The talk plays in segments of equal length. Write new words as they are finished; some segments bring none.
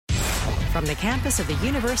from the campus of the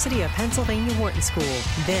University of Pennsylvania Wharton School,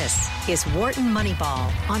 this is Wharton Moneyball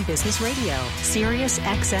on Business Radio, Sirius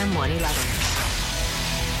XM 111.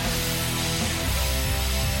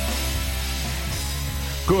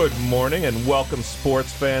 Good morning and welcome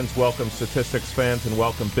sports fans, welcome statistics fans, and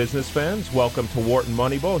welcome business fans. Welcome to Wharton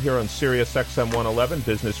Moneyball here on Sirius XM 111,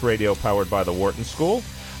 Business Radio powered by the Wharton School.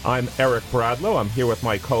 I'm Eric Bradlow. I'm here with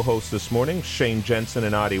my co-hosts this morning, Shane Jensen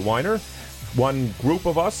and Adi Weiner. One group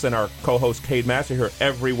of us and our co-host Cade Massey here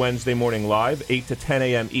every Wednesday morning live, 8 to 10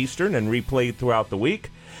 a.m. Eastern, and replayed throughout the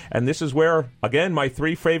week. And this is where, again, my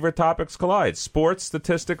three favorite topics collide: sports,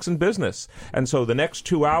 statistics, and business. And so the next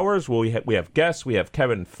 2 hours, we have guests. We have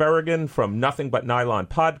Kevin Ferrigan from Nothing But Nylon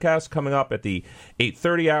podcast coming up at the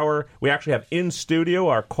 8:30 hour. We actually have in studio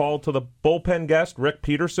our call to the bullpen guest, Rick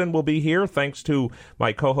Peterson, will be here, thanks to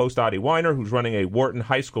my co-host Adi Weiner, who's running a Wharton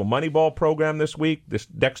High School Moneyball program this week. This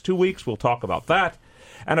next 2 weeks, we'll talk about that.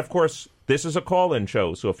 And, of course, this is a call-in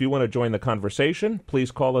show, so if you want to join the conversation,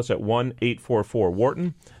 please call us at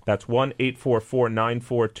 1-844-WHARTON. That's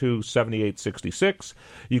 1-844-942-7866.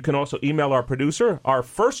 You can also email our producer, our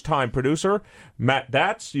first-time producer, Matt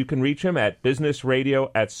Datz. You can reach him at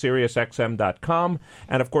businessradio@SiriusXM.com.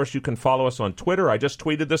 And, of course, you can follow us on Twitter. I just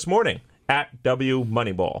tweeted this morning,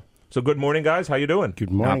 @WMoneyball. So good morning, guys. How you doing?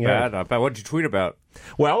 Good morning. Not bad. What did you tweet about?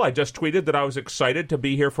 Well, I just tweeted that I was excited to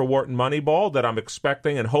be here for Wharton Moneyball, that I'm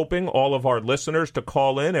expecting and hoping all of our listeners to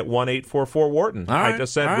call in at 1-844-WHARTON. I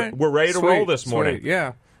just said we're ready to roll this morning.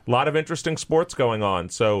 Yeah. A lot of interesting sports going on.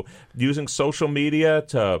 So using social media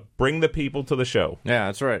to bring the people to the show. Yeah,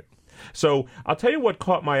 that's right. So I'll tell you what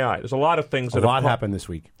caught my eye. There's a lot of things that happened this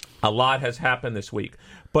week. A lot has happened this week.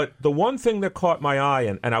 But the one thing that caught my eye,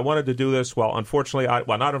 and I wanted to do this, not unfortunately,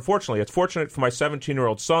 it's fortunate for my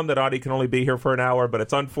 17-year-old son that Adi can only be here for an hour, but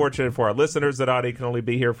it's unfortunate for our listeners that Adi can only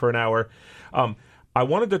be here for an hour. I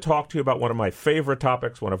wanted to talk to you about one of my favorite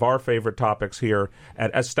topics, one of our favorite topics here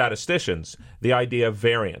as statisticians, the idea of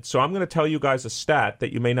variance. So I'm going to tell you guys a stat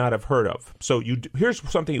that you may not have heard of. So here's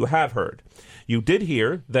something you have heard. You did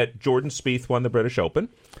hear that Jordan Spieth won the British Open.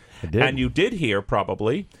 I did. And you did hear,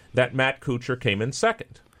 probably, that Matt Kuchar came in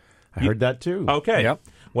second. I heard that, too. Okay. Yep.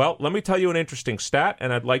 Well, let me tell you an interesting stat,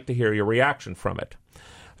 and I'd like to hear your reaction from it.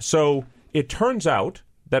 So it turns out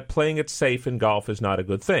that playing it safe in golf is not a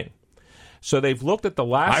good thing. So they've looked at the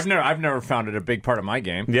last... I've never found it a big part of my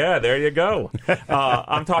game. Yeah, there you go.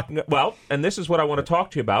 I'm talking... Well, and this is what I want to talk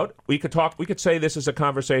to you about. We could say this is a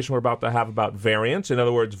conversation we're about to have about variance. In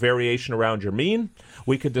other words, variation around your mean.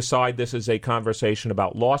 We could decide this is a conversation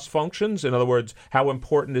about loss functions. In other words, how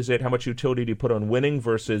important is it? How much utility do you put on winning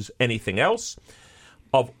versus anything else?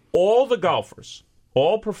 Of all the golfers,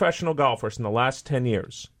 all professional golfers in the last 10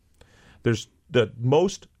 years, there's the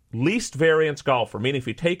least variance golfer, meaning if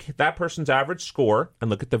you take that person's average score and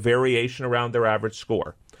look at the variation around their average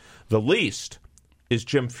score, the least is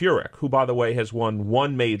Jim Furyk, who, by the way, has won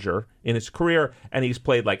one major in his career, and he's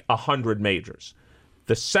played like 100 majors.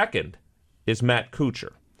 The second is Matt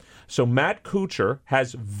Kuchar. So Matt Kuchar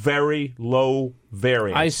has very low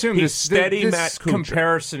variance. I assume this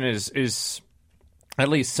comparison is at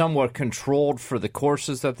least somewhat controlled for the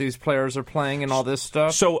courses that these players are playing and all this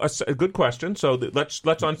stuff? So a good question. So let's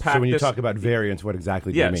unpack this. So when you talk about variance, what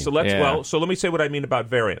exactly do you mean? So let me say what I mean about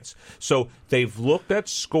variance. So they've looked at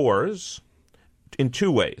scores in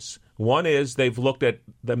two ways. One is they've looked at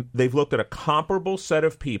a comparable set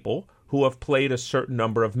of people who have played a certain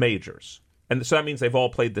number of majors. And so that means they've all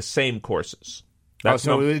played the same courses.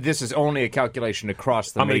 This is only a calculation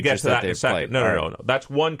across the majors that they've played. No. That's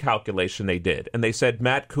one calculation they did. And they said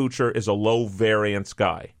Matt Kuchar is a low-variance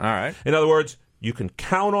guy. All right. In other words, you can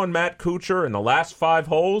count on Matt Kuchar in the last 5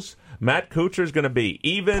 holes. Matt Kuchar is going to be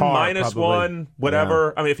even, minus probably. 1,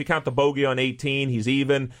 whatever. Yeah. I mean, if you count the bogey on 18, he's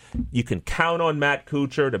even. You can count on Matt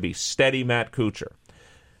Kuchar to be steady Matt Kuchar.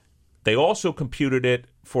 They also computed it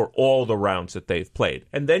for all the rounds that they've played.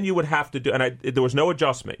 And then you would have to do, and there was no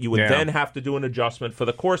adjustment. You would then have to do an adjustment for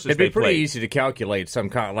the courses they played. It'd be pretty easy to calculate some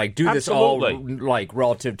kind of, this all,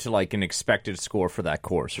 relative to, an expected score for that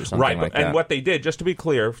course or something like that. And what they did, just to be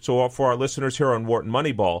clear, so for our listeners here on Wharton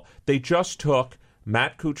Moneyball, they just took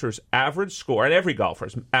Matt Kuchar's average score, and every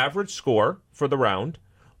golfer's average score for the round,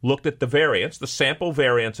 looked at the variance, the sample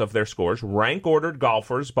variance of their scores, rank-ordered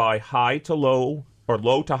golfers by high to low, or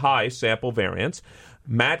low to high sample variance.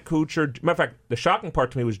 Matt Kuchar, matter of fact, the shocking part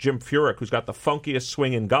to me was Jim Furyk, who's got the funkiest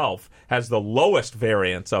swing in golf, has the lowest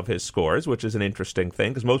variance of his scores, which is an interesting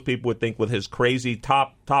thing, because most people would think with his crazy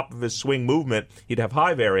top of his swing movement, he'd have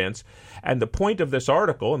high variance. And the point of this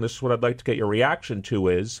article, and this is what I'd like to get your reaction to,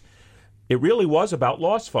 is it really was about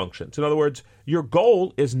loss functions. In other words, your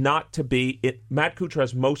goal is not to be Matt Kuchar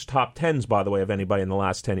has most top 10s, by the way, of anybody in the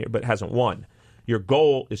last 10 years, but hasn't won. Your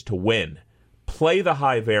goal is to win. Play the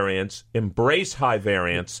high variance, embrace high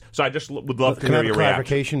variance. So I just would love to hear your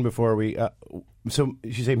clarification before we. So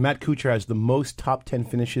you say Matt Kuchar has the most top 10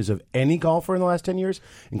 finishes of any golfer in the last 10 years,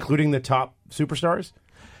 including the top superstars?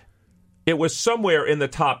 It was somewhere in the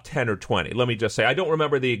top 10 or 20. Let me just say. I don't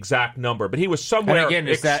remember the exact number, but he was somewhere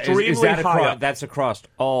extremely high up. That's across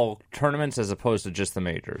all tournaments as opposed to just the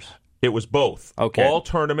majors? It was both. Okay. All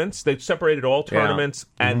tournaments. They separated all tournaments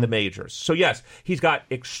and the majors. So, yes, he's got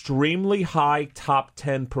extremely high top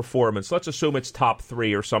 10 performance. Let's assume it's top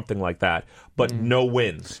 3 or something like that, but no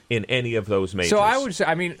wins in any of those majors. So I would say,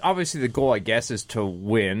 I mean, obviously the goal, I guess, is to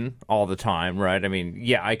win all the time, right? I mean,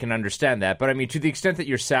 yeah, I can understand that. But, I mean, to the extent that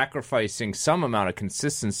you're sacrificing some amount of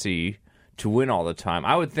consistency to win all the time,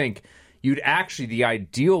 I would think you'd actually, the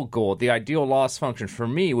ideal goal, the ideal loss function for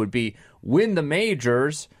me would be win the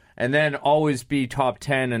majors and then always be top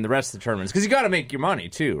 10 in the rest of the tournaments. Because you got to make your money,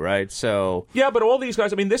 too, right? So yeah, but all these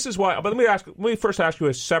guys, I mean, this is why. But let me first ask you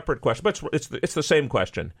a separate question. But it's the same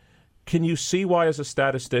question. Can you see why, as a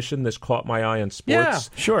statistician, this caught my eye in sports?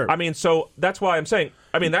 Yeah, sure. I mean, so that's why I'm saying,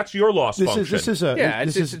 I mean, that's your loss function. It's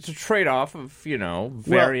a trade-off of,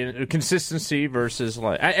 consistency versus,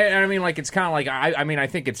 like, I mean, like, it's kind of like, I mean, I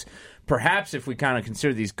think it's, perhaps if we kind of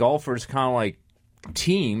consider these golfers kind of like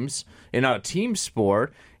teams in a team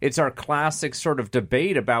sport, it's our classic sort of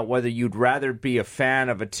debate about whether you'd rather be a fan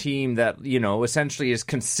of a team that, essentially is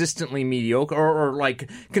consistently mediocre or like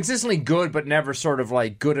consistently good but never sort of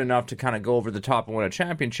like good enough to kind of go over the top and win a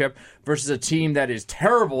championship versus a team that is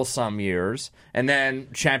terrible some years and then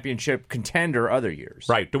championship contender other years.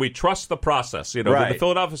 Right. Do we trust the process? Did right. the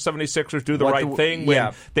Philadelphia 76ers do the right thing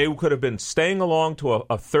when they could have been staying along to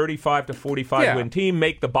a 35 to 45 win team,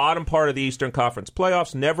 make the bottom part of the Eastern Conference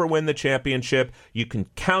playoffs, never win the championship? You can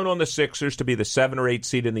count on the Sixers to be the 7 or 8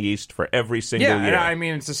 seed in the East for every single year. Yeah, I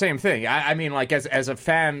mean, it's the same thing. I mean, like, as a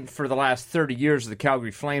fan for the last 30 years of the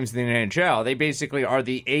Calgary Flames in the NHL, they basically are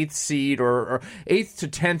the 8th seed or 8th to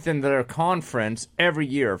 10th in their conference every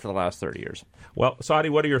year for the last 30 years. Well, Saadi,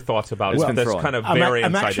 what are your thoughts about this kind of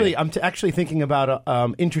variance? I'm actually thinking about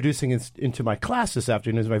introducing it into my class this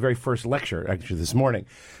afternoon. It was my very first lecture, actually, this morning.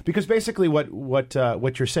 Because basically what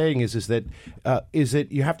you're saying is that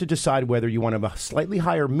you have to decide whether you want a slightly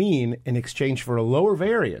higher mean in exchange for a lower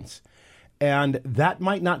variance. And that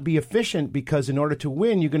might not be efficient because in order to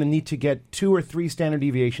win, you're going to need to get 2 or 3 standard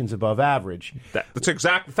deviations above average. That's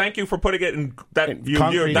exactly. Thank you for putting it in that view.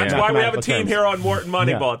 That's why we have a team here on Wharton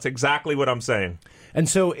Moneyball. Yeah. It's exactly what I'm saying. And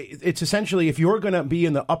so it's essentially, if you're going to be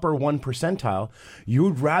in the upper 1 percentile,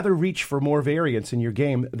 you'd rather reach for more variance in your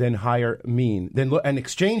game than higher mean, and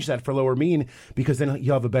exchange that for lower mean, because then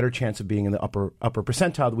you have a better chance of being in the upper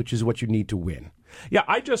percentile, which is what you need to win. Yeah,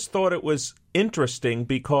 I just thought it was interesting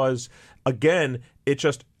because, again, it's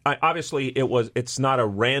not a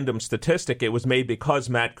random statistic. It was made because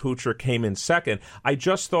Matt Kuchar came in second. I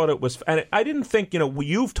just thought it was, and I didn't think,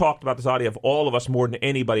 you've talked about this idea of all of us more than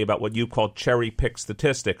anybody about what you call cherry-pick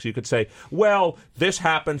statistics. You could say, well, this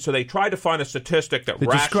happened, so they tried to find a statistic that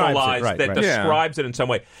rationalized, describes it in some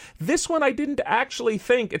way. This one I didn't actually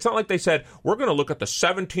think. It's not like they said, we're going to look at the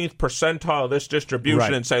 17th percentile of this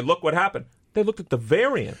distribution and say, look what happened. They looked at the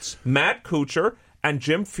variance. Matt Kuchar and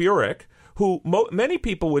Jim Furyk, who many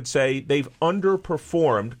people would say they've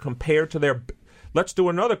underperformed compared to their... Let's do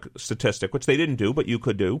another statistic, which they didn't do, but you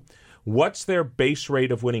could do. What's their base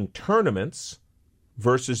rate of winning tournaments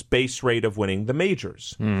versus base rate of winning the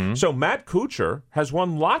majors? Mm-hmm. So Matt Kuchar has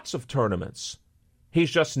won lots of tournaments. He's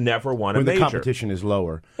just never won a major. The competition is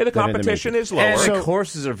lower. And the competition is lower. And the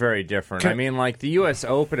courses are very different. I mean, like, the U.S.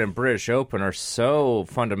 Open and British Open are so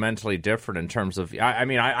fundamentally different in terms of... I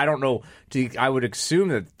don't know. I would assume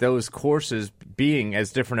that those courses, being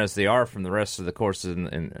as different as they are from the rest of the courses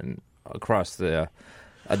and across the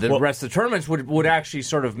rest of the tournaments, would actually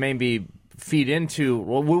sort of maybe feed into...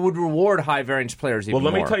 would reward high-variance players even more.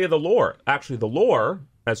 Well, let me tell you the lore. Actually, the lore...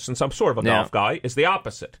 since I'm sort of a golf guy, is the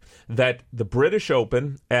opposite. That the British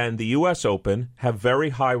Open and the U.S. Open have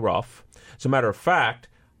very high rough. As a matter of fact,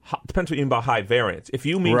 depends what you mean by high variance. If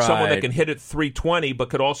you mean someone that can hit it 320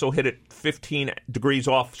 but could also hit it 15 degrees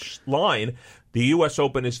off line, the U.S.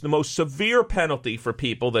 Open is the most severe penalty for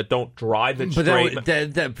people that don't drive it straight. But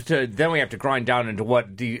then we have to grind down into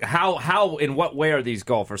in what way are these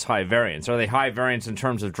golfers high variance? Are they high variance in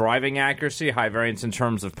terms of driving accuracy, high variance in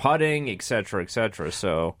terms of putting, et cetera, et cetera?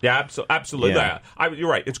 So yeah, absolutely. Yeah. You're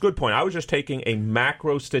right. It's a good point. I was just taking a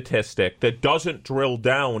macro statistic that doesn't drill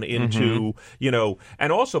down into,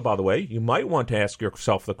 and also, by the way, you might want to ask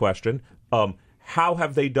yourself the question, how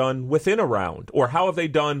have they done within a round, or how have they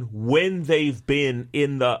done when they've been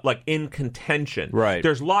in contention? Right.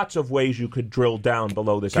 There's lots of ways you could drill down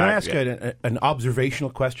below this. Can I ask an observational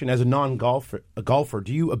question? As a golfer,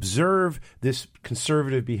 do you observe this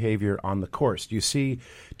conservative behavior on the course? Do you see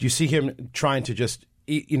him trying to just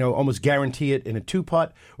almost guarantee it in a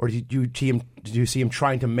 2-putt, or do you see him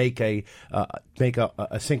trying to make a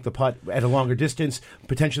sink the putt at a longer distance,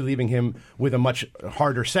 potentially leaving him with a much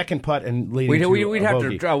harder second putt and leading to we'd a have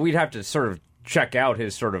bogey? we'd have to sort of check out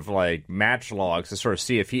his sort of like match logs to sort of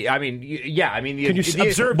see if he. I mean, yeah. I mean, Can you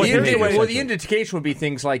observe what you're doing? the indication would be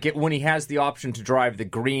things like when he has the option to drive the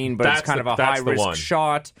green, but it's kind of a high risk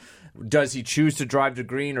shot. Does he choose to drive the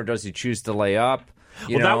green, or does he choose to lay up?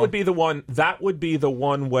 That would be the one. That would be the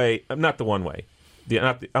one way. Not the one way. I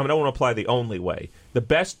don't want to apply the only way.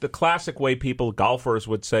 The classic way golfers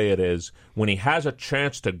would say it is when he has a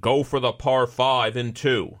chance to go for the par 5 in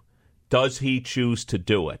 2. Does he choose to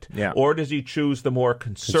do it? Yeah. Or does he choose the more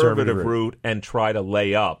conservative route and try to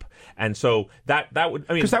lay up? And so that would,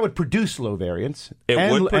 because that would produce low variance.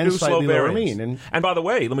 It would produce low variance. Mean. And by the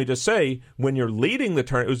way, let me just say, when you're leading the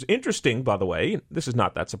tournament, it was interesting, by the way, this is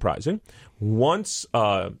not that surprising. Once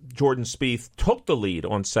Jordan Spieth took the lead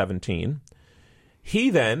on 17, he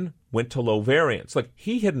then went to low variance. Like,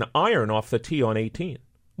 he hit an iron off the tee on 18.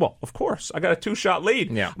 Well, of course. I got a 2-shot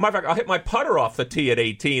lead. Yeah. Matter of fact, I'll hit my putter off the tee at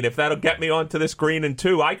 18. If that'll get me onto this green in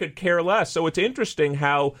 2, I could care less. So it's interesting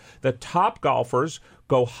how the top golfers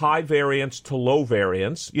go high variance to low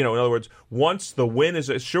variance. In other words, once the win is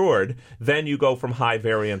assured, then you go from high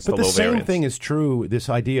variance to low variance. But the same thing is true, this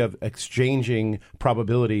idea of exchanging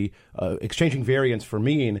probability, exchanging variance for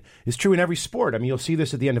mean, is true in every sport. I mean, you'll see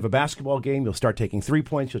this at the end of a basketball game. You'll start taking 3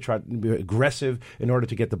 points. You'll try to be aggressive in order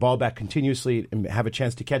to get the ball back continuously and have a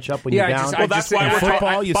chance to catch up when you're down. That's why we're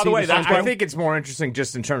football. I think it's more interesting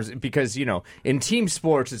just in terms because in team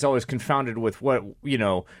sports it's always confounded with what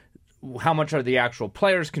how much are the actual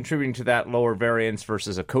players contributing to that lower variance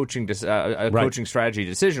versus a coaching coaching strategy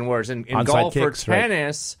decision? Whereas in golf or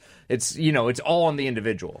tennis, it's it's all on the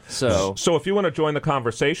individual. So if you want to join the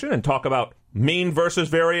conversation and talk about mean versus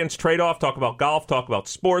variance trade-off, talk about golf, talk about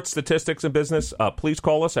sports, statistics, and business, please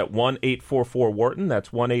call us at 1-844-WHARTON. That's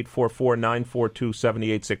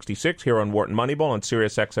 1-844-942-7866 here on Wharton Moneyball on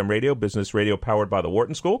Sirius XM Radio, business radio powered by the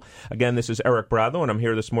Wharton School. Again, this is Eric Bradlow, and I'm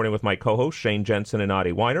here this morning with my co-hosts Shane Jensen and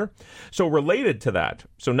Adi Weiner. So related to that,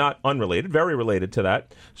 so not unrelated, very related to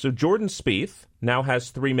that, so Jordan Spieth now has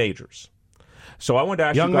 3 majors. So I wanted to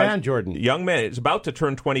ask you guys, Jordan. Young man, is about to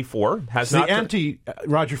turn 24. It's the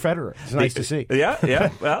anti-Roger Federer. It's nice to see. Yeah.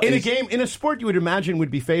 Well, in a sport you would imagine would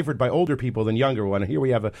be favored by older people than younger one. Here we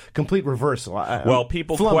have a complete reversal.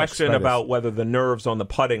 People question about whether the nerves on the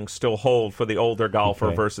putting still hold for the older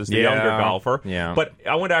golfer versus the younger golfer. Yeah. But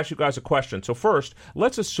I want to ask you guys a question. So first,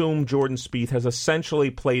 let's assume Jordan Spieth has essentially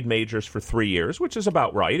played majors for 3 years, which is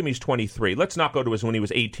about right. I mean, he's 23. Let's not go to when he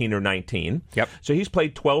was 18 or 19. Yep. So he's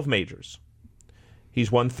played 12 majors. He's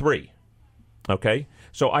won 3. Okay?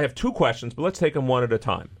 So I have 2 questions, but let's take them one at a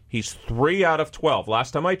time. He's 3 out of 12.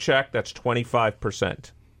 Last time I checked, that's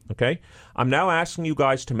 25%. Okay? I'm now asking you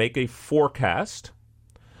guys to make a forecast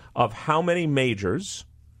of how many majors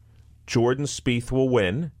Jordan Spieth will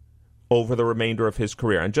win over the remainder of his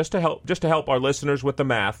career. And just to help our listeners with the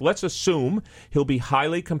math, let's assume he'll be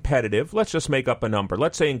highly competitive. Let's just make up a number.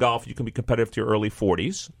 Let's say in golf you can be competitive to your early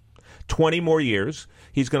 40s. 20 more years.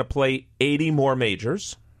 He's going to play 80 more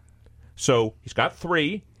majors. So he's got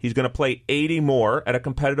 3. He's going to play 80 more at a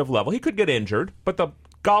competitive level. He could get injured, but the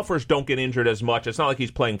golfers don't get injured as much. It's not like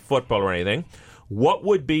he's playing football or anything. What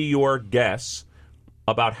would be your guess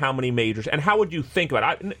about how many majors, and how would you think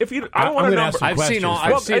about it? I don't want to number.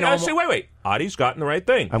 Wait. Adi's gotten the right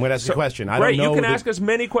thing. I'm going to ask you a question. I don't know. You can ask as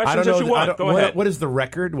many questions as you want. Go ahead. What is the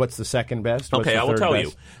record? What's the second best? Okay, I will tell you.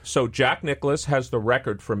 best? So Jack Nicklaus has the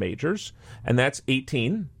record for majors, and that's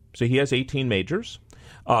 18. So he has 18 majors.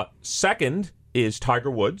 Second is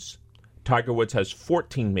Tiger Woods. Tiger Woods has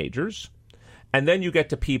 14 majors. And then you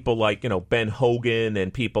get to people like, Ben Hogan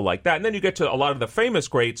and people like that. And then you get to a lot of the famous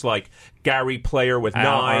greats like Gary Player with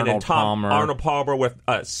 9 and Arnold Palmer with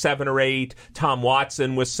 7 or 8. Tom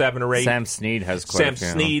Watson with 7 or 8. Sam Snead has quite a few.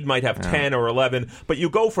 Sam Snead might have 10 or 11. But you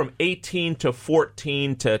go from 18 to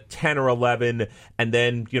 14 to 10 or 11. And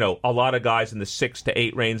then, a lot of guys in the 6 to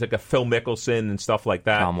 8 range like a Phil Mickelson and stuff like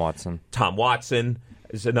that. Tom Watson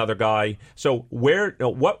is another guy. So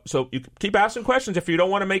So you keep asking questions if you don't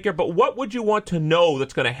want to make it. But what would you want to know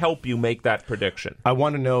that's going to help you make that prediction? I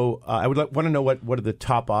want to know. I would want to know what are the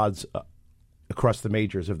top odds across the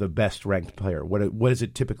majors of the best ranked player? What does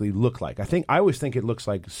it typically look like? I always think it looks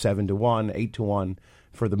like 7-1, 8-1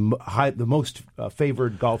 for the most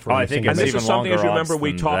favored golfer. I think and it's this even is something, as you remember,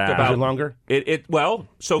 we talked that. about. Is it longer?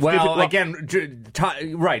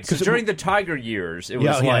 Right. So during the Tiger years, it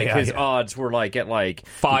was his odds were like at like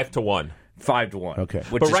 5-1. 5-1. Okay.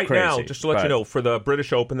 Which but is right crazy. now, just to let you know, for the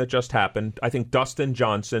British Open that just happened, I think Dustin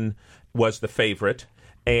Johnson was the favorite,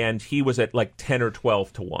 and he was at like 10 or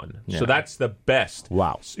 12-1. Yeah. So that's the best.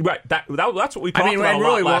 Wow. Right. That's what we talked about a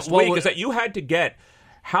lot last week, is that you had to get.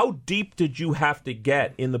 How deep did you have to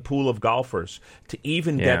get in the pool of golfers to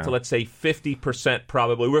even get to, let's say, 50%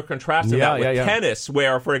 probably? We're contrasting that with tennis,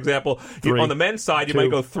 where, for example, on the men's side, you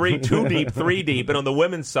might go 2 deep, 3 deep, and on the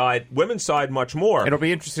women's side, much more. It'll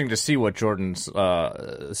be interesting to see what Jordan's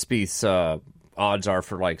Spieth's odds are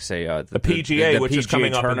for, like, say, the PGA, which PGA is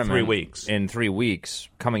coming up in tournament 3 weeks. In 3 weeks,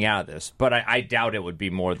 coming out of this. But I doubt it would be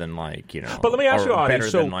more than, like, But let me ask you, Adi, better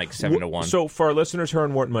than, like, 7-1. So for our listeners here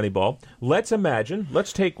on Wharton Moneyball,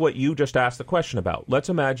 let's take what you just asked the question about. Let's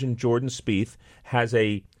imagine Jordan Spieth has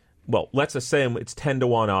let's assume it's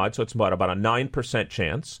 10-1 odds, so it's about a 9%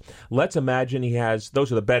 chance. Let's imagine he has,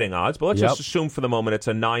 those are the betting odds, but let's just assume for the moment it's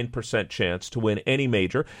a 9% chance to win any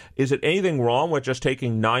major. Is it anything wrong with just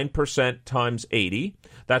taking 9% times 80?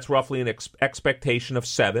 That's roughly an expectation of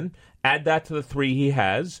 7. Add that to the 3 he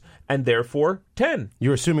has, and therefore 10.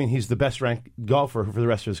 You're assuming he's the best ranked golfer for the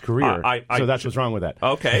rest of his career. So that's what's wrong with that.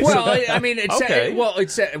 Okay. Well, I mean, it's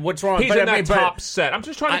what's wrong? He's in that top set. I'm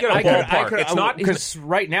just trying to get a ballpark. It's not because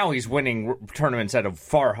right now he's winning tournaments at a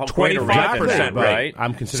far greater 25%, rate than that, right?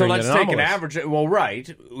 I'm considering so let's it take an anomalous. average. Well, right,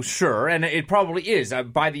 sure, and it probably is.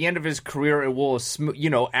 By the end of his career, it will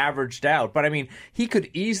averaged out. But I mean, he could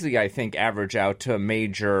easily, I think, average out to a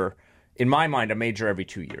major. In my mind, a major every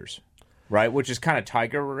 2 years. Right, which is kind of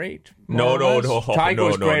Tiger rate. No. Tiger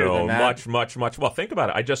was greater than that. Much. Well, think about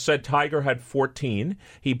it. I just said Tiger had 14.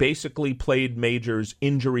 He basically played majors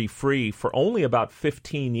injury-free for only about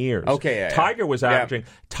 15 years. Okay, Tiger was averaging.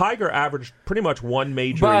 Tiger averaged pretty much one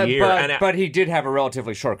major a year. But he did have a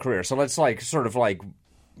relatively short career. So let's compared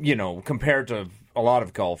to a lot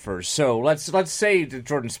of golfers. So let's say that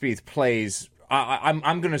Jordan Spieth plays. I'm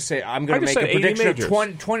going to make a prediction of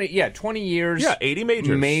 20 years. Yeah, 80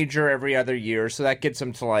 majors. Major every other year. So that gets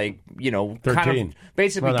him to 13. Kind of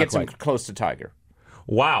basically gets him close to Tiger.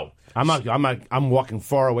 Wow. I'm walking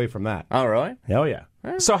far away from that. Oh, really? Hell yeah.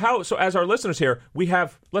 So as our listeners here, we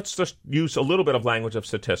have, let's just use a little bit of language of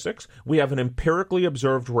statistics. We have an empirically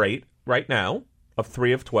observed rate right now of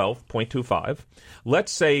 3 of 12, 0.25.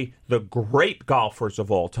 Let's say the great golfers of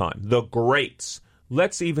all time, the greats.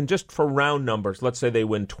 Let's even, just for round numbers, let's say they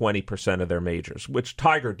win 20% of their majors, which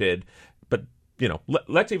Tiger did, but,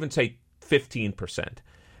 let's even say 15%.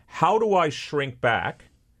 How do I shrink back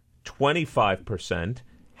 25%?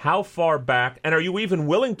 How far back? And are you even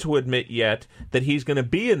willing to admit yet that he's going to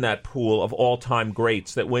be in that pool of all-time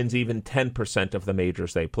greats that wins even 10% of the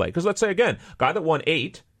majors they play? Because let's say, again, guy that won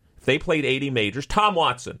 8, if they played 80 majors, Tom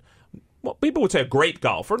Watson. Well, people would say a great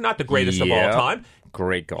golfer, not the greatest of all time.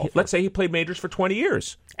 Great golfer. Let's say he played majors for 20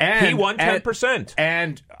 years. And he won 10%.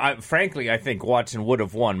 And frankly, I think Watson would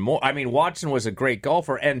have won more. I mean, Watson was a great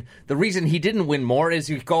golfer, and the reason he didn't win more is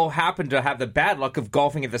he happened to have the bad luck of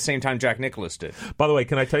golfing at the same time Jack Nicklaus did. By the way,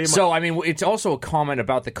 can I tell you... So, I mean, it's also a comment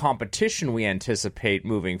about the competition we anticipate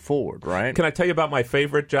moving forward, right? Can I tell you about my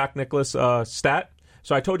favorite Jack Nicklaus stat?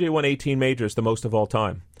 So I told you he won 18 majors, the most of all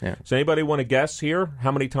time. Yeah. Does anybody want to guess here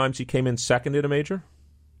how many times he came in second in a major?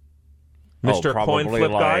 Mr. Coin Flip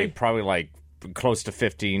guy? Probably close to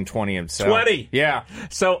 15, 20 himself. 20! Yeah.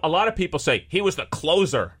 So a lot of people say he was the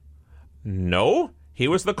closer. No. He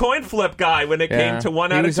was the coin flip guy when it came to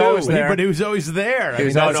 1 out of 2. But he was always there.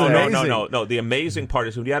 No. The amazing part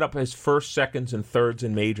is when you add up his first, seconds, and thirds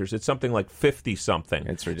in majors, it's something like 50-something.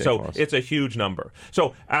 It's ridiculous. So it's a huge number.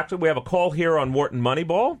 So actually, we have a call here on Wharton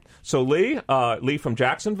Moneyball. So Lee from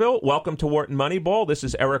Jacksonville, welcome to Wharton Moneyball. This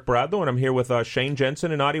is Eric Bradlow, and I'm here with Shane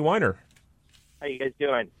Jensen and Adi Weiner. How you guys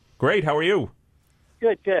doing? Great. How are you?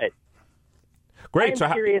 Good. Great.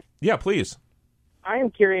 I'm curious. Yeah, please. I am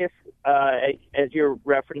curious, as you're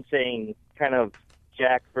referencing kind of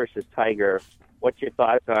Jack versus Tiger, what's your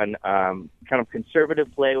thoughts on kind of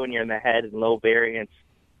conservative play when you're in the head and low variance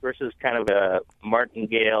versus kind of a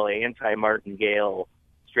martingale, anti-martingale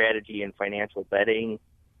strategy in financial betting?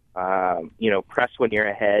 Press when you're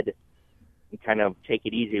ahead and kind of take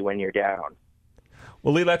it easy when you're down.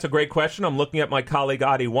 Well, Lee, that's a great question. I'm looking at my colleague,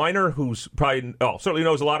 Adi Weiner, who's probably certainly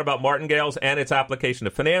knows a lot about martingales and its application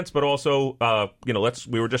to finance, but also,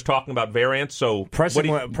 we were just talking about variance. So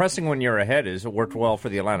pressing when you're ahead is it worked well for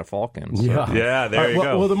the Atlanta Falcons. So. Yeah, there you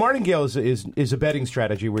go. Well, the martingale is a betting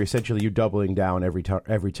strategy where essentially you're doubling down every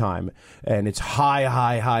time, and it's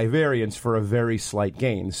high variance for a very slight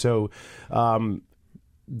gain. So.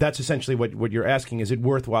 That's essentially what you're asking. Is it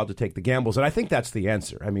worthwhile to take the gambles? And I think that's the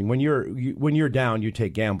answer. I mean, when you're down, you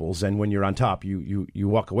take gambles, and when you're on top, you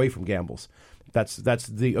walk away from gambles. That's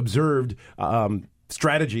the observed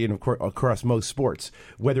strategy across most sports.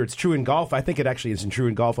 Whether it's true in golf, I think it actually isn't true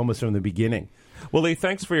in golf almost from the beginning. Well, Lee,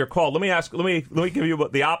 thanks for your call. Let me give you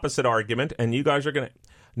the opposite argument, and you guys are going to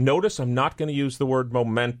notice I'm not going to use the word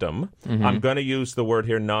momentum. Mm-hmm. I'm going to use the word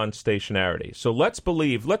here non-stationarity. So let's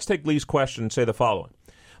take Lee's question and say the following.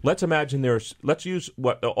 Let's imagine let's use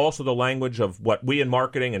also the language of what we in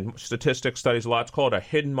marketing and statistics studies a lot. It's called a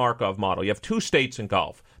hidden Markov model. You have two states in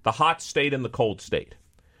golf, the hot state and the cold state.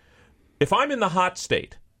 If I'm in the hot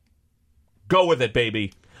state, go with it,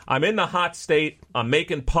 baby. I'm in the hot state. I'm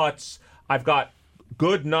making putts. I've got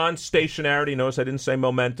good non-stationarity. Notice I didn't say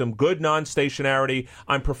momentum. Good non-stationarity.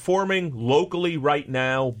 I'm performing locally right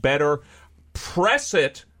now better. Press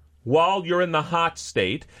it while you're in the hot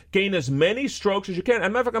state. Gain as many strokes as you can. As a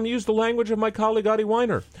matter of fact, I'm going to use the language of my colleague Adi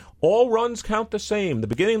Weiner. All runs count the same, the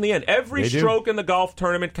beginning and the end. Every stroke in the golf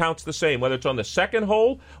tournament counts the same, whether it's on the second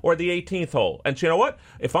hole or the 18th hole. And so you know what?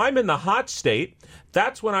 If I'm in the hot state,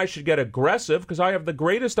 that's when I should get aggressive because I have the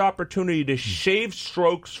greatest opportunity to shave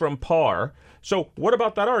strokes from par. So what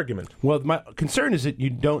about that argument? Well, my concern is that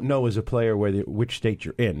you don't know as a player which state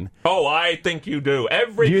you're in. Oh, I think you do.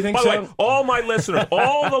 Do you think by so? the way, all my listeners,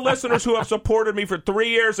 all the listeners who have supported me for 3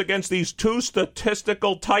 years against these two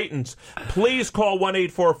statistical titans, please call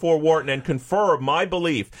 1-844-WHARTON and confirm my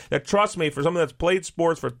belief that, trust me, for someone that's played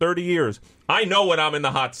sports for 30 years, I know when I'm in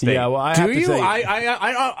the hot state. Yeah, well, I have to say,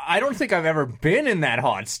 I don't think I've ever been in that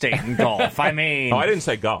hot state in golf. I mean... Oh, I didn't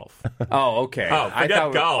say golf. Oh, okay. Oh,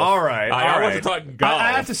 forget golf. All right. I wasn't talking golf.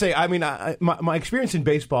 I have to say, I mean, my experience in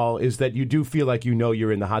baseball is that you do feel like you know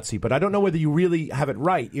you're in the hot seat, but I don't know whether you really have it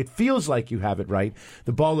right. It feels like you have it right.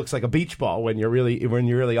 The ball looks like a beach ball when you're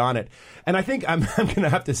really on it. And I think I'm going to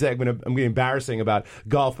have to say I'm getting embarrassing about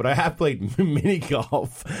golf, but I have played mini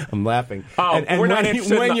golf. I'm laughing. Oh, and we're not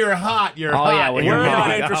interested when you're hot, you're hot. Yeah, when we're not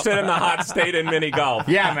interested in the hot state in mini golf.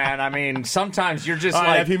 Yeah, man. I mean, sometimes you're just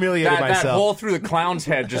I've humiliated myself. That hole through the clown's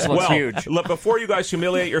head just looks huge. Look, before you guys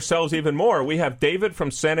humiliate yourselves even more, we have David from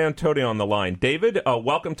San Antonio on the line. David,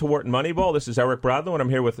 welcome to Wharton Moneyball. This is Eric Bradlow, and I'm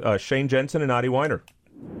here with Shane Jensen and Adi Weiner.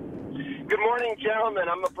 Good morning, gentlemen.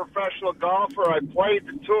 I'm a professional golfer. I played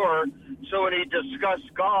the tour, so when he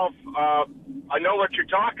discussed golf, I know what you're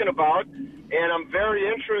talking about, and I'm very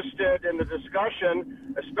interested in the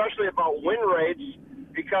discussion, especially about win rates,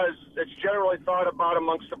 because it's generally thought about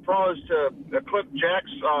amongst the pros to eclipse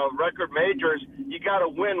Jack's record majors. You got to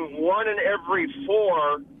win 1 in every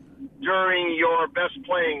 4 during your best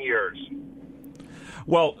playing years.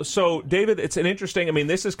 Well, so, David, it's an interesting, I mean,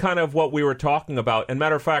 this is kind of what we were talking about. And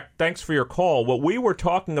matter of fact, thanks for your call. What we were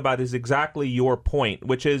talking about is exactly your point,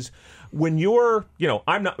 which is when you're,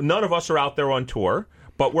 none of us are out there on tour,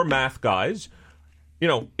 but we're math guys.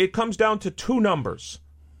 It comes down to 2 numbers.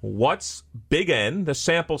 What's big N, the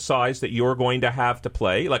sample size that you're going to have to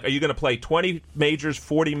play? Like, are you going to play 20 majors,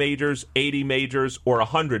 40 majors, 80 majors, or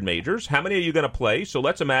 100 majors? How many are you going to play? So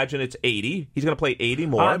let's imagine it's 80. He's going to play 80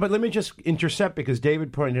 more. But let me just intercept because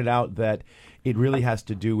David pointed out that it really has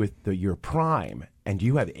to do with your prime. And do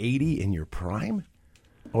you have 80 in your prime?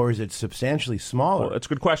 Or is it substantially smaller? Well, that's a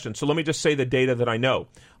good question. So let me just say the data that I know.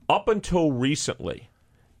 Up until recently,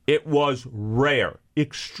 it was rare,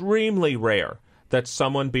 extremely rare, that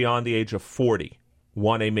someone beyond the age of 40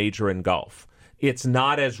 won a major in golf. It's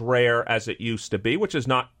not as rare as it used to be, which is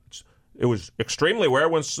not... It was extremely rare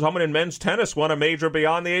when someone in men's tennis won a major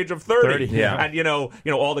beyond the age of 30. Yeah. And,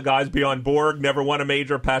 all the guys beyond Borg never won a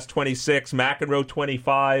major past 26, McEnroe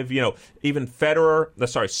 25, even Federer,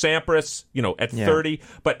 Sampras, at 30.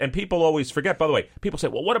 And people always forget, by the way, people say,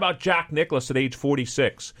 well, what about Jack Nicklaus at age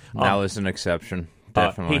 46? That was an exception.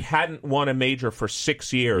 Definitely. He hadn't won a major for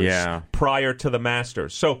 6 years prior to the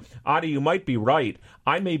Masters. So, Adi, you might be right.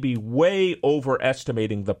 I may be way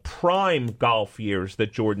overestimating the prime golf years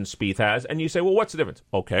that Jordan Spieth has. And you say, well, what's the difference?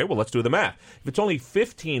 Okay, well, let's do the math. If it's only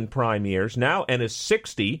 15 prime years now and is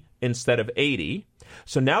 60 instead of 80,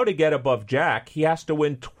 so now to get above Jack, he has to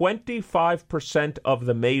win 25% of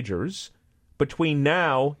the majors between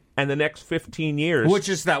now and the next 15 years. Which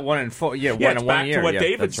is that 1 in 4. Yeah, yeah, one it's in back 1 year. to what Yeah,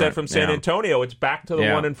 David said right. from San Antonio. It's back to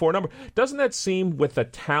the 1 in 4 number. Doesn't that seem, with the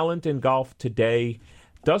talent in golf today,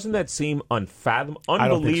 doesn't that seem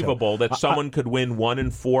unbelievable that someone could win 1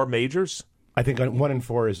 in 4 majors? I think 1 in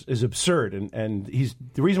 4 is absurd, and he's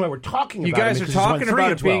the reason why we're talking about you guys him are is 'cause he's won talking 3 about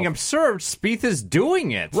in it being 12. absurd. Spieth is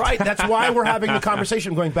doing it. Right, that's why we're having the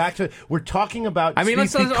conversation. Going back to, we're talking about I mean, Spieth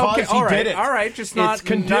let's because okay, he all right, did it. all right, just it's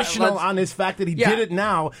conditional on his fact that he Yeah. did it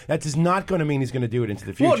now. That is not going to mean he's going to do it into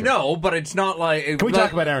the future. Well, no, but it's not like. Can we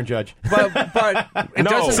talk about Aaron Judge? But it No.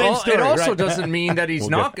 doesn't. Same story, it also right? doesn't mean that he's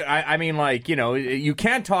not. I mean, like, you know, you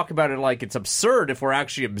can't talk about it like it's absurd if we're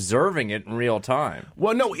actually observing it in real time.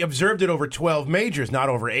 Well, no, we observed it over 12 majors, not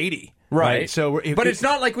over 80. Right. So, but it's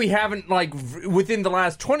not like we haven't, like, within the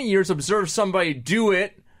last 20 years, observed somebody do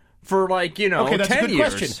it for, like, you know, okay, that's 10 a good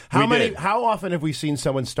years. question. How often have we seen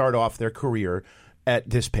someone start off their career at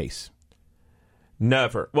this pace?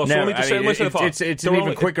 Never. Well, so No, let me just say, listen to the thought. it's an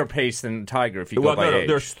even quicker pace than Tiger if you go by age.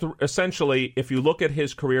 There's essentially, if you look at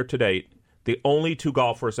his career to date, the only 2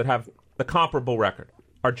 golfers that have the comparable record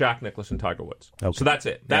are Jack Nicklaus and Tiger Woods. Okay. So that's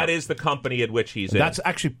it. That is the company at which he's in. That's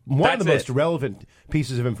actually one of the most relevant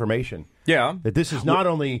pieces of information. Yeah. That this is not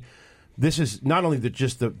only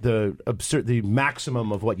the absurd, the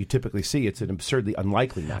maximum of what you typically see. It's an absurdly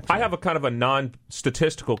unlikely maximum. I have a kind of a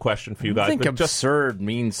non-statistical question for you guys. I think but absurd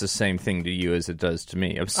means the same thing to you as it does to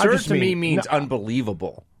me. Absurd to me means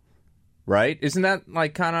unbelievable. Right? Isn't that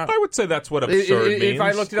like kind of? I would say that's what absurd means. If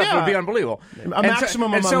I looked it up, it would be unbelievable. A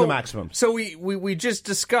maximum among the maximums. So we just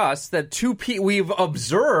discussed that we've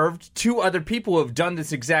observed 2 other people who have done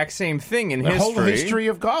this exact same thing in history. The whole history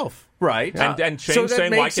of golf. Right. And Shane's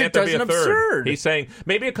saying, why can't there be a third? Absurd. He's saying,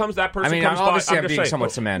 maybe it comes, that person comes obviously by. I'm being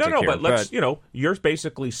somewhat semantic No, here, but let's, you're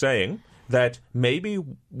basically saying that maybe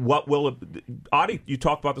Adi, you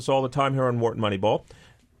talk about this all the time here on Wharton Moneyball.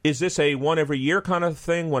 Is this a 1 every year kind of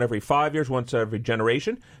thing, 1 every 5 years, once every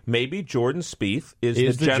generation? Maybe Jordan Spieth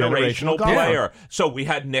is the generational player. So we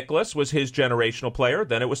had Nicklaus was his generational player,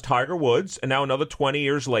 then it was Tiger Woods, and now another 20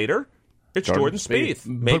 years later, it's Jordan Spieth.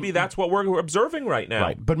 Maybe that's what we're observing right now.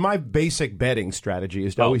 Right, but my basic betting strategy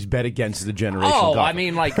is to always bet against the generational golfer. I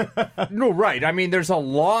mean, like, no, right. I mean, there's a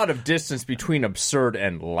lot of distance between absurd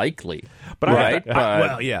and likely. But right?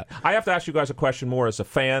 I have to ask you guys a question more as a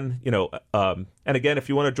fan. And again, if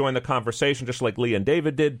you want to join the conversation, just like Lee and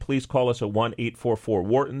David did, please call us at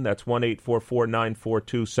 1-844-WHARTON. That's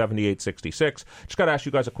 1-844-942-7866. Just got to ask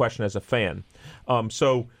you guys a question as a fan.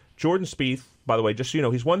 So Jordan Spieth, by the way, just so you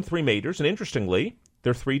know, he's won 3 majors, and interestingly,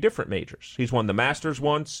 they're 3 different majors. He's won the Masters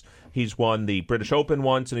once, he's won the British Open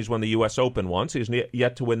once, and he's won the U.S. Open once. He's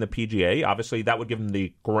yet to win the PGA. Obviously, that would give him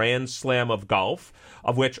the Grand Slam of golf,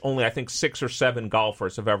 of which only, I think, 6 or 7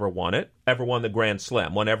 golfers have ever won the Grand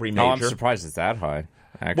Slam, won every major. Oh, I'm surprised it's that high.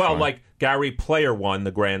 Actually. Well, like Gary Player won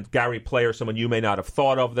the Gary Player, someone you may not have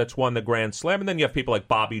thought of that's won the Grand Slam, and then you have people like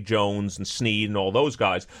Bobby Jones and Snead and all those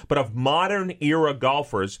guys. But of modern era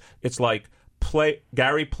golfers, it's like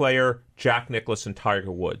Gary Player, Jack Nicklaus, and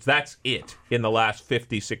Tiger Woods. That's it in the last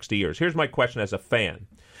 50, 60 years. Here's my question as a fan.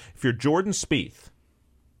 If you're Jordan Spieth,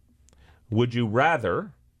 would you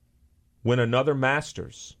rather win another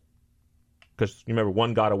Masters? Because you remember,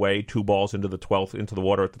 1 got away, 2 balls into the 12th, into the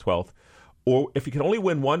water at the 12th. Or if he could only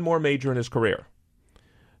win 1 more major in his career,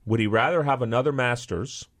 would he rather have another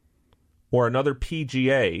Masters or another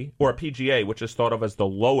PGA, or a PGA, which is thought of as the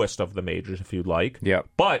lowest of the majors, if you'd like,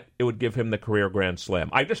 but it would give him the career Grand Slam?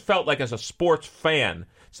 I just felt like, as a sports fan,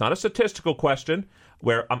 it's not a statistical question,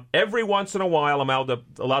 where every once in a while I'm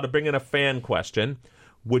allowed to bring in a fan question.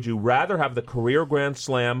 Would you rather have the career Grand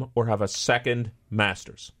Slam or have a second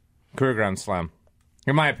Masters? Career Grand Slam,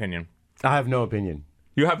 in my opinion. I have no opinion.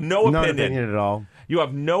 You have no opinion. Not opinion at all. You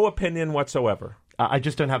have no opinion whatsoever. I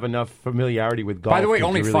just don't have enough familiarity with golf. By the way,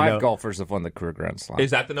 only really 5 golfers have won the career Grand Slam.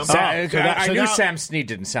 Is that the number? I knew Sam Snead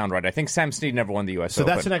didn't sound right. I think Sam Snead never won the U.S. So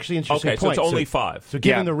Open. that's an actually interesting point. point. So it's only 5. So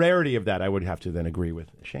given the rarity of that, I would have to then agree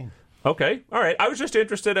with Shane. Okay, all right. I was just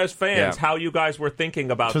interested as fans how you guys were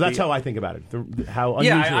thinking about. So that's how I think about it. How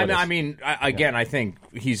unusual it is. I mean, again, I think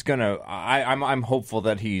he's gonna. I'm hopeful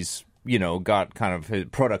that he's got kind of his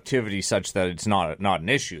productivity such that it's not an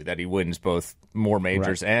issue, that he wins both more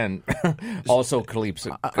majors and also gets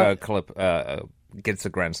the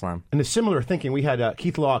Grand Slam. And a similar thinking, we had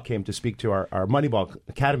Keith Law came to speak to our Moneyball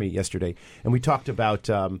Academy yesterday, and we talked about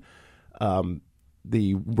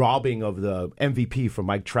the robbing of the MVP from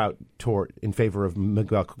Mike Trout in favor of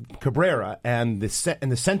Miguel Cabrera, and the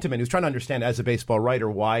sentiment. He was trying to understand as a baseball writer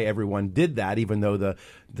why everyone did that, even though the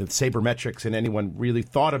sabermetrics and anyone really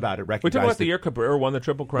thought about it recognized. We're talking about the year Cabrera won the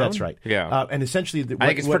Triple Crown? That's right. Yeah. And essentially... I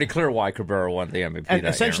think it's pretty clear why Cabrera won the MVP And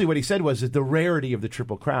essentially year. what he said was that the rarity of the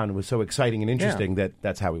Triple Crown was so exciting and interesting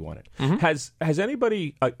that's how he won it. Mm-hmm. Has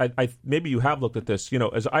anybody... maybe you have looked at this.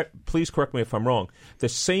 Please correct me if I'm wrong. The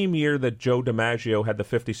same year that Joe DiMaggio had the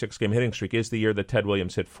 56-game hitting streak is the year that Ted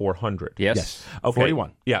Williams hit 400. Yes. Okay.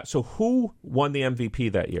 41. Yeah. So who won the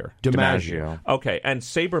MVP that year? DiMaggio. Okay. And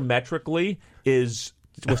sabermetrically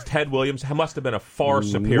was Ted Williams must have been a far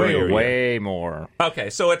superior year. Way more. Okay.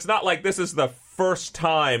 So it's not like this is the first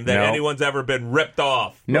time that anyone's ever been ripped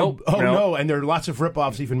off. Nope. No, and there are lots of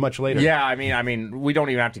rip-offs even much later. Yeah, I mean, we don't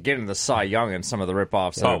even have to get into the Cy Young and some of the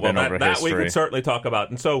rip-offs that have been over history. That we can certainly talk about.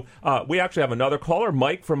 And so we actually have another caller,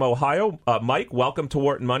 Mike from Ohio. Mike, welcome to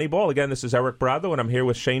Wharton Moneyball. Again, this is Eric Bradlow, and I'm here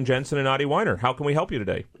with Shane Jensen and Adi Weiner. How can we help you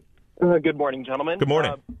today? Good morning, gentlemen. Good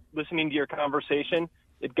morning. Listening to your conversation,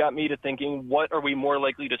 it got me to thinking, what are we more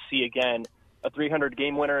likely to see again? A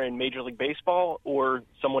 300-game winner in Major League Baseball or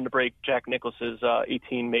someone to break Jack Nicklaus's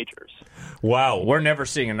 18 majors? Wow. We're never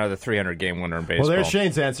seeing another 300-game winner in baseball. Well, there's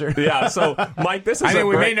Shane's answer. Yeah, so, Mike, this is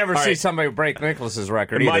we may never see somebody break Nicklaus's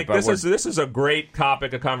record Mike, either. this is a great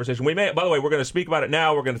topic of conversation. By the way, we're going to speak about it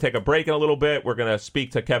now. We're going to take a break in a little bit. We're going to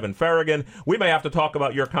speak to Kevin Farragon. We may have to talk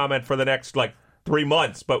about your comment for the next, 3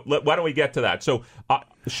 months, but why don't we get to that? So,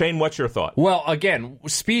 Shane, what's your thought? Well, again,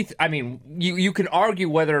 Spieth, you can argue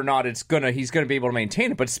whether or not he's going to be able to maintain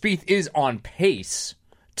it, but Spieth is on pace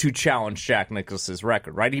to challenge Jack Nicklaus's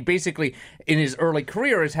record, right? He basically, in his early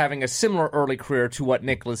career, is having a similar early career to what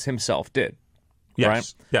Nicklaus himself did. Yes,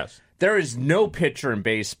 right? yes. There is no pitcher in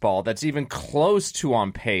baseball that's even close to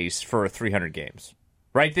on pace for 300 games.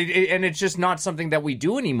 Right, and it's just not something that we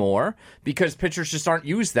do anymore because pitchers just aren't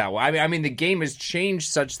used that way. I mean, the game has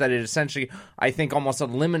changed such that it essentially, I think, almost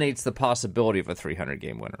eliminates the possibility of a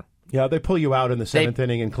 300-game winner. Yeah, they pull you out in the seventh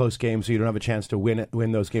inning in close games, so you don't have a chance to win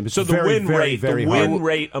those games. It's so the very, win very, rate, very the hard. win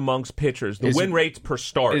rate amongst pitchers, the win rates per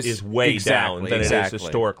start is way down than it is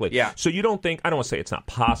historically. Yeah. So you don't think? I don't want to say it's not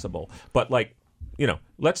possible, but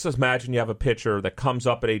let's just imagine you have a pitcher that comes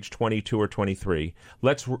up at age 22 or 23.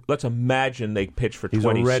 Let's imagine they pitch for 20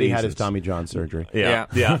 seasons. He's already had his Tommy John surgery. Yeah,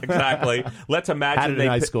 exactly. Let's imagine had it in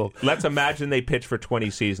high school. Let's imagine they pitch for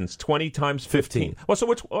 20 seasons. 20 times 15. Well, so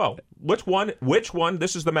which one?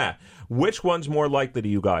 This is the math. Which one's more likely to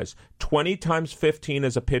you guys? 20 times 15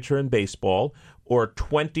 as a pitcher in baseball, or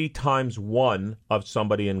 20 times 1 of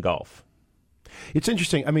somebody in golf? It's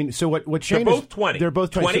interesting. I mean, so what Shane they're both 20. They're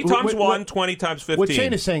both 20. 20 times 1, 20 times 15. What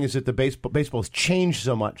Shane is saying is that the baseball has changed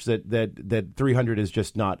so much that 300 is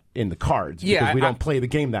just not in the cards because we don't play the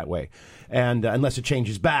game that way. And unless it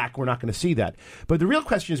changes back, we're not going to see that. But the real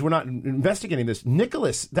question is we're not investigating this.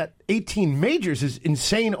 Nicklaus, that 18 majors is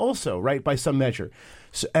insane also, right, by some measure.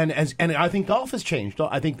 So, and I think golf has changed.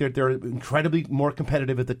 I think they're incredibly more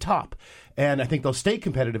competitive at the top. And I think they'll stay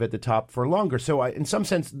competitive at the top for longer. So in some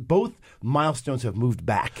sense, both milestones have moved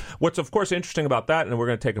back. What's, of course, interesting about that, and we're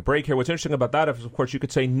going to take a break here, what's interesting about that is, of course, you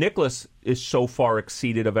could say Nicklaus is so far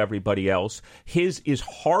exceeded of everybody else. His is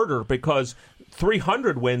harder because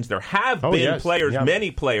 300 wins. There have been players, many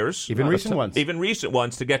players. Even recent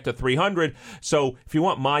ones to get to 300. So if you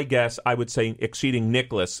want my guess, I would say exceeding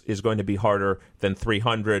Nicklaus is going to be harder than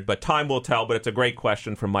 300. But time will tell. But it's a great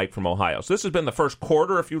question from Mike from Ohio. So this has been the first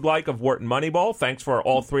quarter, if you'd like, of Wharton Moneyball. Thanks for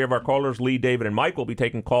all three of our callers, Lee, David, and Mike. We'll be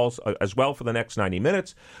taking calls as well for the next 90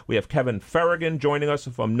 minutes. We have Kevin Farragon joining us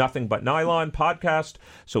from Nothing But Nylon podcast.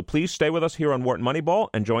 So please stay with us here on Wharton Moneyball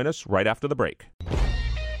and join us right after the break.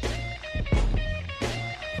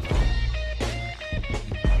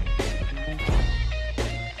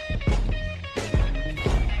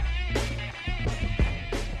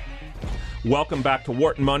 Welcome back to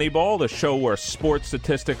Wharton Moneyball, the show where sports,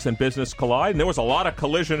 statistics, and business collide. And there was a lot of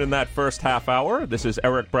collision in that first half hour. This is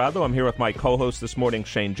Eric Bradlow. I'm here with my co-host this morning,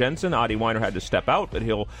 Shane Jensen. Adi Weiner had to step out, but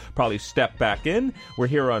he'll probably step back in. We're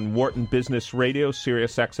here on Wharton Business Radio,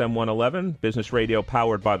 Sirius XM 111, business radio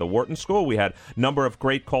powered by the Wharton School. We had a number of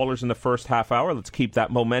great callers in the first half hour. Let's keep that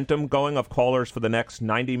momentum going of callers for the next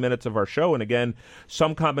 90 minutes of our show. And again,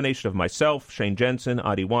 some combination of myself, Shane Jensen,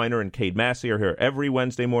 Adi Weiner, and Cade Massey are here every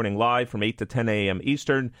Wednesday morning live from 8 to 10 a.m.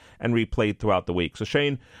 Eastern and replayed throughout the week. So,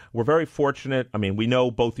 Shane, we're very fortunate. I mean, we know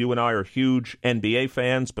both you and I are huge NBA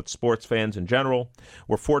fans, but sports fans in general.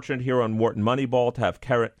 We're fortunate here on Wharton Moneyball to have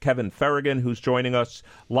Kevin Farragon, who's joining us.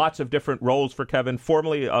 Lots of different roles for Kevin,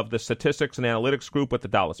 formerly of the Statistics and Analytics Group with the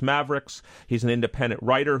Dallas Mavericks. He's an independent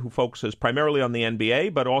writer who focuses primarily on the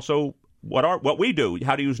NBA, but also what we do,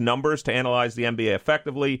 how to use numbers to analyze the NBA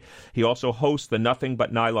effectively. He also hosts the Nothing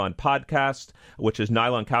But Nylon podcast, which is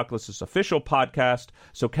Nylon Calculus' official podcast.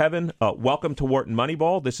 So, Kevin, welcome to Wharton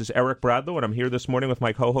Moneyball. This is Eric Bradlow, and I'm here this morning with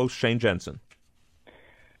my co-host, Shane Jensen.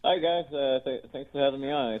 Hi, guys. Thanks for having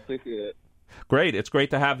me on. I appreciate it. Great. It's great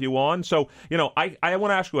to have you on. So, I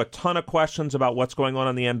want to ask you a ton of questions about what's going on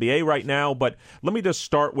in the NBA right now, but let me just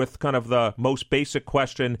start with kind of the most basic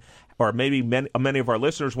question, or maybe many of our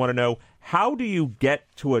listeners want to know, how do you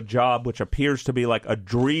get to a job which appears to be like a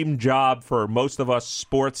dream job for most of us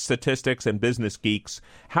sports statistics and business geeks?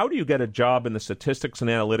 How do you get a job in the statistics and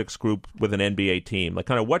analytics group with an NBA team? Like,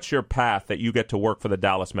 kind of what's your path that you get to work for the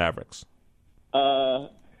Dallas Mavericks?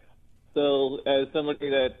 So as somebody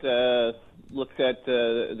that looks at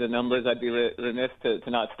the numbers, I'd be remiss to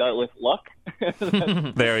not start with luck.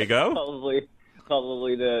 There you go.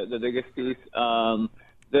 Probably the biggest piece.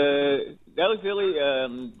 That was really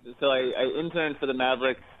so I interned for the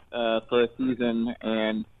Mavericks for a season,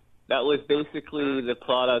 and that was basically the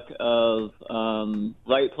product of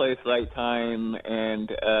right place, right time,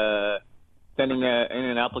 and sending in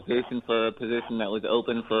an application for a position that was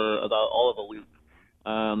open for about all of a week.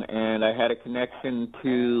 And I had a connection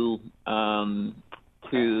to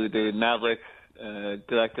the Mavericks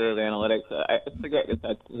director of analytics. I forget if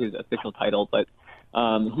that's his official title, but he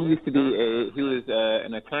was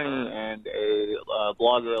an attorney and a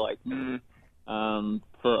blogger like me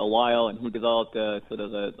for a while, and he developed sort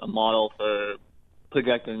of a model for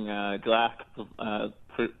projecting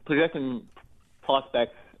projecting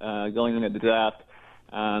prospects going into the draft.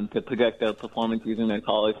 To project their performance using their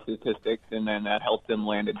college statistics, and then that helped them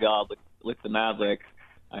land a job with the Mavericks.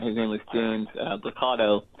 His name was James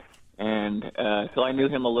Bricado, and so I knew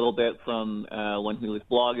him a little bit from when he was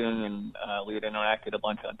blogging, and we had interacted a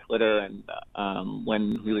bunch on Twitter, and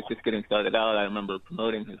when he was just getting started out, I remember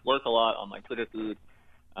promoting his work a lot on my Twitter feed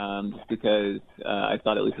just because I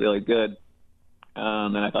thought it was really good,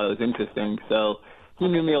 and I thought it was interesting. So he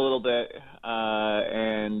knew me a little bit,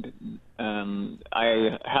 and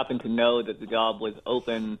I happened to know that the job was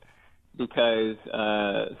open because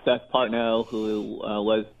Seth Partnow, who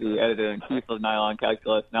was the editor-in-chief of Nylon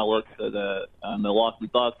Calculus, now works for the Milwaukee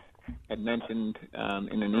Bucks, had mentioned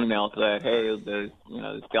in an email thread, hey, there's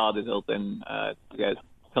this job is open.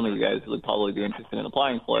 Some of you guys would probably be interested in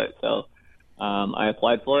applying for it. So I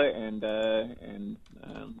applied for it, and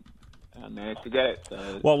I managed to get it.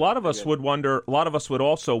 Well, a lot of us would wonder. A lot of us would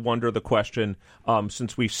also wonder the question,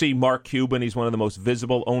 since we see Mark Cuban, he's one of the most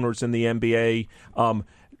visible owners in the NBA.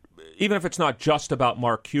 Even if it's not just about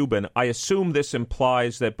Mark Cuban, I assume this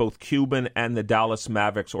implies that both Cuban and the Dallas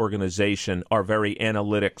Mavericks organization are very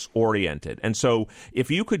analytics-oriented. And so if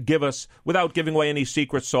you could give us, without giving away any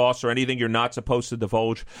secret sauce or anything you're not supposed to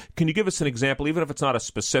divulge, can you give us an example, even if it's not a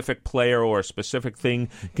specific player or a specific thing,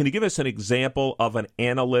 can you give us an example of an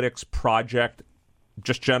analytics project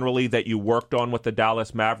just generally that you worked on with the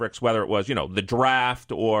Dallas Mavericks, whether it was, the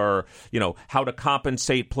draft or, how to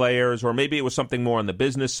compensate players, or maybe it was something more on the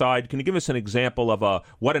business side? Can you give us an example of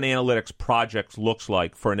what an analytics project looks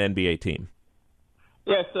like for an NBA team?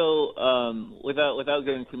 Yeah, so without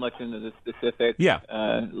getting too much into the specifics,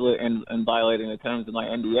 and violating the terms of my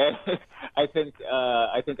NDA, I think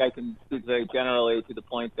I can speak very generally to the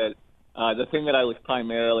point that the thing that I was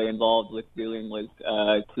primarily involved with doing was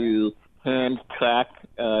to hand track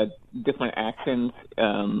different actions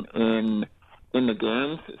in the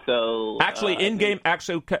games. So actually, in-game,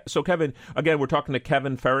 so Kevin, again, we're talking to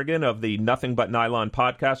Kevin Farragon of the Nothing But Nylon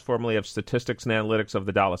podcast, formerly of Statistics and Analytics of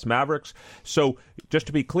the Dallas Mavericks. So just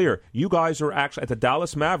to be clear, you guys are actually at the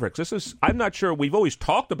Dallas Mavericks. I'm not sure, we've always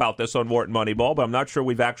talked about this on Wharton Moneyball, but I'm not sure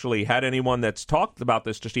we've actually had anyone that's talked about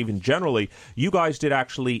this just even generally. You guys did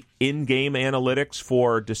actually in-game analytics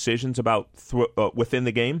for decisions about within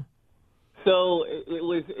the game? So it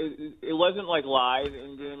wasn't like live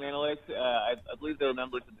in-game analytics. I believe there were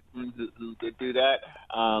members of the teams who did do that.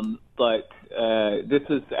 But this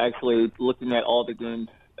was actually looking at all the games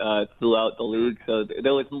throughout the league. So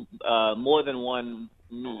there was more than one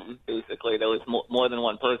me, basically. There was more than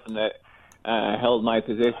one person that held my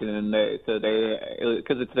position. And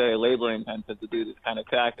because it's very labor-intensive to do this kind of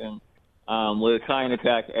tracking, we're trying to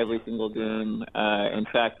track every single game and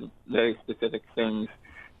track very specific things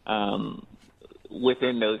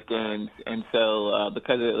within those games, and so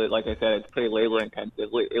because like I said, it's pretty labor intensive.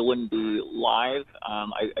 It wouldn't be live.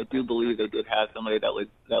 I do believe they did have somebody that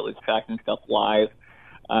was tracking stuff live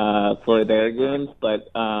for their games, but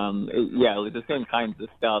it was the same kinds of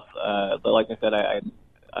stuff. But like I said,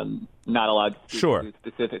 I'm not allowed to speak to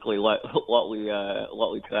specifically what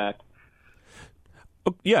we tracked.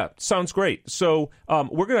 Yeah, sounds great. So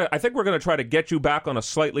I think we're gonna try to get you back on a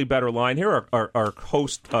slightly better line here. Our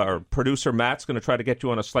host, our producer Matt's going to try to get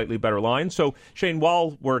you on a slightly better line. So Shane,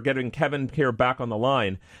 while we're getting Kevin here back on the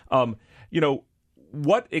line,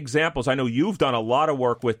 what examples? I know you've done a lot of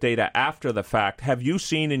work with data after the fact. Have you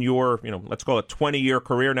seen in your, let's call it 20-year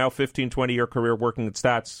career now, 15, 20-year career working at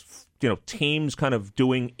stats, teams kind of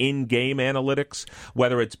doing in-game analytics,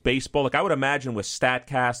 whether it's baseball? Like I would imagine with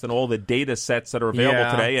StatCast and all the data sets that are available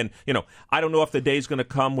today, and, I don't know if the day's going to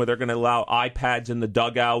come where they're going to allow iPads in the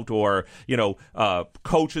dugout or,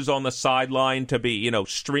 coaches on the sideline to be,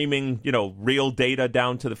 streaming, real data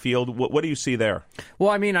down to the field. What do you see there? Well,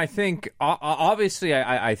 I mean, I think, obviously,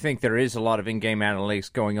 I think there is a lot of in-game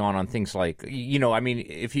analytics going on things like,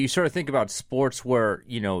 if you sort of think about sports where,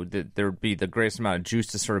 there would be the greatest amount of juice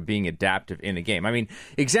to sort of being adaptive in a game. I mean,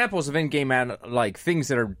 examples of in-game like things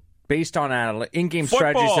that are based on in-game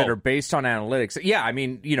strategies that are based on analytics. Yeah, I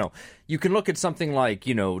mean, you can look at something like,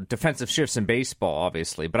 defensive shifts in baseball,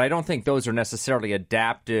 obviously, but I don't think those are necessarily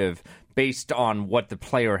adaptive based on what the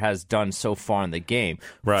player has done so far in the game.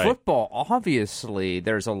 Right. Football, obviously,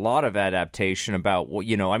 there's a lot of adaptation about what,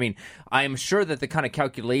 I'm sure that the kind of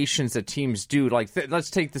calculations that teams do, like let's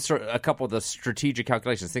take a couple of the strategic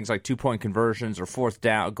calculations, things like 2-point conversions or fourth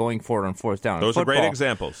down, going for it on fourth down. Those are great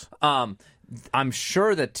examples. I'm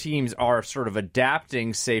sure that teams are sort of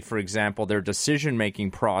adapting, say, for example, their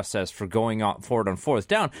decision-making process for going forward on fourth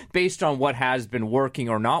down based on what has been working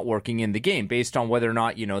or not working in the game, based on whether or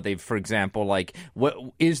not, they've, for example, like, what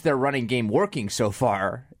is their running game working so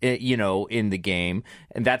far, in the game?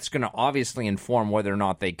 And that's going to obviously inform whether or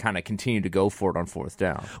not they kind of continue to go for it on fourth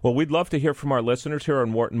down. Well, we'd love to hear from our listeners here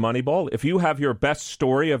on Wharton Moneyball. If you have your best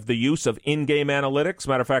story of the use of in-game analytics,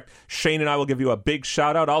 matter of fact, Shane and I will give you a big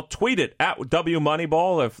shout-out. I'll tweet it at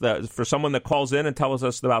WMoneyball for someone that calls in and tells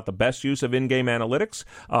us about the best use of in-game analytics.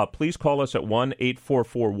 Please call us at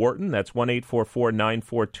 1-844-WHARTON. That's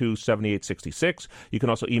 1-844-942-7866. You can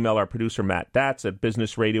also email our producer, Matt Datz, at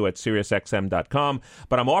businessradio@SiriusXM.com.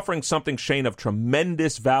 But I'm offering something, Shane, of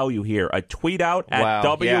tremendous value here. A tweet out at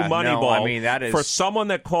WMoneyball for someone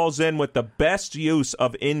that calls in with the best use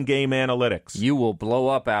of in-game analytics. You will blow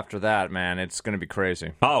up after that, man. It's going to be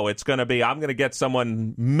crazy. Oh, it's going to be. I'm going to get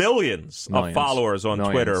someone millions of followers on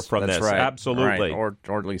Twitter from That's this. Right. Absolutely. Right.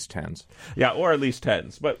 Or at least tens. Yeah, or at least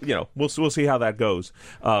tens. But, we'll see how that goes.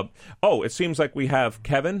 It seems like we have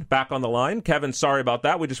Kevin back on the line. Kevin, sorry about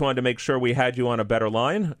that. We just wanted to make sure we had you on a better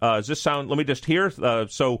line. Does this sound, let me just hear.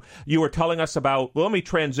 So you were telling us about, let me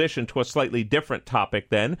transition to a slightly different topic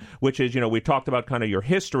then, which is, we talked about kind of your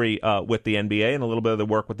history with the NBA and a little bit of the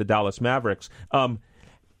work with the Dallas Mavericks.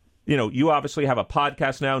 You obviously have a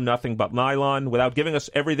podcast now, Nothing But Nylon. Without giving us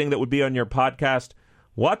everything that would be on your podcast,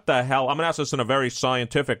 what the hell? I'm going to ask this in a very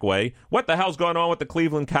scientific way. What the hell's going on with the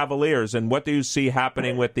Cleveland Cavaliers, and what do you see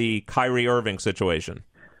happening with the Kyrie Irving situation?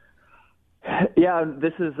 Yeah,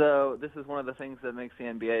 this is one of the things that makes the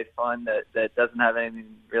NBA fun. That doesn't have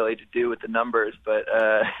anything really to do with the numbers, but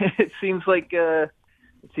it seems like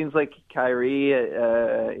Kyrie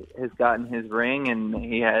has gotten his ring, and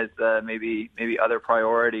he has maybe other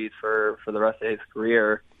priorities for the rest of his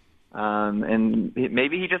career. And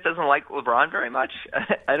maybe he just doesn't like LeBron very much.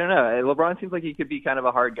 I don't know. LeBron seems like he could be kind of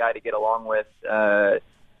a hard guy to get along with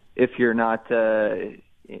if you're not,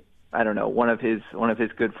 I don't know, one of his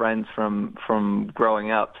good friends from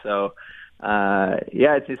growing up. So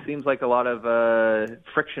it just seems like a lot of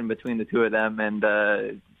friction between the two of them,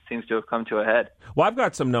 and seems to have come to a head. Well, I've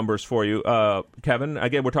got some numbers for you, Kevin.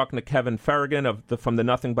 Again, we're talking to Kevin Farragon from the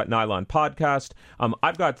Nothing But Nylon podcast.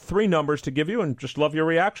 I've got 3 numbers to give you and just love your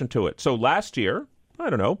reaction to it. So last year,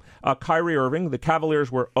 Kyrie Irving, the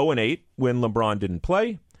Cavaliers were 0-8 when LeBron didn't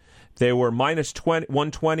play. They were minus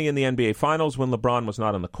 120 in the NBA Finals when LeBron was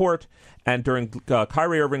not on the court. And during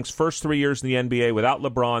Kyrie Irving's first 3 years in the NBA without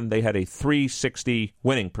LeBron, they had a .360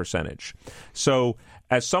 winning percentage. So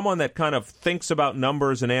as someone that kind of thinks about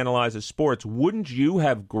numbers and analyzes sports, wouldn't you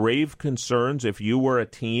have grave concerns if you were a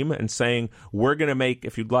team and saying, we're going to make,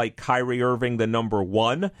 if you'd like, Kyrie Irving the number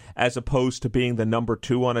 1 as opposed to being the number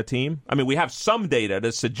 2 on a team? I mean, we have some data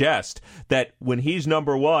to suggest that when he's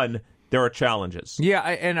number 1, there are challenges.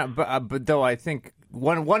 Yeah, but though I think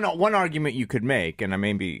one argument you could make, and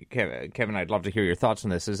maybe, Kevin, I'd love to hear your thoughts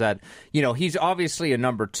on this, is that, he's obviously a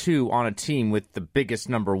number 2 on a team with the biggest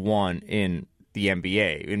number 1 in the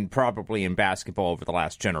NBA, and probably in basketball over the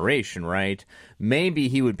last generation, right? Maybe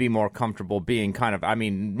he would be more comfortable being kind of,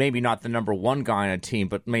 maybe not the number 1 guy on a team,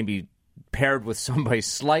 but maybe paired with somebody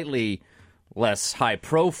slightly less high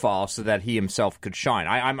profile so that he himself could shine.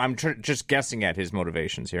 I'm just guessing at his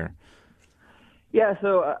motivations here. Yeah,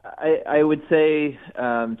 so I would say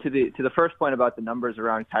to the first point about the numbers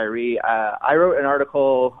around Kyrie, I wrote an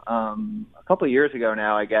article a couple of years ago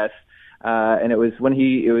now, I guess, and it was when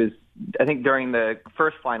I think during the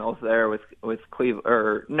first finals there with Cleveland,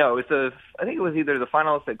 or no, I think it was either the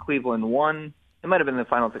finals that Cleveland won. It might have been the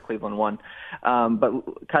finals that Cleveland won.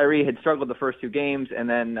 But Kyrie had struggled the first two games, and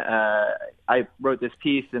then I wrote this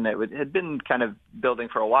piece, and it had been kind of building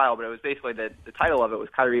for a while, but it was basically the title of it was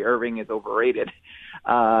Kyrie Irving is overrated.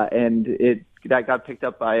 And that got picked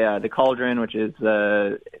up by The Cauldron, which is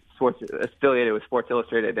sports affiliated with Sports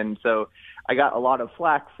Illustrated. And so I got a lot of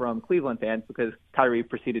flack from Cleveland fans because Kyrie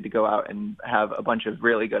proceeded to go out and have a bunch of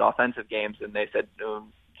really good offensive games, and they said,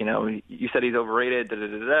 you said he's overrated,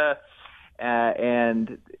 da-da-da-da.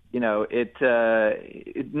 And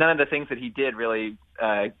none of the things that he did really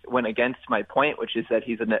went against my point, which is that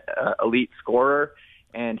he's an elite scorer,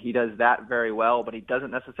 and he does that very well, but he doesn't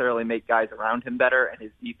necessarily make guys around him better, and his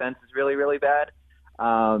defense is really, really bad.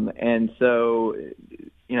 And so,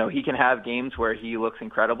 he can have games where he looks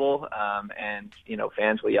incredible, and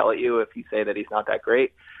fans will yell at you if you say that he's not that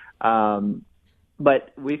great.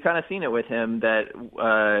 But we've kind of seen it with him that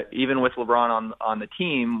even with LeBron on the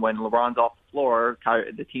team, when LeBron's off the floor,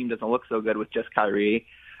 the team doesn't look so good with just Kyrie,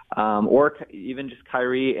 or even just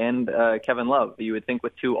Kyrie and Kevin Love. You would think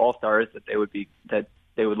with two All-Stars that they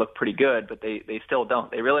would look pretty good, but they still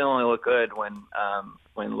don't. They really only look good when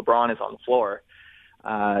LeBron is on the floor.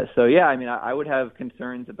 So yeah, I mean, I would have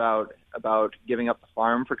concerns about giving up the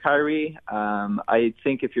farm for Kyrie. I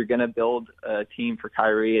think if you're going to build a team for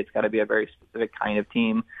Kyrie, it's got to be a very specific kind of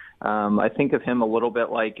team. I think of him a little bit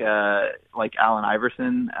like Allen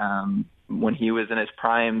Iverson. When he was in his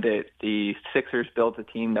prime, the Sixers built a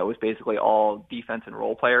team that was basically all defense and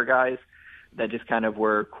role player guys that just kind of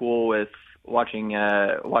were cool with watching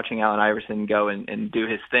Allen Iverson go and do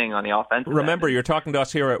his thing on the offensive Remember, end. You're talking to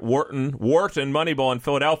us here at Wharton Moneyball in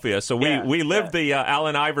Philadelphia. So we lived the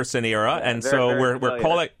Allen Iverson era, and very, so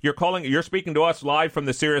very you're speaking to us live from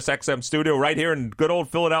the Sirius XM studio right here in good old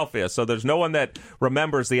Philadelphia. So there's no one that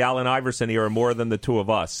remembers the Allen Iverson era more than the two of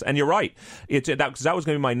us. And you're right. That was going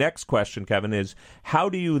to be my next question, Kevin, is how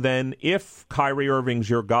do you then, if Kyrie Irving's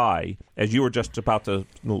your guy, as you were just about to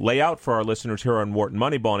lay out for our listeners here on Wharton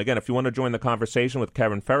Moneyball, and again, if you want to join the conversation with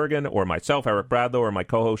Kevin Farragon or myself, Eric Bradlow, or my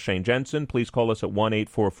co-host Shane Jensen, please call us at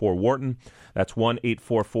 1-844-WHARTON. That's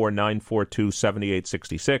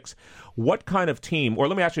 1-844-942-7866. What kind of team, or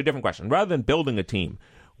let me ask you a different question. Rather than building a team,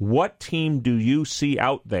 what team do you see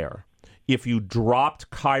out there if you dropped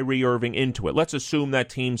Kyrie Irving into it? Let's assume that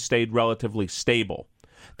team stayed relatively stable,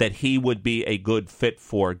 that he would be a good fit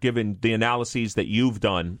for, given the analyses that you've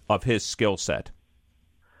done of his skill set,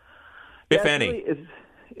 if any.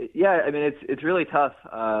 Yeah, I mean, it's really tough.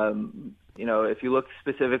 If you look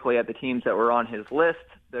specifically at the teams that were on his list,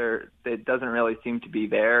 it doesn't really seem to be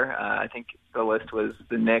there. I think the list was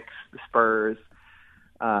the Knicks, the Spurs,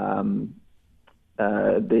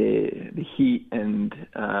 the Heat, and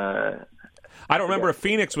I don't remember if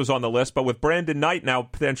Phoenix was on the list, but with Brandon Knight now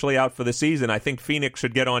potentially out for the season, I think Phoenix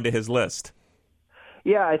should get onto his list.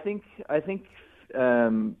 Yeah, I think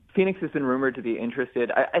Phoenix has been rumored to be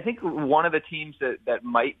interested. I think one of the teams that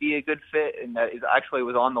might be a good fit and that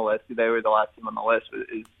was on the list, they were the last team on the list,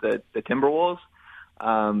 is the Timberwolves,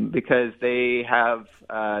 because they have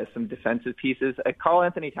some defensive pieces. Karl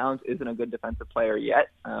Anthony Towns isn't a good defensive player yet.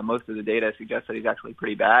 Most of the data suggests that he's actually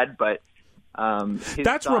pretty bad, but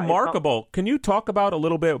that's remarkable. Can you talk about a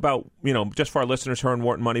little bit about, just for our listeners here on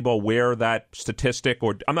Wharton Moneyball, where that statistic,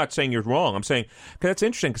 or I'm not saying you're wrong, I'm saying, because that's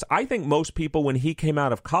interesting, because I think most people, when he came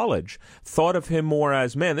out of college, thought of him more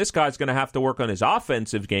as, man, this guy's going to have to work on his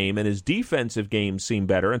offensive game, and his defensive game seemed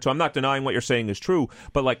better. And so I'm not denying what you're saying is true,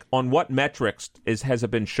 but like, on what metrics has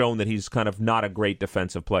it been shown that he's kind of not a great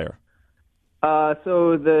defensive player?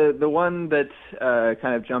 So the one that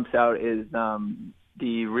kind of jumps out is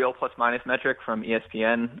the real plus-minus metric from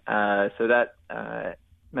ESPN. So that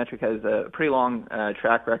metric has a pretty long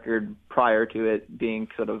track record prior to it being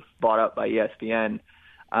sort of bought up by ESPN.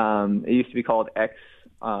 It used to be called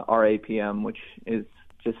XRAPM, which is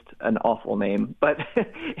just an awful name. But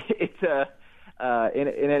it's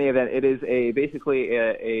in any event, it is basically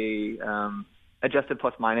a adjusted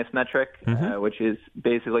plus-minus metric, which is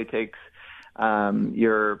basically takes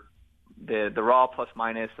your the raw plus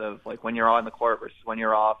minus of like when you're on the court versus when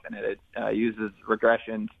you're off, and it uses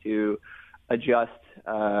regressions to adjust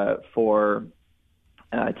for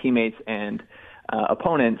teammates and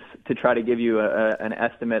opponents to try to give you an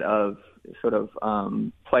estimate of sort of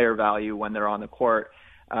player value when they're on the court.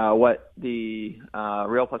 What the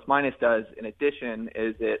real plus minus does in addition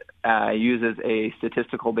is it uses a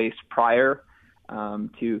statistical based prior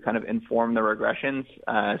to kind of inform the regressions.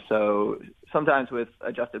 So sometimes with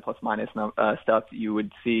adjusted plus minus stuff, you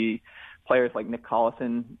would see players like Nick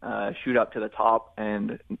Collison shoot up to the top,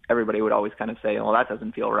 and everybody would always kind of say, well, that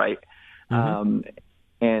doesn't feel right.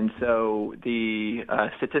 And so the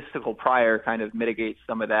statistical prior kind of mitigates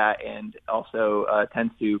some of that, and also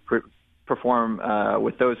tends to perform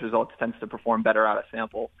with those results, tends to perform better out of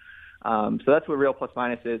sample. So that's what real plus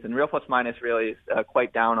minus is. And real plus minus really is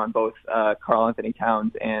quite down on both Karl Anthony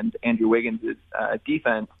Towns and Andrew Wiggins'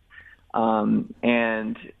 defense.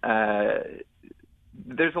 And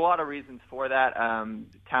there's a lot of reasons for that.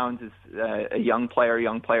 Towns is a young player.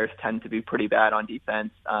 Young players tend to be pretty bad on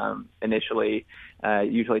defense initially.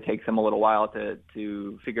 Usually takes them a little while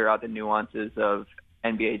to figure out the nuances of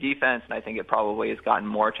NBA defense, and I think it probably has gotten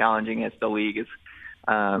more challenging as the league has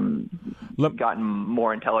gotten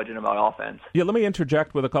more intelligent about offense. Yeah, let me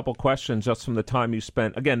interject with a couple questions just from the time you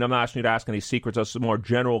spent. Again, I'm not asking you to ask any secrets. Just a more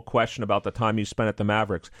general question about the time you spent at the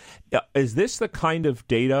Mavericks. Is this the kind of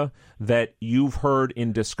data that you've heard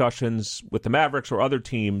in discussions with the Mavericks or other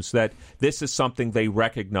teams, that this is something they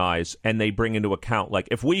recognize and they bring into account? Like,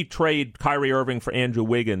 if we trade Kyrie Irving for Andrew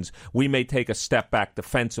Wiggins, we may take a step back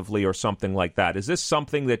defensively or something like that. Is this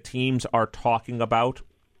something that teams are talking about?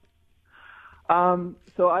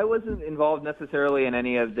 So I wasn't involved necessarily in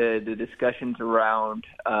any of the discussions around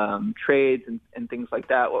trades and things like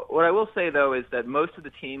that. What I will say, though, is that most of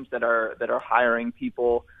the teams that are hiring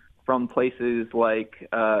people from places like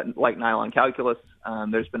Nylon Calculus,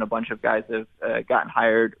 there's been a bunch of guys that have gotten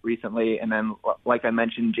hired recently. And then, like I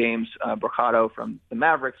mentioned, James Brocado from the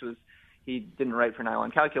Mavericks, he didn't write for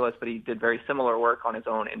Nylon Calculus, but he did very similar work on his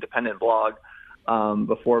own independent blog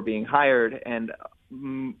before being hired. And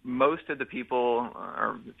most of the people,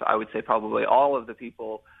 or I would say probably all of the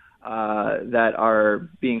people that are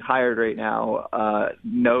being hired right now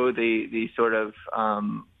know the sort of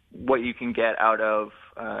what you can get out of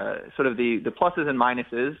sort of the pluses and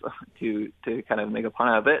minuses, to kind of make a pun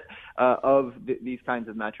of it, of these kinds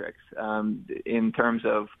of metrics in terms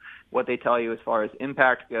of what they tell you as far as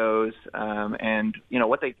impact goes, and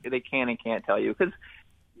what they can and can't tell you. Because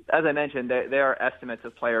as I mentioned, there are estimates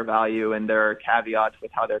of player value, and there are caveats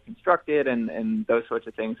with how they're constructed and those sorts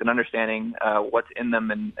of things. And understanding what's in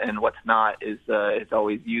them and what's not is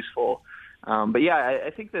always useful. But yeah, I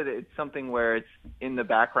think that it's something where it's in the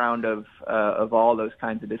background of all those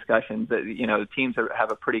kinds of discussions. That teams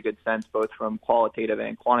have a pretty good sense, both from qualitative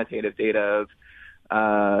and quantitative data of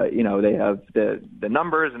they have the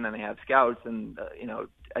numbers, and then they have scouts, and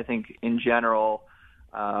I think in general,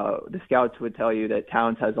 the scouts would tell you that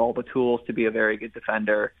Towns has all the tools to be a very good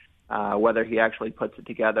defender. Whether he actually puts it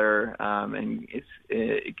together and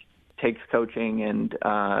it takes coaching and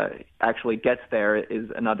actually gets there is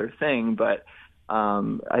another thing. But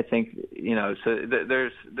I think so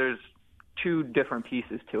there's two different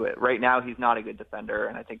pieces to it. Right now, he's not a good defender,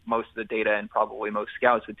 and I think most of the data and probably most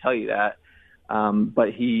scouts would tell you that.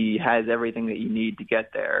 But he has everything that you need to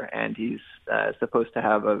get there, and he's supposed to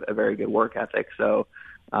have a very good work ethic. So,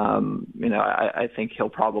 I think he'll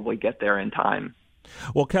probably get there in time.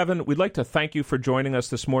 Well, Kevin, we'd like to thank you for joining us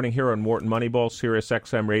this morning here on Wharton Moneyball, Sirius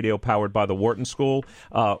XM Radio, powered by the Wharton School.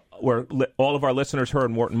 Where all of our listeners here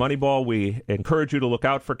on Wharton Moneyball, we encourage you to look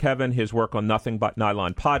out for Kevin, his work on Nothing But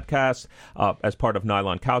Nylon podcast as part of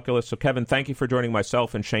Nylon Calculus. So, Kevin, thank you for joining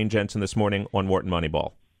myself and Shane Jensen this morning on Wharton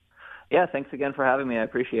Moneyball. Yeah, thanks again for having me. I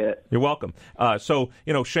appreciate it. You're welcome. So,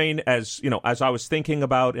 Shane, as I was thinking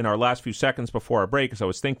about in our last few seconds before our break, as I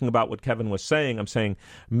was thinking about what Kevin was saying, I'm saying,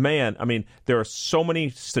 man, there are so many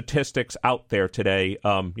statistics out there today.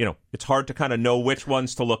 It's hard to kind of know which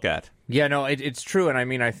ones to look at. Yeah, no, it's true. And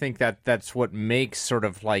I think that's what makes sort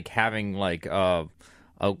of like having like a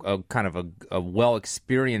kind of a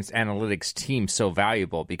well-experienced analytics team so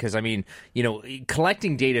valuable, because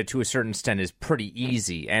collecting data to a certain extent is pretty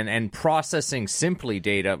easy, and processing simply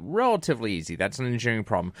data relatively easy. That's an engineering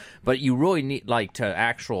problem, but you really need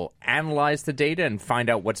to analyze the data and find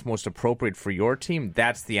out what's most appropriate for your team.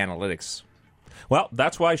 That's the analytics. Well,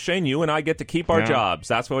 that's why, Shane, you and I get to keep our jobs.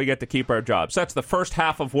 That's why we get to keep our jobs. That's the first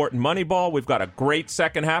half of Wharton Moneyball. We've got a great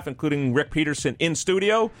second half, including Rick Peterson in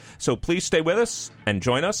studio. So please stay with us and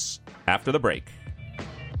join us after the break.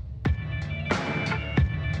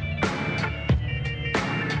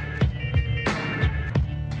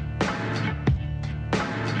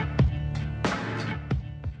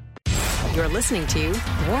 You're listening to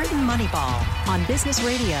Wharton Moneyball on Business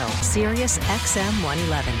Radio, Sirius XM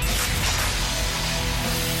 111.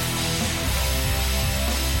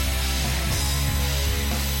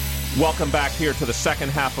 Welcome back here to the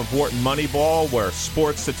second half of Wharton Moneyball, where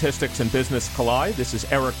sports, statistics, and business collide. This is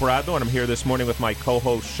Eric Bradlow, and I'm here this morning with my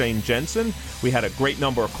co-host Shane Jensen. We had a great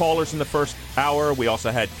number of callers in the first hour. We also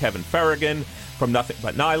had Kevin Farragon from Nothing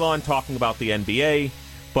But Nylon talking about the NBA.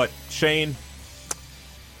 But, Shane,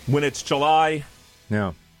 when it's July,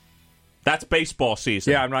 that's baseball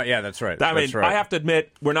season. Yeah, that's right. I mean, I have to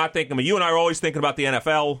admit, we're not thinking. I mean, you and I are always thinking about the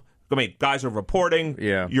NFL. I mean, guys are reporting.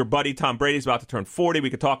 Yeah. Your buddy Tom Brady's about to turn 40. We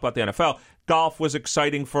could talk about the NFL. Golf was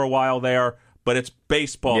exciting for a while there, but it's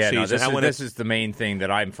baseball season. This is the main thing that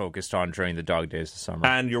I'm focused on during the dog days of summer.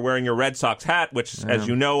 And you're wearing your Red Sox hat, which, as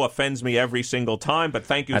you know, offends me every single time. But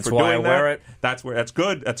thank you for doing that. That's why I wear it. That's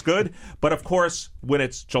good. That's good. But of course, when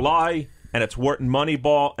it's July and it's Wharton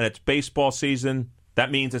Moneyball and it's baseball season, that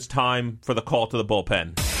means it's time for the call to the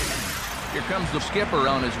bullpen. Here comes the skipper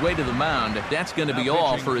on his way to the mound. That's going to be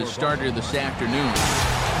all for his starter this afternoon.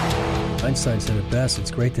 Einstein said it best,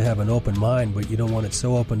 it's great to have an open mind, but you don't want it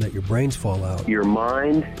so open that your brains fall out. Your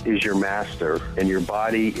mind is your master, and your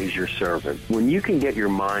body is your servant. When you can get your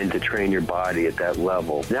mind to train your body at that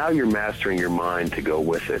level, now you're mastering your mind to go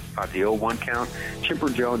with it. At the 0-1 count, Chipper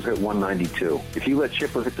Jones hit 192. If you let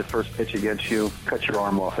Chipper hit the first pitch against you, cut your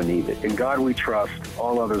arm off and eat it. In God we trust,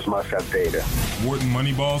 all others must have data. Wharton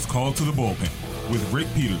Moneyball's call to the bullpen with Rick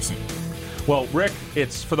Peterson. Well, Rick,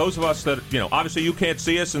 it's for those of us that, obviously you can't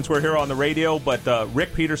see us since we're here on the radio, but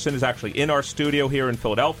Rick Peterson is actually in our studio here in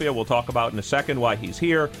Philadelphia. We'll talk about in a second why he's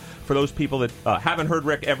here. For those people that haven't heard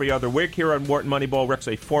Rick every other week here on Wharton Moneyball, Rick's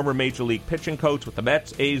a former Major League pitching coach with the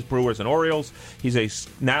Mets, A's, Brewers, and Orioles. He's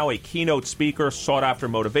now a keynote speaker, sought-after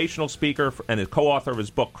motivational speaker, and is co-author of his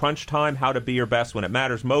book, Crunch Time, How to Be Your Best When It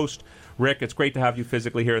Matters Most. Rick, it's great to have you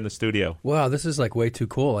physically here in the studio. Wow, this is like way too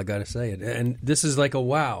cool, I got to say it. And this is like a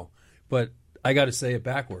wow. But I got to say it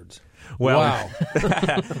backwards. Well, wow.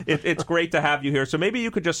 It's great to have you here. So maybe you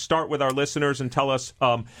could just start with our listeners and tell us.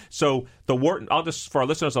 So the Wharton, for our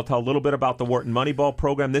listeners, I'll tell a little bit about the Wharton Moneyball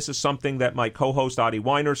program. This is something that my co-host Adi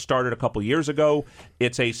Weiner started a couple years ago.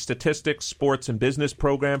 It's a statistics, sports, and business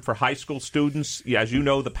program for high school students. As you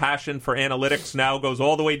know, the passion for analytics now goes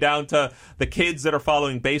all the way down to the kids that are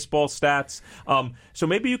following baseball stats. So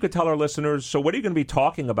maybe you could tell our listeners, so what are you going to be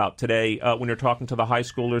talking about today when you're talking to the high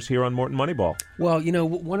schoolers here on Wharton Moneyball? Well,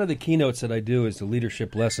 one of the keynotes that I do is the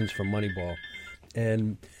leadership lessons from Moneyball.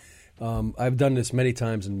 And I've done this many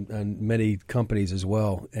times in many companies as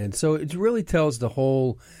well. And so it really tells the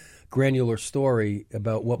whole granular story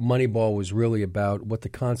about what Moneyball was really about, what the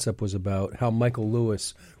concept was about, how Michael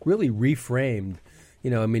Lewis really reframed.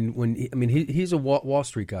 He's a Wall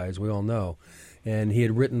Street guy, as we all know. And he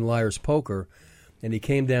had written Liar's Poker. And he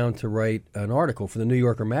came down to write an article for the New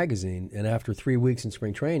Yorker magazine. And after 3 weeks in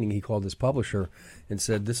spring training, he called his publisher and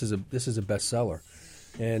said, "This is a bestseller."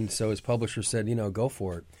 And so his publisher said, "Go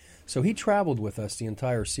for it." So he traveled with us the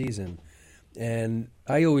entire season. And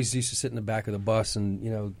I always used to sit in the back of the bus,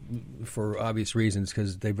 and for obvious reasons,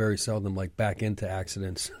 because they very seldom back into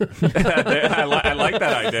accidents. I like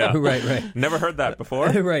that idea. Right. Never heard that before.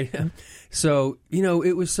 Right. So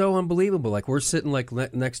it was so unbelievable. We're sitting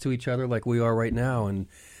next to each other, like we are right now, and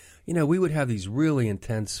we would have these really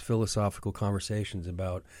intense philosophical conversations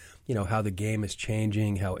about how the game is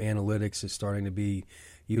changing, how analytics is starting to be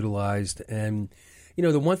utilized, and.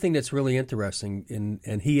 The one thing that's really interesting,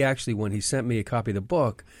 and he actually, when he sent me a copy of the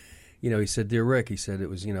book, he said, "Dear Rick," he said, it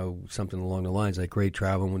was, something along the lines like, "Great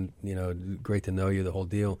traveling, great to know you, the whole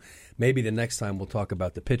deal. Maybe the next time we'll talk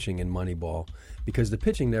about the pitching in Moneyball," because the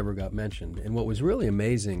pitching never got mentioned. And what was really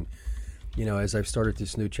amazing, as I've started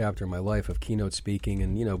this new chapter in my life of keynote speaking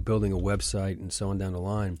and, building a website and so on down the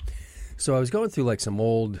line. So I was going through some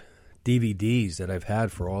old DVDs that I've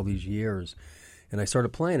had for all these years. And I started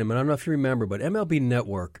playing them. And I don't know if you remember, but MLB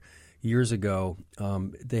Network years ago,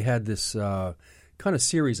 they had this kind of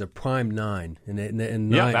series of Prime 9.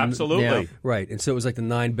 And absolutely. Right. And so it was like the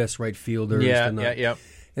 9 best right fielders. Yeah.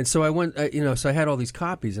 And so I went, so I had all these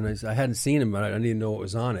copies, and I hadn't seen them, but I didn't even know what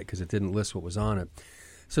was on it because it didn't list what was on it.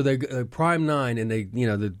 So they Prime 9, and they,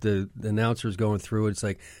 the announcers going through it. It's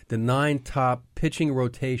like the 9 top pitching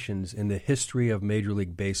rotations in the history of Major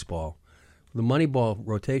League Baseball. The Moneyball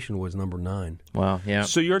rotation was number 9. Wow, yeah.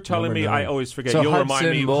 So you're telling me, I always forget, so you'll Hudson,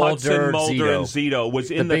 remind me, Mulder, and Zito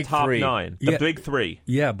was in the top 9, the big 3.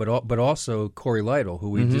 Yeah, but also Corey Lytle, who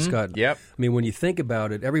we just got. Yep. I mean, when you think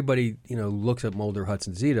about it, everybody looks at Mulder,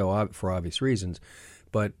 Hudson, Zito for obvious reasons,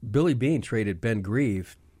 but Billy Beane traded Ben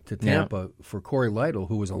Grieve to Tampa for Corey Lytle,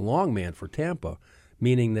 who was a long man for Tampa,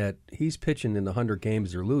 meaning that he's pitching in the 100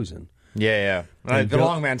 games they're losing. Yeah. And The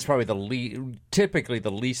long man's probably typically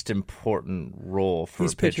the least important role for a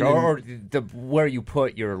pitcher, or where you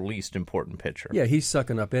put your least important pitcher. Yeah, he's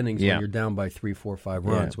sucking up innings when you're down by 3, 4, 5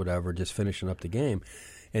 runs, whatever, just finishing up the game.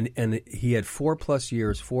 And he had 4+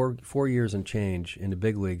 years, 4 years and change in the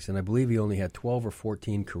big leagues, and I believe he only had 12 or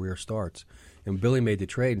 14 career starts. And Billy made the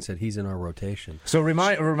trade and said he's in our rotation. So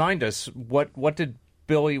remind us, what did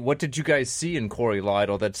you guys see in Corey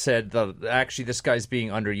Lytle that said actually this guy's being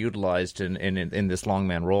underutilized in this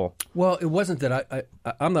longman role? Well, it wasn't that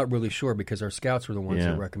I'm not really sure because our scouts were the ones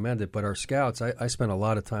that recommended. But our scouts, I spent a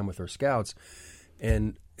lot of time with our scouts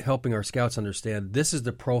and helping our scouts understand this is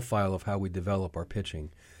the profile of how we develop our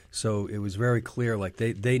pitching. So it was very clear, like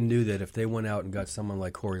they knew that if they went out and got someone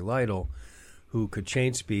like Corey Lytle, who could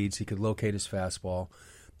change speeds, he could locate his fastball,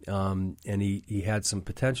 and he had some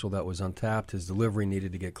potential that was untapped. His delivery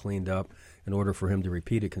needed to get cleaned up in order for him to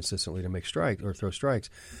repeat it consistently to make strikes or throw strikes.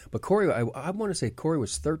 But Corey, I want to say Corey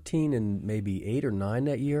was 13 and maybe 8 or 9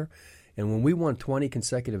 that year. And when we won 20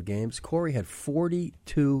 consecutive games, Corey had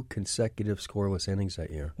 42 consecutive scoreless innings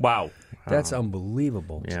that year. Wow. That's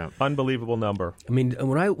unbelievable. Yeah, unbelievable number. I mean,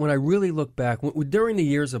 when I really look back, during the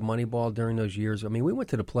years of Moneyball, during those years, I mean, we went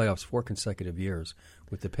to the playoffs 4 consecutive years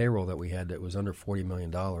with the payroll that we had that was under $40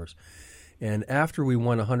 million. And after we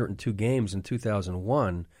won 102 games in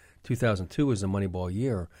 2001, 2002 was the Moneyball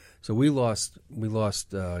year. So we lost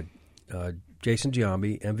Jason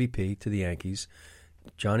Giambi, MVP, to the Yankees,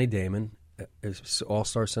 Johnny Damon,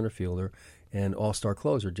 all-star center fielder, and all-star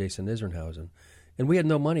closer, Jason Isringhausen. And we had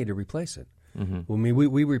no money to replace it. Mm-hmm. I mean,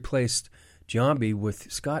 we replaced Giambi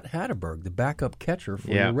with Scott Hatterberg, the backup catcher for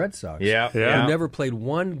the Red Sox, who never played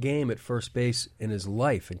one game at first base in his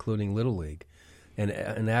life, including Little League, and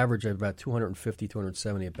an average of about 250,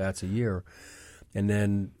 270 at-bats a year. And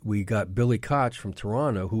then we got Billy Koch from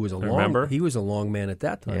Toronto, who was he was a long man at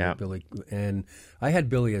that time. Yeah. Billy, and I had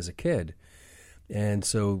Billy as a kid. And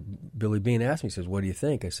so Billy Bean asked me, he says, what do you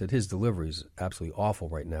think? I said, his delivery is absolutely awful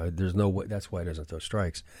right now. There's no way, that's why he doesn't throw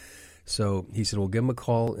strikes. So he said, well, give him a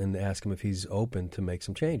call and ask him if he's open to make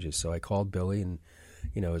some changes. So I called Billy and,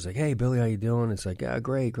 I was like, hey, Billy, how you doing? It's like, yeah,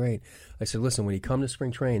 great. I said, listen, when you come to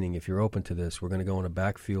spring training, if you're open to this, we're going to go in a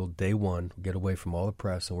backfield day one, get away from all the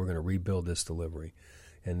press, and we're going to rebuild this delivery.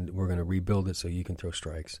 And we're going to rebuild it so you can throw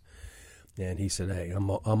strikes. And he said, hey, I'm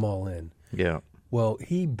all in. Yeah. Well,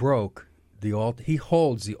 he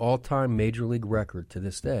holds the all-time major league record to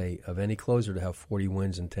this day of any closer to have 40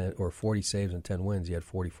 wins and 10 or 40 saves and 10 wins. He had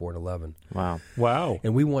 44 and 11. Wow.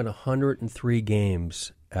 And we won 103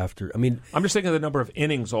 games after. I mean, I'm just thinking of the number of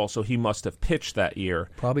innings also he must have pitched that year.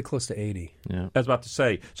 Probably close to 80. Yeah. I was about to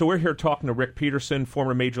say. So we're here talking to Rick Peterson,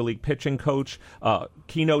 former Major League pitching coach,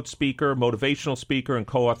 keynote speaker, motivational speaker, and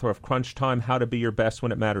co-author of Crunch Time, How to Be Your Best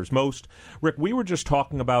When It Matters Most. Rick, we were just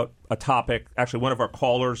talking about a topic. Actually, one of our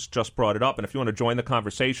callers just brought it up. And if you want to join the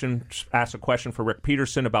conversation, just ask a question for Rick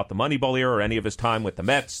Peterson about the Moneyball era or any of his time with the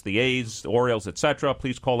Mets, the A's, the Orioles, etc.,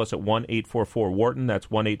 please call us at 1-844-WHARTON. That's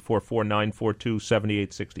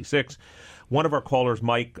 1-844-942-7866. One of our callers,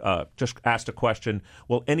 Mike, just asked a question.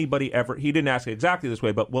 Will anybody ever, he didn't ask it exactly this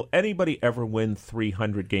way, but will anybody ever win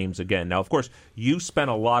 300 games again? Now, of course, you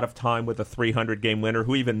spent a lot of time with a 300-game winner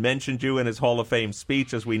who even mentioned you in his Hall of Fame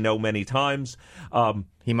speech, as we know many times.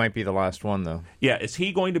 He might be the last one, though. Yeah, is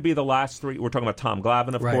he going to be the last three? We're talking about Tom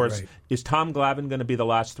Glavine, of course. Right. Is Tom Glavine going to be the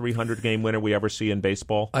last 300-game winner we ever see in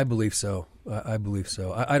baseball? I believe so. I believe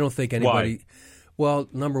so. I don't think anybody... Why? Well,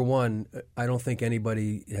 number one, I don't think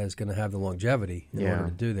anybody is going to have the longevity in order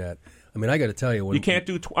to do that. I mean, I got to tell you, you can't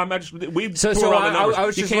do. I'm not just. We so all the numbers. I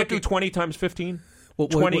was you just can't do 20 times 15. Well,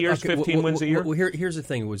 20 years, 15 wins a year. Well, here's the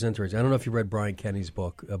thing that was interesting. I don't know if you read Brian Kenny's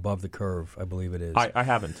book, Above the Curve, I believe it is. I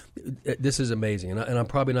haven't. This is amazing, and I'm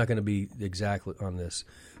probably not going to be exactly on this,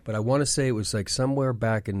 but I want to say it was like somewhere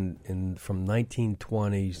back in from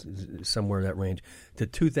 1920, somewhere in that range, to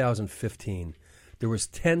 2015. There was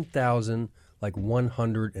 10,000, like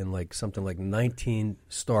 100 and like something like 19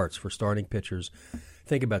 starts for starting pitchers.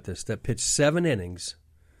 Think about this, that pitched 7 innings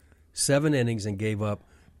and gave up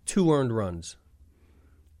 2 earned runs.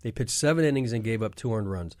 They pitched 7 innings and gave up 2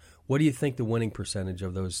 earned runs. What do you think the winning percentage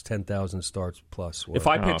of those 10,000 starts plus were? If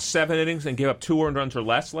I pitched 7 innings and gave up 2 earned runs or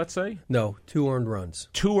less, let's say? No, 2 earned runs.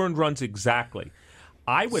 2 earned runs exactly.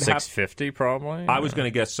 I would 650 probably. I was going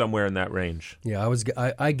to guess somewhere in that range. Yeah,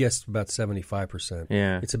 I guessed about 75%.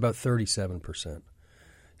 Yeah, it's about 37%.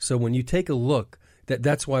 So when you take a look,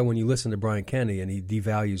 that's why when you listen to Brian Kenny and he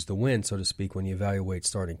devalues the win, so to speak, when you evaluate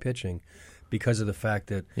starting pitching, because of the fact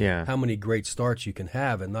that how many great starts you can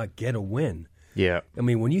have and not get a win. Yeah, I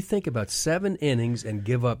mean, when you think about 7 innings and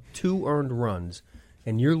give up 2 earned runs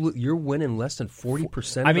and you're winning less than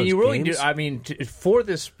 40%. I mean, you really games? do. I mean, for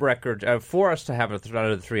this record, for us to have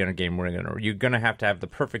another 300-game winning, you're going to have the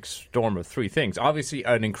perfect storm of three things. Obviously,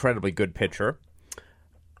 an incredibly good pitcher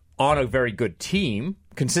on a very good team,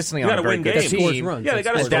 consistently on a very good team. Yeah, they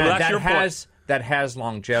got to score. That's your point. That has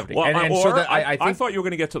longevity. Well, I thought you were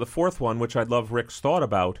going to get to the fourth one, which I'd love Rick's thought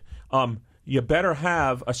about. You better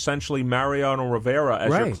have essentially Mariano Rivera as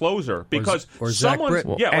your closer because or Zach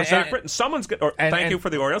Britton. Or Zach Britton. Someone's going. Thank you for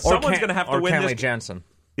the Orioles. Someone's going to have to win Kenley this. Jansen.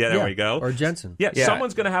 Yeah, there we go. Or Jensen. Yeah,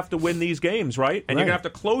 someone's going to have to win these games, right? And you're going to have to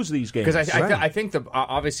close these games. Because I think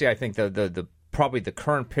the probably the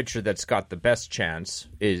current pitcher that's got the best chance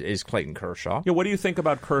is Clayton Kershaw. Yeah, what do you think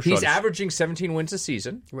about Kershaw? He's averaging 17 wins a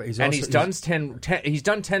season, right, he's done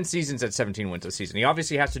 10 seasons at 17 wins a season. He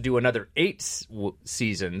obviously has to do another 8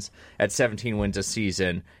 seasons at 17 wins a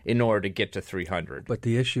season in order to get to 300. But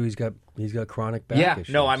the issue he's got chronic back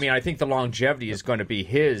issues. No, I mean I think the longevity is going to be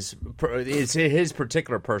his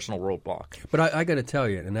particular personal roadblock. But I got to tell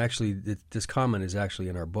you, and actually this comment is actually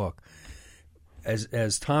in our book.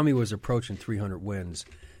 As Tommy was approaching 300 wins,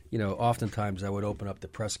 oftentimes I would open up the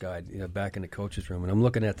press guide, back in the coach's room, and I'm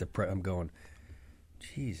looking at I'm going,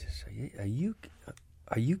 Jesus,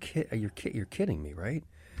 you're kidding me, right?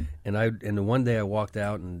 And the one day I walked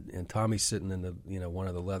out and Tommy's sitting in the one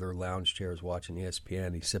of the leather lounge chairs watching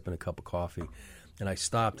ESPN. He's sipping a cup of coffee, and I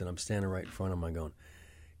stopped and I'm standing right in front of him. I'm going,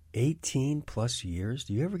 18 plus years?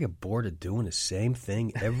 Do you ever get bored of doing the same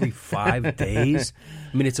thing every 5 days?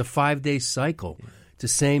 I mean, it's a 5-day cycle. It's the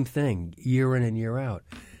same thing year in and year out.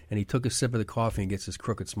 And he took a sip of the coffee and gets this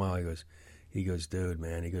crooked smile. He goes, dude,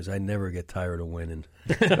 man. He goes, I never get tired of winning.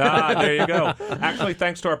 There you go. Actually,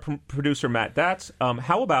 thanks to our producer, Matt.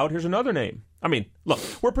 How about, here's another name. I mean, look,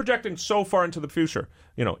 we're projecting so far into the future.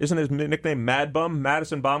 Isn't his nickname Mad Bum,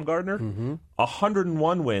 Madison Bumgarner? Mm-hmm.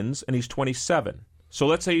 101 wins, and he's 27. So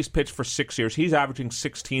let's say he's pitched for 6 years. He's averaging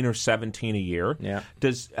 16 or 17 a year. Yeah.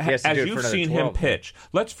 As you've seen him pitch,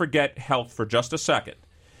 let's forget health for just a second.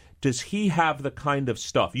 Does he have the kind of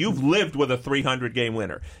stuff? You've lived with a 300-game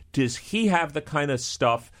winner. Does he have the kind of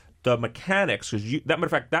stuff, the mechanics? Because matter of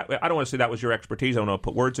fact, I don't want to say that was your expertise. I don't want to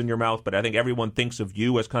put words in your mouth, but I think everyone thinks of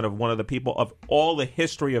you as kind of one of the people of all the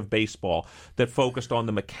history of baseball that focused on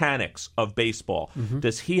the mechanics of baseball. Mm-hmm.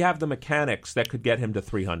 Does he have the mechanics that could get him to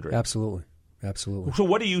 300? Absolutely. So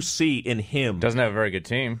what do you see in him? Doesn't have a very good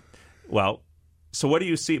team. Well, so what do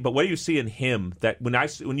you see? But what do you see in him that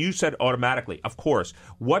when you said automatically, of course,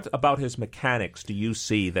 what about his mechanics do you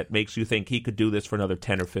see that makes you think he could do this for another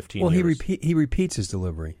 10 or 15 years? Well, he repeats his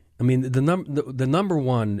delivery. I mean, the number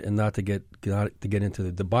one, and not to get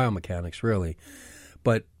into the biomechanics really,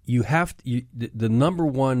 but the number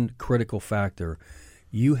one critical factor,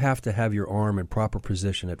 you have to have your arm in proper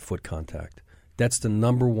position at foot contact. That's the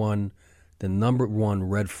number one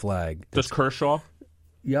red flag. Does Kershaw?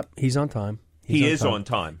 Yep, he's on time. He is on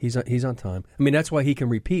time. He's on time. I mean, that's why he can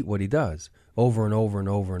repeat what he does over and over and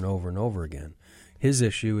over and over and over again. His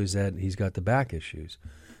issue is that he's got the back issues,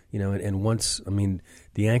 and once, I mean,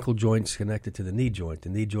 the ankle joint's connected to the knee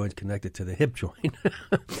joint's connected to the hip joint,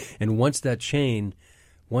 and once that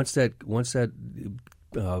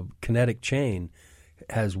kinetic chain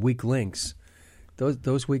has weak links.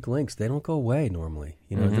 Those weak links, they don't go away normally.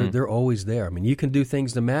 They're always there. I mean, you can do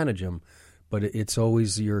things to manage them, but it's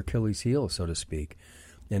always your Achilles heel, so to speak.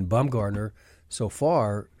 And Bumgarner, so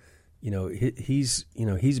far, he's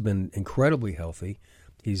been incredibly healthy.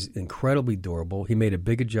 He's incredibly durable. He made a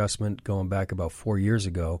big adjustment going back about 4 years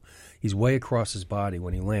ago. He's way across his body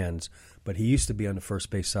when he lands, but he used to be on the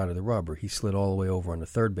first base side of the rubber. He slid all the way over on the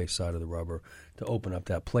third base side of the rubber to open up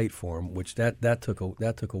that plate for him, which that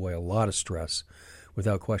took away a lot of stress,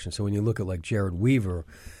 without question. So when you look at like Jared Weaver,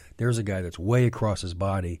 there's a guy that's way across his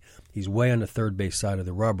body. He's way on the third base side of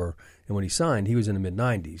the rubber, and when he signed, he was in the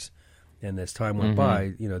mid-90s. And as time went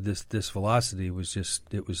by, this velocity was just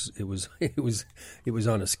it was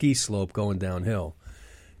on a ski slope going downhill,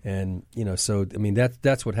 and so I mean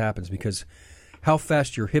that's what happens, because how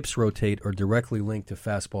fast your hips rotate are directly linked to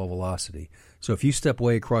fastball velocity. So if you step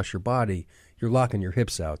way across your body, you're locking your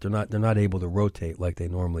hips out. They're not able to rotate like they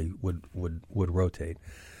normally would rotate.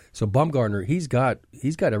 So Bumgarner, he's got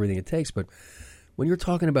everything it takes, but when you're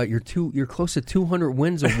talking about you're close to 200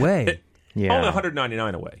 wins away. Yeah. Only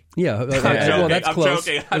 199 away. Yeah, well, that's close.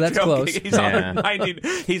 That's close. He's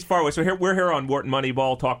 190. He's far away. So we're here on Wharton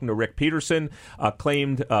Moneyball talking to Rick Peterson,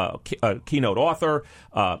 acclaimed keynote author,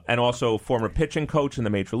 and also former pitching coach in the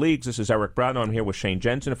major leagues. This is Eric Brown. I'm here with Shane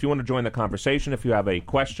Jensen. If you want to join the conversation, if you have a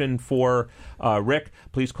question for Rick,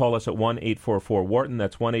 please call us at 1-844-WHARTON.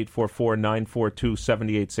 That's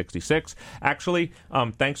 1-844-942-7866. Actually,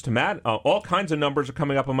 thanks to Matt, all kinds of numbers are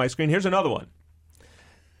coming up on my screen. Here's another one.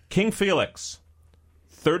 King Felix,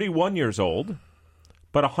 31 years old,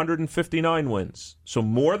 but 159 wins. So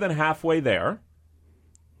more than halfway there.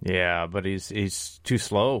 Yeah, but he's too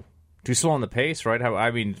slow. Too slow on the pace, right?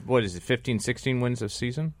 I mean, what is it, 15, 16 wins a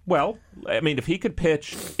season? Well, I mean, if he could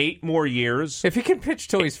pitch 8 more years. If he can pitch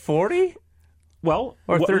till he's 40? Well,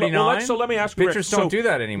 or 39? So let me ask you, pitchers Rick, don't do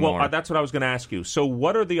that anymore. Well, that's what I was going to ask you. So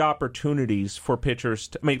what are the opportunities for pitchers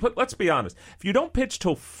to, I mean, let's be honest. If you don't pitch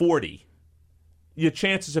till 40, your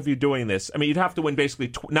chances of you doing this, I mean, you'd have to win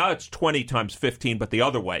basically, now it's 20 times 15, but the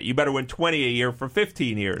other way. You better win 20 a year for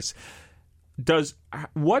 15 years.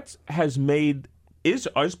 What has made, is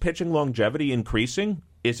pitching longevity increasing?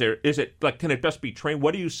 Is it like, can it just be trained?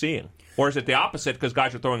 What are you seeing? Or is it the opposite because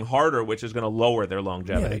guys are throwing harder, which is going to lower their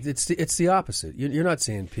longevity? Yeah, it's the opposite. You're not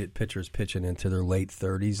seeing pitchers pitching into their late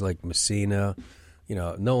 30s like Messina,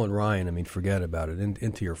 Nolan Ryan. I mean, forget about it.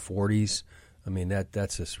 Into your 40s. I mean,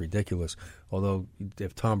 that's just ridiculous. Although,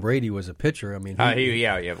 if Tom Brady was a pitcher, I mean...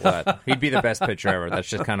 he'd be the best pitcher ever. That's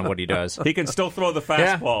just kind of what he does. He can still throw the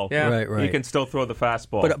fastball. Yeah. Right. He can still throw the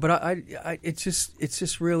fastball. But it's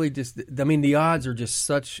just really just... I mean, the odds are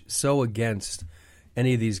just so against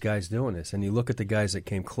any of these guys doing this. And you look at the guys that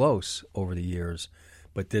came close over the years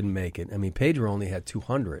but didn't make it. I mean, Pedro only had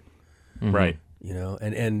 200. Mm-hmm. Right.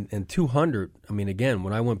 And 200, I mean, again,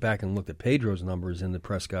 when I went back and looked at Pedro's numbers in the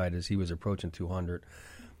press guide as he was approaching 200.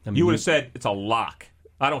 I mean, you would have said it's a lock.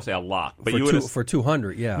 I don't say a lock, but you would have... For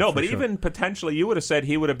 200, yeah. No, but even potentially, you would have said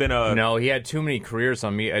he would have been a... No, he had too many careers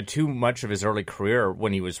on me. Too much of his early career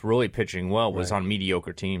when he was really pitching well was on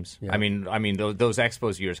mediocre teams. Yeah. I mean, those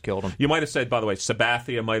Expos years killed him. You might have said, by the way,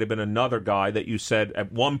 Sabathia might have been another guy that you said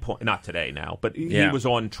at one point, not today now, but he was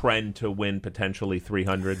on trend to win potentially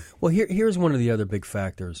 300. Well, here's one of the other big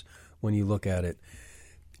factors when you look at it.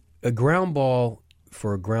 A ground ball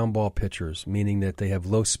for ground ball pitchers, meaning that they have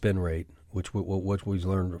low spin rate, which we've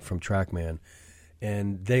learned from TrackMan,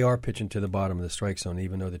 and they are pitching to the bottom of the strike zone,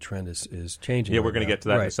 even though the trend is changing. Yeah, we're going to get to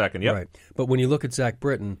that in a second. Yep. Right. But when you look at Zach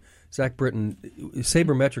Britton,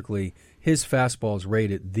 sabermetrically, his fastball is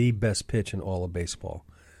rated the best pitch in all of baseball.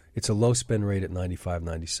 It's a low spin rate at 95,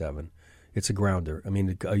 97. It's a grounder. I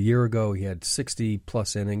mean, a year ago he had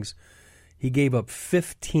 60-plus innings. He gave up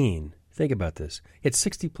 15. Think about this. He had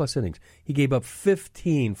 60-plus innings. He gave up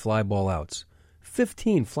 15 fly ball outs.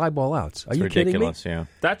 15 fly ball outs. Are you kidding me? Yeah.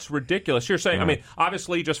 That's ridiculous. You're saying, I mean,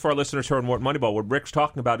 obviously, just for our listeners here on Wharton Moneyball, what Rick's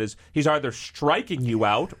talking about is he's either striking you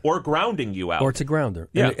out or grounding you out. Or it's a grounder.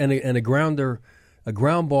 Yeah. And a grounder, a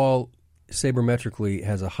ground ball sabermetrically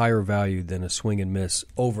has a higher value than a swing and miss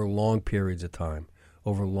over long periods of time.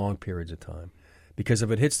 Because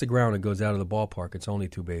if it hits the ground and goes out of the ballpark, it's only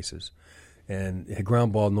 2 bases. And a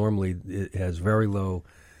ground ball normally it has very low...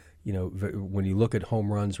 when you look at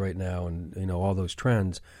home runs right now and, all those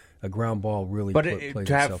trends, a ground ball really plays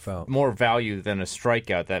itself out. More value than a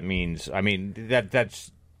strikeout, that means, I mean,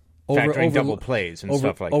 that's factoring double plays and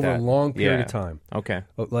stuff like that. Over a long period of time. Okay.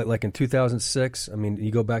 Like in 2006, I mean,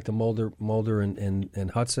 you go back to Mulder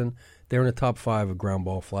and Hudson, they're in the top 5 of ground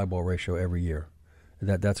ball, fly ball ratio every year.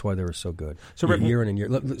 That's why they were so good. So year in and year.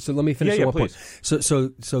 So let me finish one point.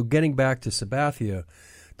 So getting back to Sabathia,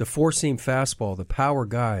 the four-seam fastball, the power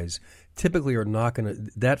guys typically are not going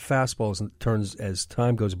to... That fastball turns, as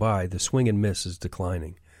time goes by, the swing and miss is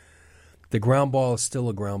declining. The ground ball is still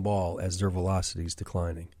a ground ball as their velocity is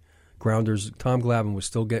declining. Grounders, Tom Glavine was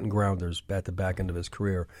still getting grounders at the back end of his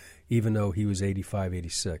career, even though he was 85,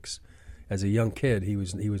 86. As a young kid, he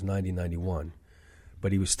was 90, 91.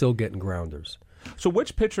 But he was still getting grounders. So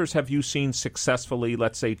which pitchers have you seen successfully,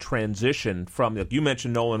 let's say, transition from... You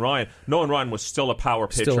mentioned Nolan Ryan. Nolan Ryan was still a power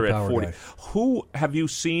pitcher at 40. Guy. Who have you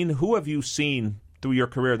seen through your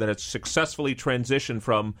career that has successfully transitioned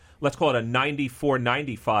from, let's call it a 94,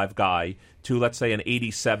 95 guy to, let's say, an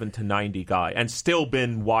 87 to 90 guy and still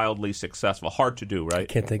been wildly successful? Hard to do, right?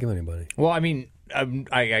 Can't think of anybody. Well, I mean...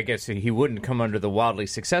 I guess he wouldn't come under the wildly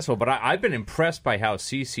successful, but I've been impressed by how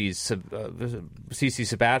CC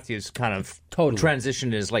Sabathia's kind of transitioned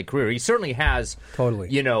in his late career. He certainly has,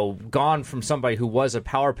 gone from somebody who was a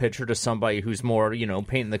power pitcher to somebody who's more,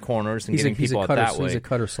 painting the corners and getting people out that way. He's a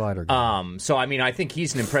cutter slider guy. So, I think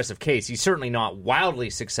he's an impressive case. He's certainly not wildly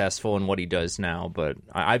successful in what he does now, but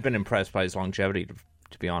I've been impressed by his longevity,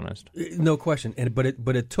 to be honest. No question.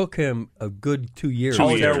 But it took him a good 2 years.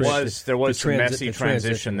 There was some messy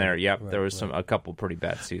transition there. Yep, there was a couple pretty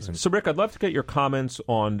bad seasons. So, Rick, I'd love to get your comments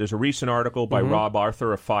on, there's a recent article by Rob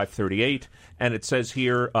Arthur of 538, and it says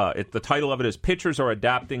here, the title of it is Pitchers Are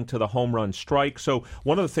Adapting to the Home Run Strike. So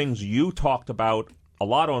one of the things you talked about a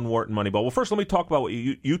lot on Wharton Moneyball. Well, first let me talk about what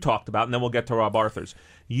you talked about, and then we'll get to Rob Arthur's.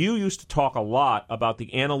 You used to talk a lot about the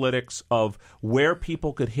analytics of where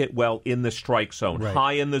people could hit well in the strike zone,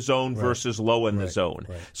 high in the zone versus low in the zone.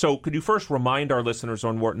 So could you first remind our listeners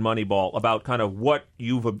on Wharton Moneyball about kind of what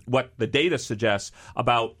the data suggests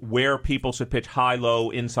about where people should pitch high, low,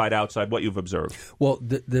 inside, outside, what you've observed? Well,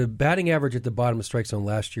 the batting average at the bottom of the strike zone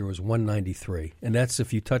last year was 193, and that's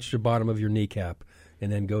if you touch the bottom of your kneecap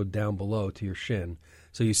and then go down below to your shin.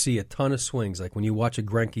 So you see a ton of swings. Like when you watch a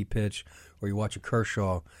Greinke pitch or you watch a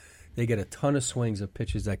Kershaw, they get a ton of swings of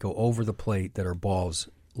pitches that go over the plate that are balls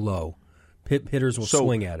low. Hitters will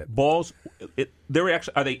swing at it. Balls,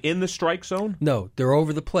 are they in the strike zone? No, they're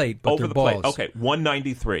over the plate, but over they're balls. Plate. Okay,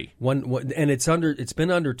 193. And it's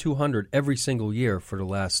been under 200 every single year for the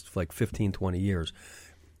last 15, 20 years.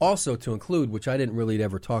 Also to include, which I didn't really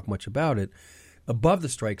ever talk much about it, above the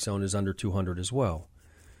strike zone is under 200 as well.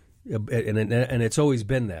 And it's always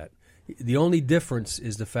been that. The only difference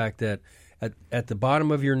is the fact that at the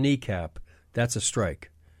bottom of your kneecap, that's a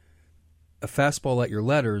strike. A fastball at your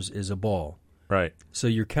letters is a ball. Right. So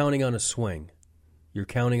you're counting on a swing.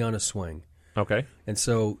 Okay. And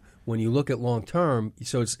so when you look at long term,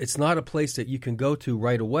 so it's not a place that you can go to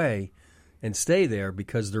right away and stay there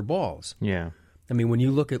because they're balls. Yeah. I mean, when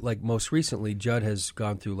you look at most recently, Judd has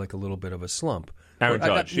gone through a little bit of a slump. Aaron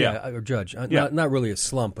Judge, or Judge. Not really a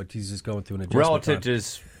slump, but he's just going through an adjustment. Relative to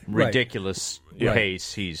his ridiculous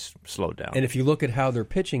pace, he's slowed down. And if you look at how they're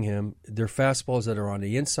pitching him, they're fastballs that are on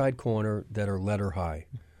the inside corner that are letter high.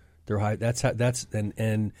 They're high.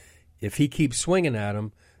 And if he keeps swinging at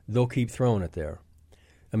them, they'll keep throwing it there.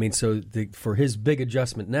 I mean, so for his big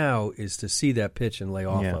adjustment now is to see that pitch and lay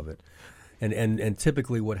off of it. And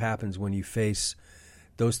typically what happens when you face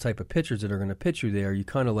those type of pitchers that are going to pitch you there, you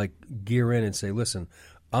kind of gear in and say, listen,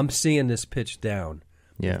 I'm seeing this pitch down.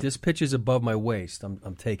 Yeah. If this pitch is above my waist,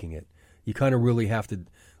 I'm taking it. You kind of really have to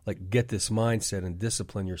get this mindset and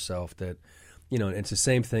discipline yourself that, and it's the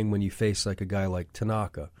same thing when you face a guy like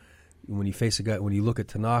Tanaka. When you look at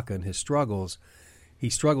Tanaka and his struggles, he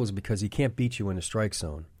struggles because he can't beat you in the strike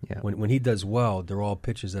zone. Yeah. When he does well, they're all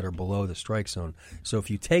pitches that are below the strike zone. So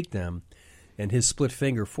if you take them, and his split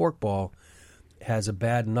finger forkball has a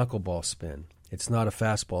bad knuckleball spin. It's not a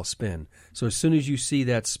fastball spin. So as soon as you see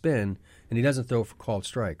that spin, and he doesn't throw for called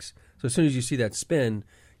strikes. So as soon as you see that spin,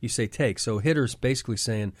 you say take. So hitter's basically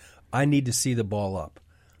saying, I need to see the ball up.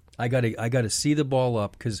 I got to see the ball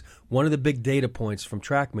up because one of the big data points from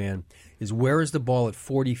TrackMan is where is the ball at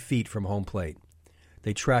 40 feet from home plate.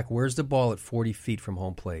 They track where's the ball at 40 feet from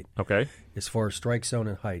home plate. Okay. As far as strike zone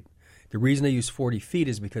and height. The reason they use 40 feet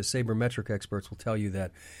is because sabermetric experts will tell you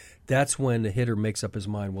that that's when the hitter makes up his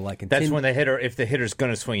mind. Will I continue? That's when if the hitter's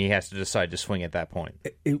going to swing, he has to decide to swing at that point.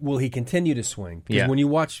 Will he continue to swing? Because when you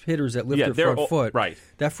watch hitters that lift their front foot,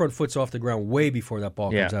 that front foot's off the ground way before that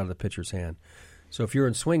ball comes out of the pitcher's hand. So if you're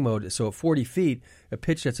in swing mode, so at 40 feet, a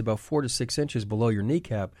pitch that's about 4 to 6 inches below your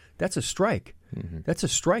kneecap, that's a strike. Mm-hmm. That's a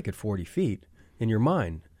strike at 40 feet in your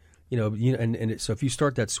mind. So if you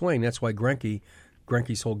start that swing, that's why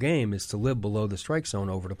Greinke's whole game is to live below the strike zone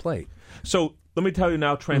over the plate. So let me tell you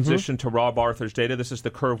now, transition to Rob Arthur's data. This is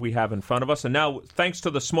the curve we have in front of us. And now, thanks to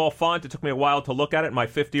the small font, it took me a while to look at it in my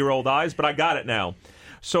 50-year-old eyes, but I got it now.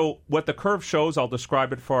 So what the curve shows, I'll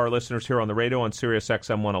describe it for our listeners here on the radio on Sirius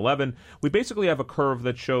XM 111. We basically have a curve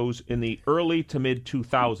that shows in the early to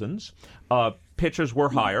mid-2000s, pitchers were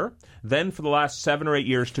higher. Then for the last 7 or 8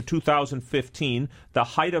 years to 2015, the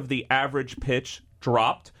height of the average pitch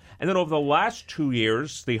dropped. And then over the last 2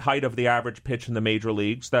 years, the height of the average pitch in the major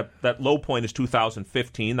leagues, that low point is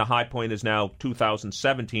 2015, the high point is now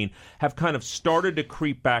 2017, have kind of started to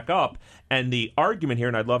creep back up. And the argument here,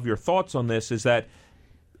 and I'd love your thoughts on this, is that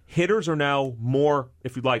hitters are now more,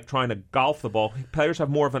 if you'd like, trying to golf the ball. Players have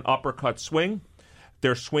more of an uppercut swing.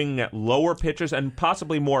 they're swinging at lower pitches and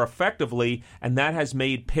possibly more effectively, and that has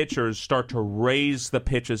made pitchers start to raise the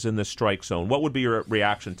pitches in the strike zone. What would be your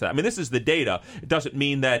reaction to that? I mean, this is the data. It doesn't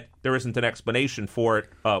mean that there isn't an explanation for it.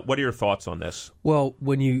 What are your thoughts on this? Well,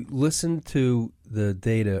 when you listen to the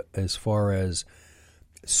data as far as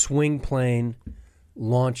swing plane,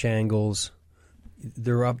 launch angles,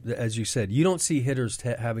 they're up, as you said. You don't see hitters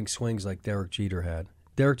having swings like Derek Jeter had.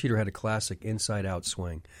 Derek Jeter had a classic inside-out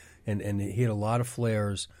swing. And he had a lot of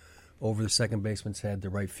flares over the second baseman's head,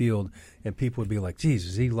 the right field, and people would be like, geez,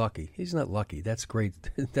 is he lucky? He's not lucky. That's great.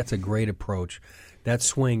 That's a great approach. That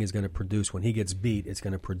swing is going to produce, when he gets beat, it's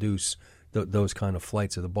going to produce those kind of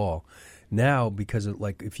flights of the ball. Now, because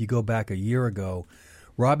if you go back a year ago,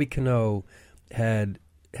 Robbie Cano had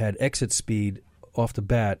exit speed off the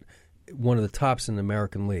bat, one of the tops in the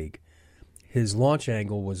American League. His launch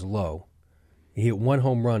angle was low. He hit one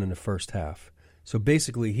home run in the first half. So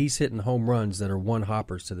basically, he's hitting home runs that are one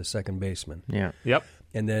hoppers to the second baseman. Yeah. Yep.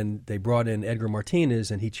 And then they brought in Edgar Martinez,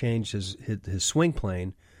 and he changed his swing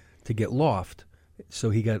plane to get loft. So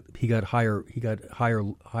he got higher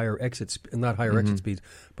exit not higher exit speeds,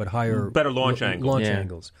 but better launch angles.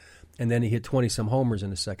 Angles. And then he hit 20-some homers in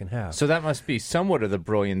the second half. So that must be somewhat of the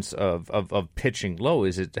brilliance of pitching low.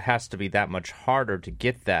 Is it has to be that much harder to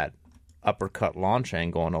get that uppercut launch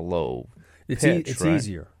angle on a low pitch, it's right?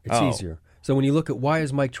 easier. It's easier. So when you look at why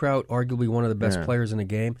is Mike Trout arguably one of the best players in the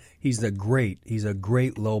game, he's a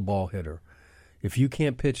great low ball hitter. If you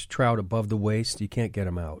can't pitch Trout above the waist, you can't get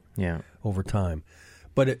him out over time.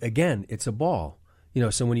 But again, it's a ball.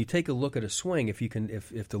 So when you take a look at a swing, if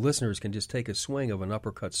the listeners can just take a swing of an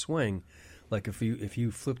uppercut swing, like if you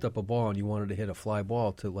flipped up a ball and you wanted to hit a fly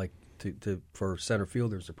ball for center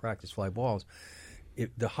fielders to practice fly balls,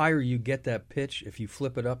 the higher you get that pitch, if you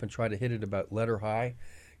flip it up and try to hit it about letter high,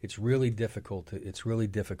 it's really difficult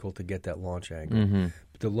to get that launch angle. Mm-hmm.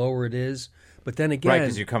 The lower it is, but then again, right,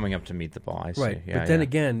 because you're coming up to meet the ball. I see. Right, but then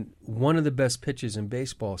again, one of the best pitches in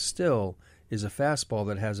baseball still is a fastball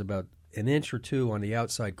that has about an inch or two on the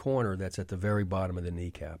outside corner that's at the very bottom of the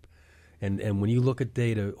kneecap. And when you look at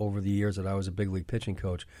data over the years that I was a big league pitching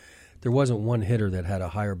coach, there wasn't one hitter that had a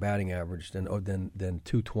higher batting average than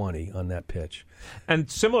 220 on that pitch. And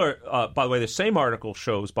similar, by the way, the same article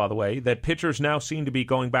shows, by the way, that pitchers now seem to be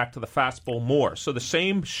going back to the fastball more. So the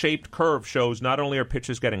same shaped curve shows not only are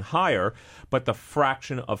pitches getting higher, but the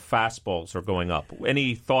fraction of fastballs are going up.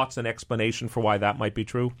 Any thoughts and explanation for why that might be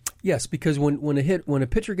true? Yes, because when a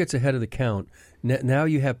pitcher gets ahead of the count, now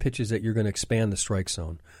you have pitches that you're going to expand the strike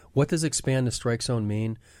zone. What does expand the strike zone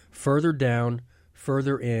mean? Further down,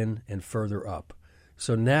 further in, and further up.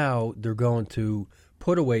 So now they're going to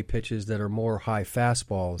put away pitches that are more high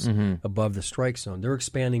fastballs above the strike zone. They're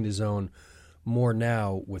expanding the zone more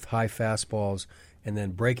now with high fastballs and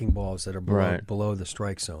then breaking balls that are below the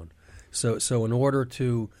strike zone. So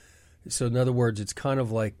in other words, it's kind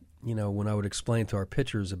of like, when I would explain to our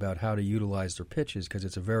pitchers about how to utilize their pitches, because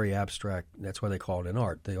it's a very abstract, that's why they call it an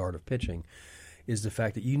art, the art of pitching, is the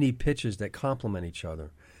fact that you need pitches that complement each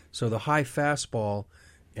other. So the high fastball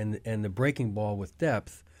and the breaking ball with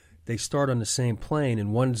depth, they start on the same plane,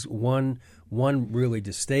 and one really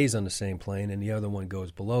just stays on the same plane, and the other one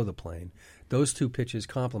goes below the plane. Those two pitches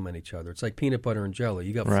complement each other. It's like peanut butter and jelly.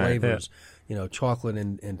 You got flavors, chocolate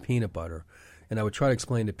and peanut butter. And I would try to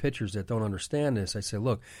explain to pitchers that don't understand this. I say,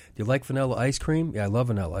 look, do you like vanilla ice cream? Yeah, I love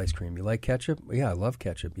vanilla ice cream. You like ketchup? Yeah, I love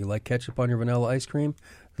ketchup. You like ketchup on your vanilla ice cream?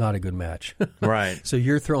 Not a good match. Right. So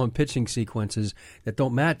you're throwing pitching sequences that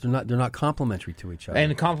don't match. They're not complementary to each other.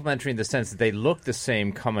 And complementary in the sense that they look the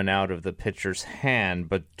same coming out of the pitcher's hand,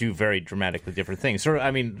 but do very dramatically different things.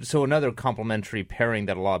 So another complementary pairing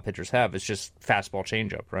that a lot of pitchers have is just fastball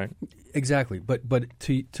changeup, right? Exactly. But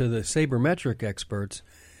to the sabermetric experts,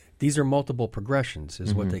 these are multiple progressions,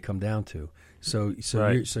 is what they come down to. So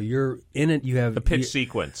you're in it. You have the pitch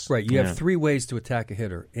sequence, right? You have three ways to attack a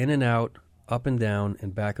hitter: in and out, up and down,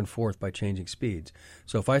 and back and forth by changing speeds.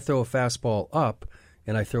 So if I throw a fastball up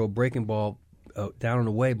and I throw a breaking ball down and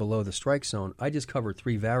away below the strike zone, I just covered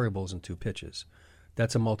three variables in two pitches.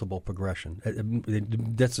 That's a multiple progression.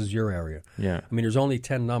 This is your area. Yeah. I mean, there's only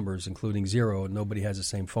 10 numbers, including 0, and nobody has the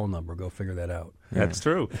same phone number. Go figure that out. That's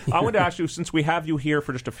true. I wanted to ask you, since we have you here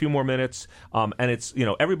for just a few more minutes, and it's,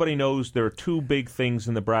 everybody knows there are two big things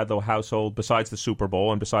in the Bradlow household besides the Super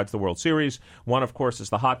Bowl and besides the World Series. One, of course, is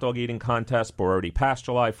the hot dog eating contest. We're already past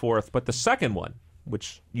July 4th. But the second one,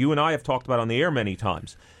 which you and I have talked about on the air many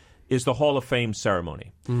times, is the Hall of Fame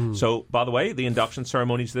ceremony. So, by the way, the induction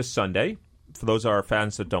ceremony is this Sunday. for those of our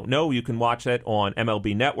fans that don't know, you can watch it on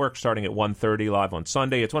MLB Network starting at 1:30 live on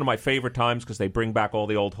Sunday. It's one of my favorite times because they bring back all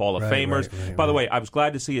the old Hall of Famers. By the way, I was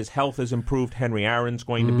glad to see his health has improved. Henry Aaron's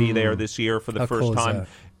going to be there this year for the first time.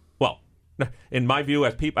 Well, in my view,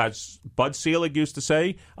 as Bud Selig used to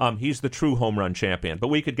say, he's the true home run champion. But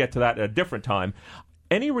we could get to that at a different time.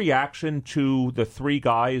 Any reaction to the three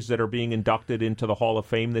guys that are being inducted into the Hall of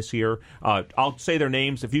Fame this year? I'll say their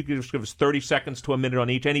names. If you could just give us 30 seconds to a minute on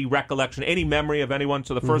each. Any recollection, any memory of anyone?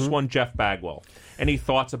 So the first one, Jeff Bagwell. Any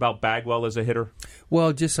thoughts about Bagwell as a hitter?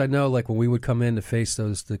 Well, just I know like when we would come in to face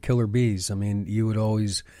the killer bees, I mean, you would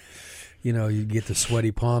always, you get the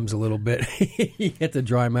sweaty palms a little bit. You get the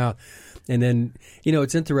dry mouth. And then,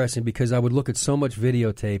 it's interesting because I would look at so much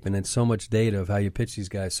videotape and then so much data of how you pitch these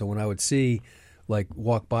guys. So when I would see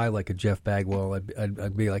walk by like a Jeff Bagwell,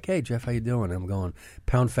 I'd be like, "Hey, Jeff, how you doing?" And I'm going,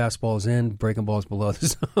 pound fastballs in, breaking balls below the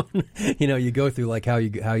zone. You go through like how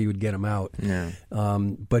you would get him out. Yeah.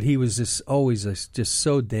 But he was just always just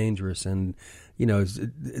so dangerous, and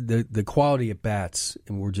the quality at bats,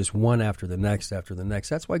 and we're just one after the next.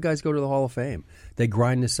 That's why guys go to the Hall of Fame. They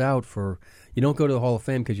grind this out for. You don't go to the Hall of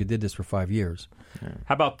Fame because you did this for 5 years. Yeah.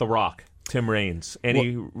 How about The Rock? Tim Raines.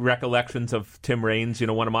 Any recollections of Tim Raines?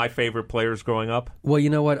 One of my favorite players growing up. Well, you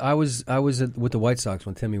know what? I was with the White Sox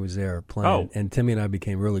when Timmy was there playing, and Timmy and I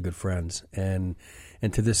became really good friends, and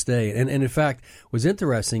to this day, and in fact, was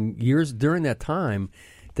interesting. Years during that time,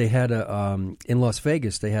 they had in Las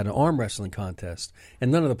Vegas. They had an arm wrestling contest,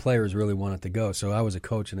 and none of the players really wanted to go. So I was a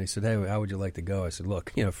coach, and they said, "Hey, how would you like to go?" I said,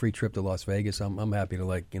 "Look, free trip to Las Vegas. I'm happy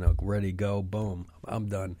to ready, go, boom, I'm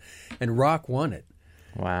done." And Rock won it.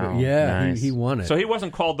 Wow. Yeah, nice. he won it. So he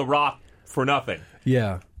wasn't called The Rock for nothing.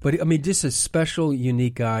 Yeah. But, just a special,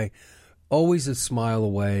 unique guy. Always a smile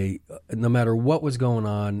away. No matter what was going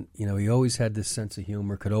on, he always had this sense of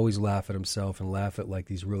humor, could always laugh at himself and laugh at,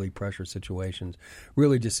 these really pressure situations.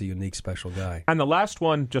 Really just a unique, special guy. And the last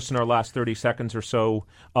one, just in our last 30 seconds or so,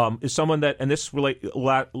 is someone that, and this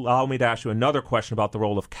allow me to ask you another question about the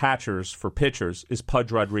role of catchers for pitchers, is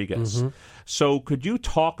Pudge Rodriguez. Mm-hmm. So could you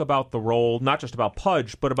talk about the role, not just about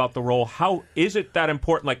Pudge, but about the role? How is it that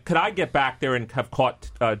important? Could I get back there and have caught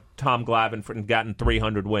Tom Glavine and gotten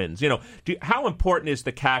 300 wins? How important is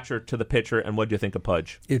the catcher to the pitcher, and what do you think of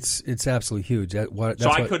Pudge? It's absolutely huge. I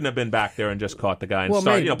couldn't have been back there and just caught the guy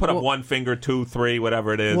and put up one finger, 2, 3,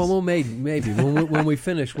 whatever it is. Well, maybe when we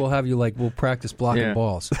finish, we'll have you we'll practice blocking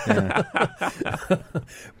balls. Yeah.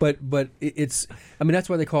 but it's that's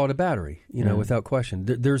why they call it a battery. Without question.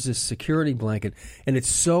 There's this security blanket, and it's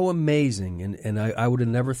so amazing. And I would have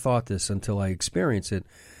never thought this until I experienced it.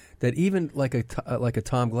 That even like a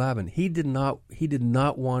Tom Glavine, he did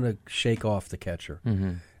not want to shake off the catcher.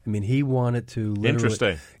 Mm-hmm. He wanted to literally.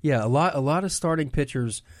 Interesting. Yeah, a lot of starting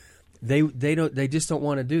pitchers, they just don't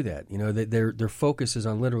want to do that. Their focus is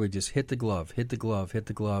on literally just hit the glove,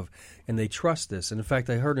 and they trust this. And in fact,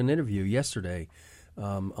 I heard an interview yesterday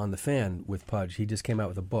on the Fan with Pudge. He just came out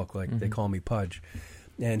with a book, They Call Me Pudge.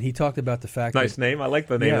 And he talked about the fact nice name. I like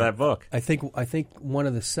the name of that book. I think one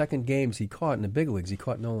of the second games he caught in the big leagues, he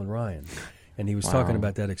caught Nolan Ryan. And he was talking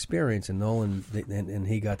about that experience, and Nolan and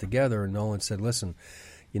he got together, and Nolan said, "Listen,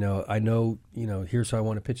 I know, here's how I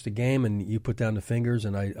want to pitch the game, and you put down the fingers,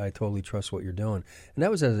 and I totally trust what you're doing." And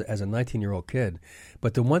that was as a 19-year-old kid.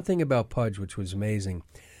 But the one thing about Pudge, which was amazing,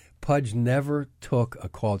 Pudge never took a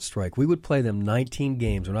called strike. We would play them 19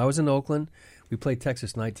 games. When I was in Oakland, we played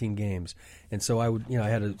Texas 19 games. And so I would, I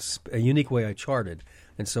had a unique way I charted.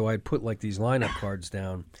 And so I'd put these lineup cards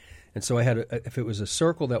down. And so I had, if it was a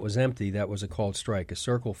circle that was empty, that was a called strike. A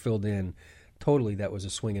circle filled in totally, that was a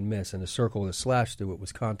swing and miss. And a circle with a slash through it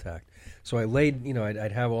was contact. So I laid,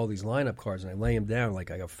 I'd have all these lineup cards, and I lay them down. I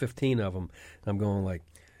got 15 of them. And I'm going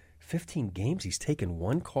 15 games, he's taken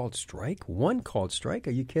one called strike? One called strike?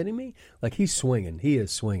 Are you kidding me? He's swinging. He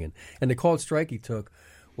is swinging. And the called strike he took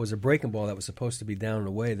was a breaking ball that was supposed to be down and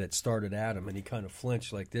away that started at him, and he kind of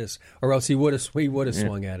flinched like this, or else he would have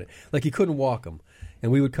swung at it. He couldn't walk him. And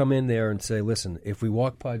we would come in there and say, listen, if we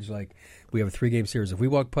walk Pudge, we have a 3-game series, if we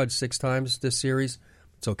walk Pudge 6 times this series,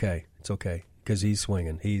 it's okay. It's okay, because he's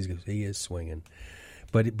swinging. He is swinging.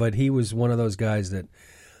 But he was one of those guys that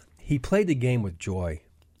he played the game with joy,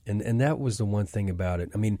 and that was the one thing about it.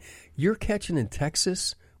 You're catching in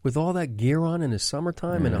Texas with all that gear on in the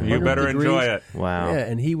summertime and 100 You better degrees. enjoy it. Wow. Yeah,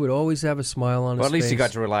 and he would always have a smile on his face. Well, at least you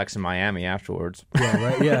got to relax in Miami afterwards. Yeah,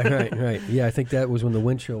 right. Yeah, right. Yeah, I think that was when the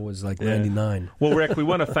wind chill was like 99. Well, Rick, we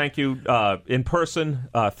want to thank you in person.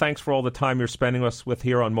 Thanks for all the time you're spending us with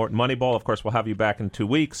here on Wharton Moneyball. Of course, we'll have you back in 2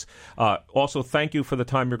 weeks. Also, thank you for the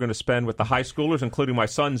time you're going to spend with the high schoolers, including my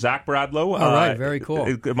son, Zach Bradlow. All right, very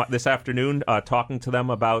cool. This afternoon, talking to them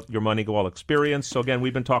about your Moneyball experience. So, again,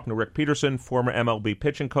 we've been talking to Rick Peterson, former MLB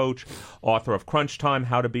pitching coach, author of Crunch Time,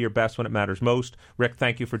 How to Be Your Best When It Matters Most. Rick,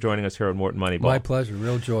 thank you for joining us here on Wharton Moneyball. My pleasure.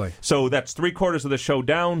 Real joy. So that's 3/4 of the show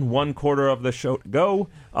down, 1/4 of the show to go.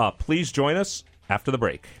 Please join us after the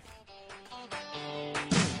break.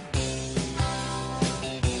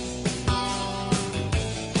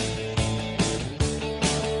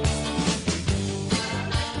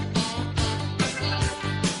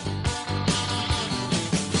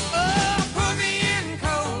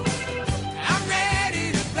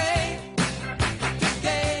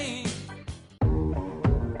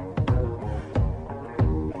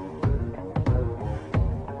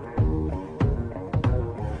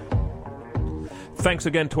 Thanks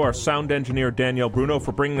again to our sound engineer, Danielle Bruno,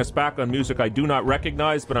 for bringing us back on music I do not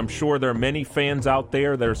recognize, but I'm sure there are many fans out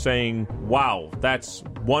there that are saying, wow, that's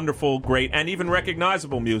wonderful, great, and even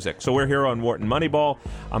recognizable music. So we're here on Wharton Moneyball.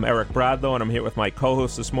 I'm Eric Bradlow, and I'm here with my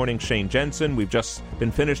co-host this morning, Shane Jensen. We've just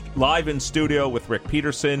been finished live in studio with Rick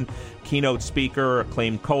Peterson, keynote speaker,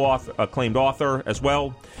 acclaimed author as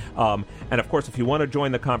well. And, of course, if you want to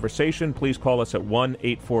join the conversation, please call us at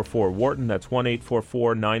 1-844-WHARTON. That's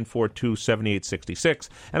 1-844-942-7866.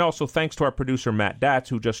 And also thanks to our producer, Matt Datz,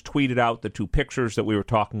 who just tweeted out the 2 pictures that we were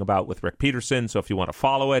talking about with Rick Peterson. So if you want to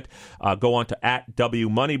follow it, go on to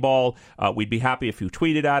 @WMoneyball. We'd be happy if you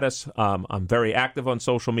tweeted at us. I'm very active on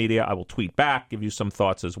social media. I will tweet back, give you some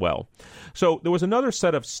thoughts as well. So there was another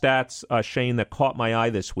set of stats, Shane, that caught my eye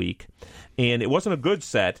this week. And it wasn't a good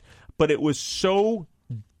set, but it was so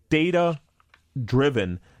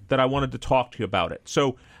data-driven that I wanted to talk to you about it.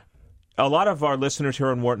 So a lot of our listeners here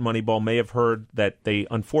on Wharton Moneyball may have heard that they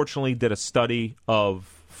unfortunately did a study of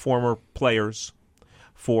former players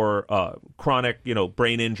for chronic,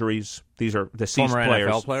 brain injuries. These are deceased former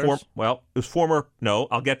players. NFL players? It was former. No,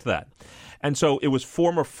 I'll get to that. And so it was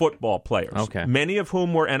former football players, okay, many of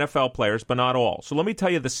whom were NFL players, but not all. So let me tell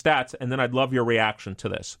you the stats, and then I'd love your reaction to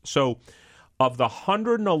this. So of the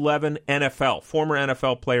 111 former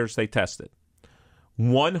NFL players they tested,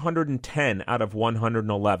 110 out of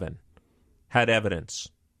 111 had evidence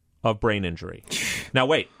of brain injury. Now,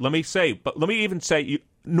 wait, let me even say,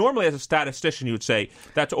 normally as a statistician, you would say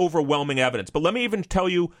that's overwhelming evidence. But let me even tell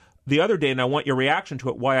you the other day, and I want your reaction to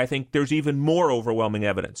it, why I think there's even more overwhelming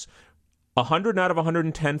evidence. 100 out of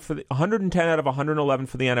 110 110 out of 111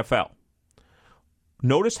 for the NFL.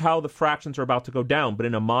 Notice how the fractions are about to go down, but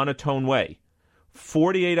in a monotone way.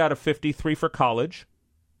 48 out of 53 for college,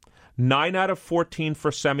 9 out of 14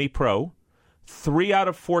 for semi-pro, 3 out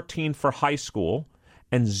of 14 for high school,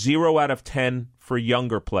 and 0 out of 10 for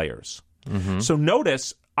younger players. Mm-hmm. So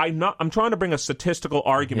notice, I'm trying to bring a statistical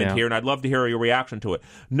argument here, and I'd love to hear your reaction to it.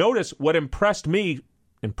 Notice what impressed me,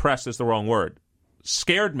 impressed is the wrong word,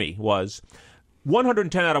 scared me, was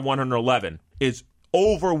 110 out of 111 is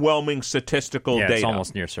overwhelming statistical data. It's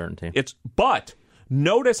almost near certainty. But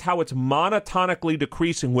notice how it's monotonically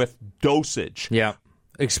decreasing with dosage. Yeah.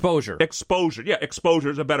 Exposure. Yeah,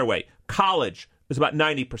 exposure is a better way. College is about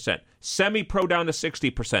 90%. Semi-pro down to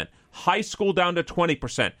 60%. High school down to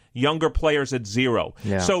 20%. Younger players at 0.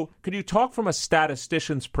 Yeah. So could you talk from a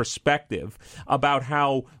statistician's perspective about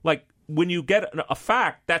how, when you get a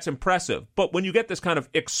fact, that's impressive. But when you get this kind of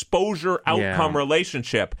exposure-outcome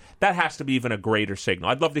relationship, that has to be even a greater signal.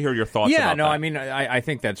 I'd love to hear your thoughts about that. I mean, I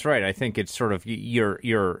think that's right. I think it's sort of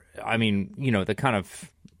the kind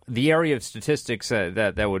of the area of statistics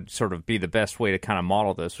that would sort of be the best way to kind of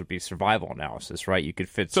model this would be survival analysis, right? You could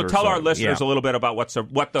fit. So tell our listeners a little bit about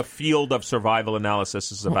what the field of survival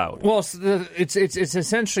analysis is about. Well, it's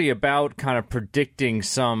essentially about kind of predicting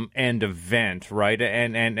some end event, right?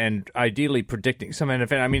 And ideally predicting some end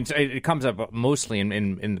event. I mean, it comes up mostly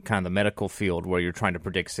in kind of the medical field where you're trying to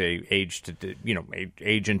predict, say, age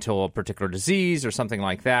until a particular disease or something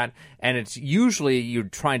like that. And it's usually you're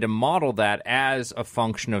trying to model that as a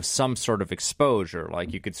function of some sort of exposure.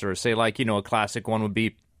 Like you could sort of say, a classic one would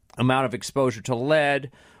be amount of exposure to lead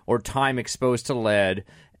or time exposed to lead,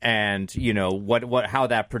 and how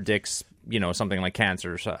that predicts something like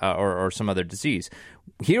cancer or some other disease.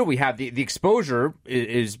 Here we have the exposure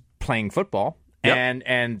is playing football, Yep.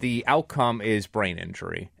 And the outcome is brain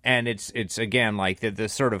injury. And it's again like the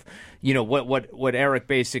sort of, what Eric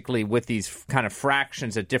basically with these kind of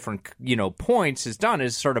fractions at different, points has done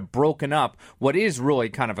is sort of broken up what is really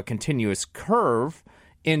kind of a continuous curve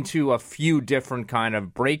into a few different kind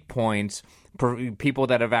of break points. People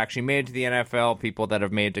that have actually made it to the NFL, people that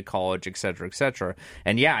have made it to college, et cetera, et cetera.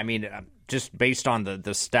 And yeah, I mean, just based on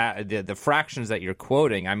the fractions that you're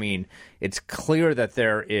quoting, I mean, it's clear that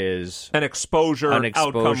there is an exposure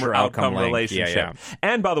outcome relationship. Yeah.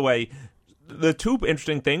 And by the way, the two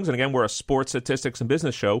interesting things, and again, we're a sports statistics and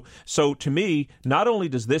business show, so to me, not only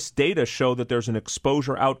does this data show that there's an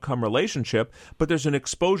exposure-outcome relationship, but there's an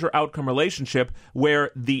exposure-outcome relationship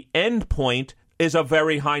where the end point is a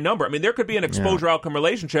very high number. I mean, there could be an exposure-outcome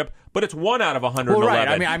relationship, but it's 1 out of 111. Well, right.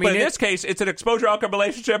 I mean, but in this case, it's an exposure-outcome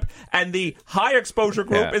relationship, and the high-exposure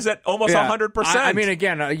group is at almost 100%. I mean,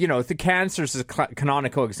 again, the cancer is a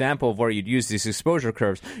canonical example of where you'd use these exposure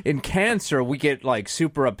curves. In cancer, we get like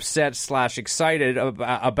super upset / excited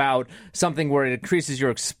about something where it increases your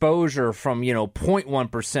exposure from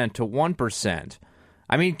 0.1% to 1%.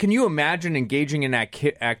 I mean, can you imagine engaging in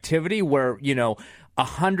activity where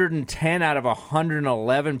 110 out of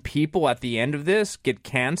 111 people at the end of this get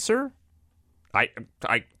cancer?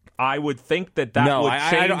 I would think that would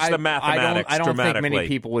change the mathematics I don't dramatically. think many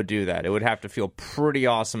people would do that. It would have to feel pretty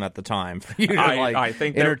awesome at the time for you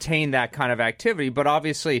to entertain that kind of activity. But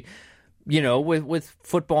obviously, with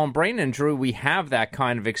football and brain injury, we have that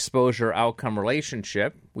kind of exposure-outcome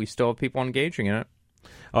relationship. We still have people engaging in it.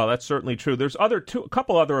 Oh, that's certainly true. There's a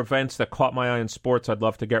couple other events that caught my eye in sports I'd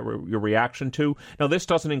love to get your reaction to. Now, this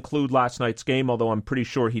doesn't include last night's game, although I'm pretty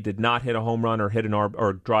sure he did not hit a home run or hit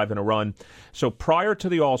or drive in a run. So prior to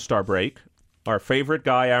the All-Star break, our favorite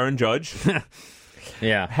guy, Aaron Judge,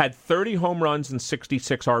 had 30 home runs and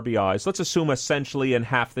 66 RBIs. Let's assume essentially in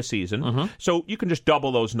half the season. Mm-hmm. So you can just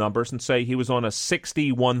double those numbers and say he was on a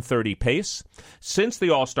 60-130 pace. Since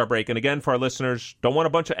the All-Star break, and again, for our listeners, don't want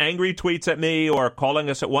a bunch of angry tweets at me or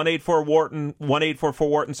calling us at 1-844-WHARTON,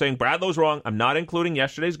 1-844-WHARTON saying, Bradlow's wrong. I'm not including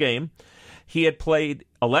yesterday's game. He had played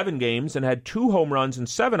 11 games and had 2 home runs and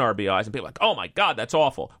 7 RBIs. And people are like, oh my God, that's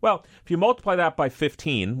awful. Well, if you multiply that by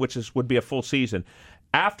 15, which would be a full season,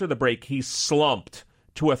 after the break, he slumped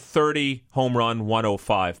to a 30 home run,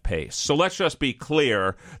 105 pace. So let's just be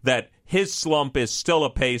clear that his slump is still a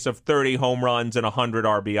pace of 30 home runs and 100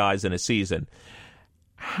 RBIs in a season.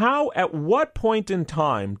 At what point in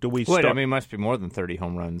time do we start? Wait, I mean, it must be more than 30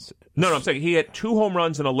 home runs. No, I'm saying he had 2 home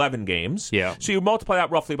runs in 11 games. Yeah. So you multiply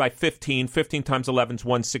that roughly by 15. 15 times 11 is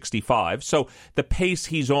 165. So the pace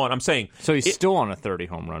he's on, I'm saying. So he's still on a 30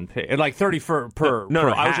 home run pace. Like 30 per No,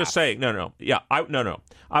 half. I was just saying. No. Yeah,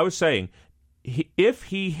 I was saying. If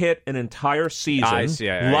he hit an entire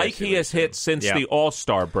season like he has hit since the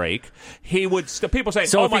All-Star break, he would. People say,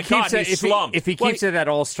 "Oh my God, he slumped." If he keeps at that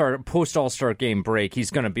post-All-Star game break,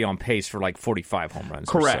 he's going to be on pace for like 45 home runs.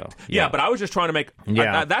 Correct. So. Yeah, but I was just trying to make.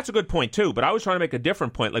 That's a good point too. But I was trying to make a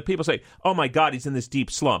different point. Like people say, "Oh my God, he's in this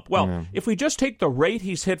deep slump." Well, if we just take the rate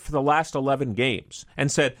he's hit for the last 11 games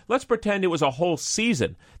and said, "Let's pretend it was a whole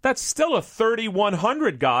season," that's still a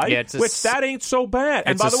 3,100 guy, which that ain't so bad.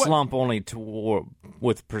 And by the way, slump only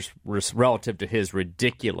relative to his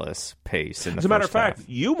ridiculous pace in the As a matter of first fact,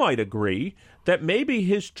 you might agree that maybe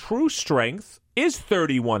his true strength is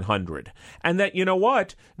 3,100, and that, you know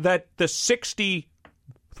what, that the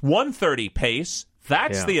 60-130 pace,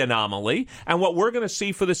 that's the anomaly, and what we're going to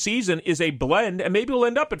see for the season is a blend, and maybe we'll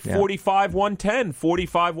end up at 45-110,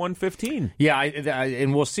 45-115. Yeah,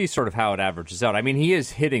 and we'll see sort of how it averages out. I mean, he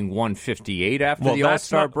is hitting 158 after the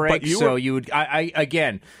All-Star break,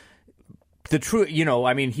 again... The true,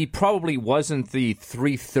 I mean, he probably wasn't the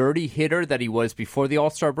 330 hitter that he was before the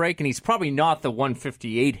All-Star break, and he's probably not the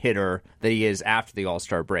 158 hitter that he is after the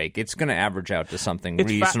All-Star break. It's going to average out to something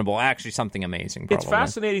reasonable, actually something amazing, probably. It's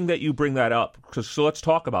fascinating that you bring that up, so let's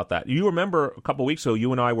talk about that. You remember a couple of weeks ago,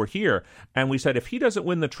 you and I were here, and we said if he doesn't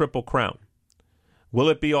win the Triple Crown, will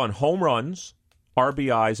it be on home runs,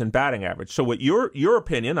 RBIs, and batting average? So what your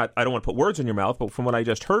opinion, I don't want to put words in your mouth, but from what I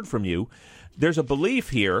just heard from you, there's a belief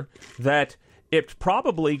here that it's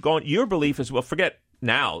probably going. Your belief is, well, forget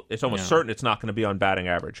now. It's almost certain it's not going to be on batting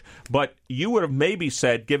average. But you would have maybe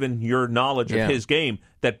said, given your knowledge of his game,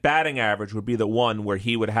 that batting average would be the one where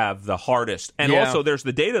he would have the hardest. And also there's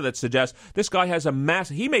the data that suggests this guy has a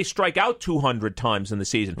massive... He may strike out 200 times in the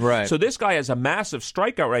season. Right. So this guy has a massive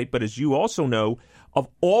strikeout rate, but as you also know, of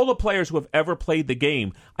all the players who have ever played the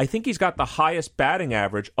game, I think he's got the highest batting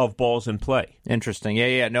average of balls in play. Interesting.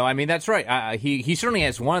 Yeah. No, I mean, that's right. He certainly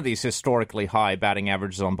has one of these historically high batting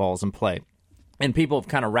averages on balls in play. And people have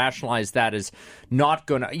kind of rationalized that as not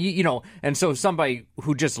going to, and so somebody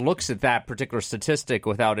who just looks at that particular statistic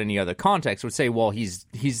without any other context would say, well, he's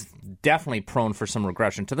definitely prone for some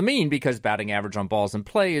regression to the mean because batting average on balls in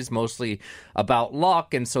play is mostly about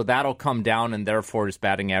luck, and so that'll come down, and therefore his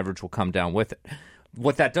batting average will come down with it.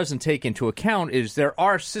 What that doesn't take into account is there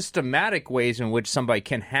are systematic ways in which somebody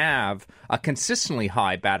can have a consistently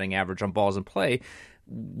high batting average on balls in play.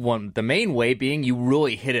 The main way being you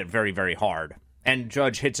really hit it very, very hard. And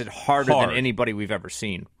Judge hits it harder than anybody we've ever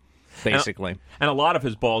seen, basically. And a lot of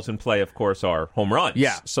his balls in play, of course, are home runs.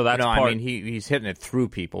 Yeah. So that's I mean, he's hitting it through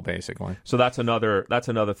people, basically. So that's another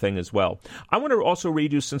thing as well. I want to also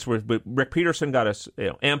read you, since Rick Peterson got us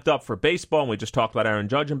amped up for baseball, and we just talked about Aaron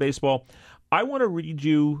Judge in baseball. I want to read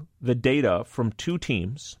you the data from 2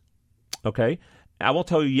 teams, okay? I won't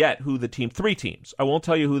tell you yet who the team, 3 teams. I won't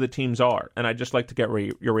tell you who the teams are, and I'd just like to get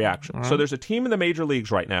your reaction. Uh-huh. So there's a team in the major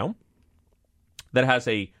leagues right now that has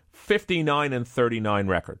a 59-39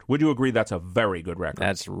 record. Would you agree that's a very good record?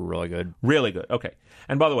 That's really good. Really good. Okay.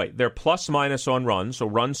 And by the way, their plus-minus on runs, so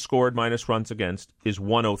runs scored minus runs against, is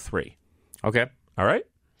 103. Okay. All right?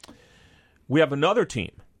 We have another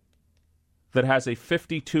team that has a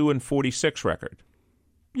 52-46 record.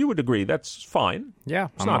 You would agree that's fine. Yeah.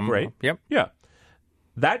 It's not great. Yep. Yeah.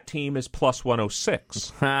 That team is plus 106.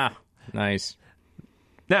 Ha. Nice.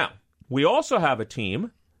 Now, we also have a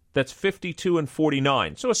team that's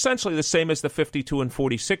 52-49. So essentially the same as the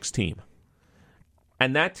 52-46 team.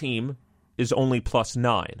 And that team is only plus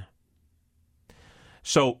 9.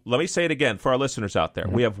 So let me say it again for our listeners out there.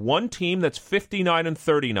 Mm-hmm. We have one team that's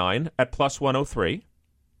 59-39 at plus 103.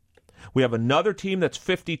 We have another team that's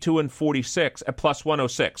 52-46 at plus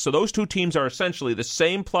 106. So those 2 teams are essentially the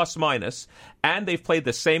same plus minus, and they've played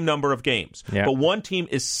the same number of games. Yep. But one team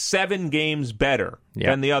is 7 games better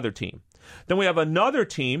than the other team. Then we have another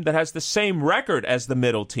team that has the same record as the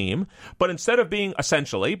middle team, but instead of being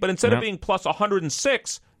of being plus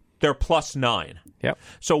 106, they're plus 9. Yep.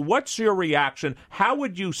 So what's your reaction? How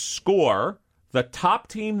would you score the top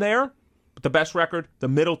team there, the best record, the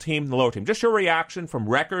middle team, the lower team? Just your reaction from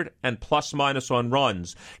record and plus minus on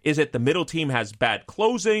runs. Is it the middle team has bad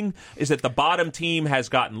closing? Is it the bottom team has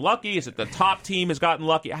gotten lucky? Is it the top team has gotten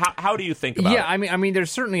lucky? How do you think about it? Yeah, I mean,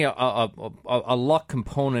 there's certainly a luck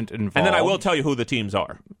component involved. And then I will tell you who the teams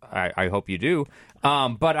are. I hope you do.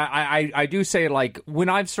 But I do say, like, when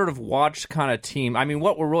I've sort of watched kind of team, I mean,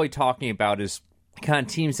 what we're really talking about is kind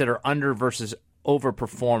of teams that are under versus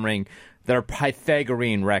overperforming that are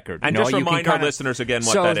Pythagorean record. And just remind our listeners again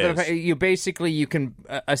what that is. You can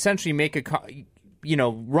essentially make a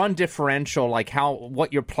run differential, like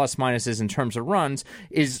what your plus minus is in terms of runs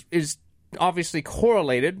is obviously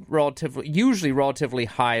correlated usually relatively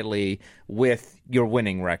highly with your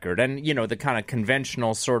winning record. And the kind of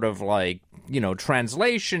conventional sort of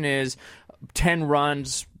translation is 10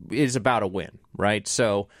 runs is about a win, right?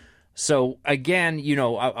 So again,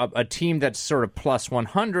 a team that's sort of plus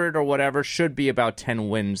 100 or whatever should be about 10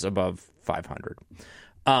 wins above 500.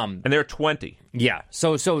 And they're 20. Yeah.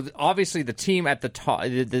 So obviously the team at the top,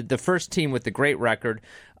 the first team with the great record,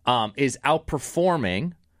 is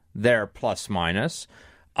outperforming their plus minus.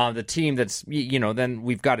 The team that's, then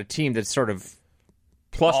we've got a team that's sort of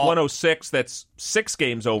plus 106, that's 6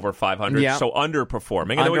 games over 500, so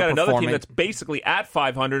underperforming. And then we got another team that's basically at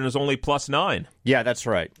 500 and is only plus 9. Yeah, that's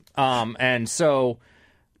right. And so,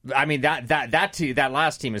 I mean, that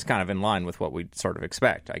last team is kind of in line with what we'd sort of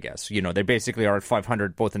expect, I guess. They basically are at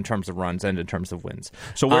 500 both in terms of runs and in terms of wins.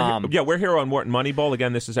 So we're here on Wharton Moneyball.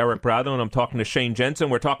 Again, this is Eric Bradlow, and I'm talking to Shane Jensen.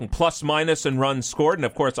 We're talking plus minus and runs scored, and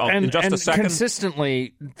of course, in just a second.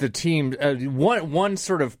 Consistently, the team one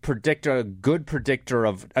sort of good predictor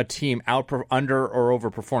of a team under or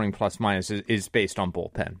overperforming plus minus is based on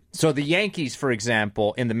bullpen. So the Yankees, for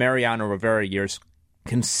example, in the Mariano Rivera years,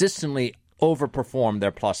 consistently overperformed their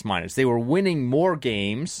plus minus. They were winning more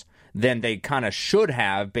games than they kind of should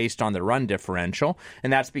have based on the run differential,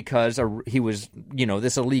 and that's because he was,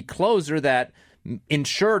 this elite closer that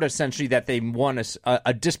ensured essentially that they won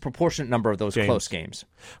a disproportionate number of those close games.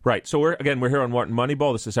 Right. So we're here on Wharton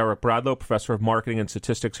Moneyball. This is Eric Bradlow, professor of marketing and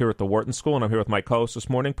statistics here at the Wharton School, and I'm here with my co-host this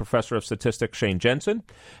morning, professor of statistics Shane Jensen.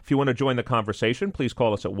 If you want to join the conversation, please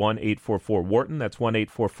call us at 1-844-WHARTON. That's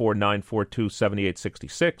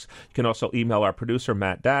 1-844-942-7866. You can also email our producer,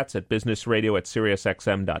 Matt Datz, at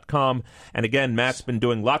businessradio@SiriusXM.com. And again, Matt's been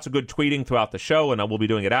doing lots of good tweeting throughout the show, and I will be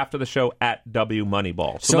doing it after the show at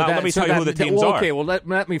WMoneyball. So now let me tell you who the teams are. Okay, well,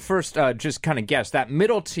 let me first just kind of guess. That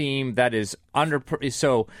middle team that is under...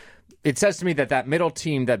 So it says to me that middle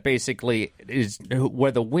team that basically is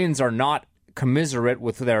where the wins are not commiserate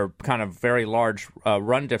with their kind of very large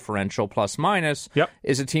run differential plus minus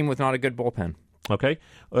is a team with not a good bullpen. Okay,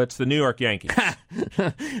 well, it's the New York Yankees.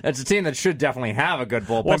 That's a team that should definitely have a good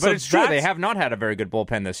bullpen, but it's true they have not had a very good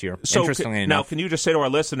bullpen this year. So interestingly enough. Now, can you just say to our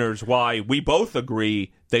listeners why we both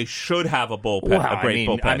agree they should have a bullpen, a great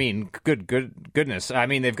bullpen? I mean, goodness. I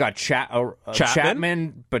mean, they've got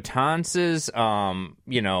Chapman, Betances,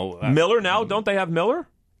 Miller. Now, don't they have Miller?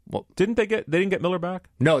 Well, they didn't get Miller back?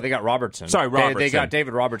 No, they got Robertson. Sorry, Robertson. They got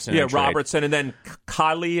David Robertson. Yeah, Robertson, and then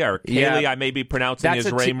Kiley, I may be pronouncing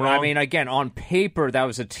his name wrong. I mean, again, on paper, that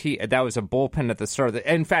was a bullpen at the start.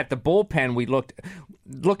 In fact, the bullpen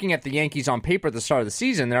looking at the Yankees on paper at the start of the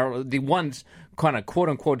season, the ones kind of quote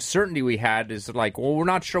unquote certainty we had is like, well, we're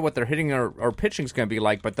not sure what their hitting or pitching is going to be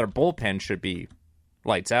like, but their bullpen should be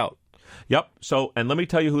lights out. Yep. So, and let me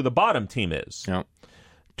tell you who the bottom team is. Yep.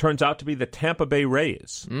 Turns out to be the Tampa Bay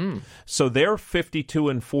Rays. So they're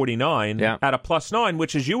 52-49 at a +9,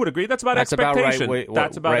 which, as you would agree, that's about expectation.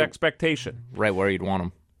 That's about expectation. Right where you'd want them.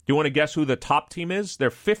 Do you want to guess who the top team is? They're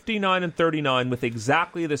 59-39 with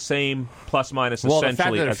exactly the same plus-minus essentially. The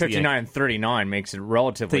fact that they're 59-39 makes it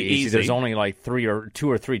relatively easy. There's only like two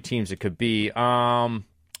or three teams it could be. I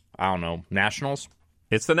don't know. Nationals?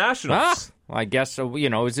 It's the Nationals. I guess so. It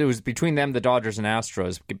was between them, the Dodgers, and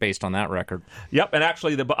Astros, based on that record. Yep, and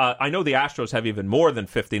actually, I know the Astros have even more than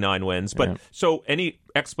 59 wins. But so, any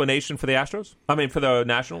explanation for the Astros? I mean, for the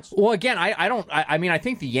Nationals? Well, again, I don't. I mean, I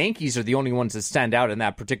think the Yankees are the only ones that stand out in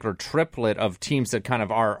that particular triplet of teams that kind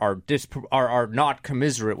of are not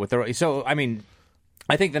commiserate with their. So, I mean,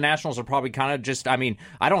 I think the Nationals are probably kind of just, I mean,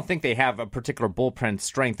 I don't think they have a particular bullpen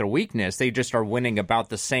strength or weakness. They just are winning about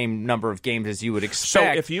the same number of games as you would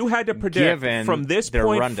expect. So if you had to predict from this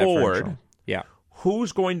point forward,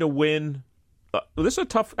 who's going to win? This is a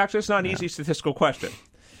tough, actually, it's not an easy statistical question.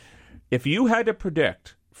 If you had to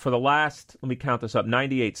predict for the last, let me count this up,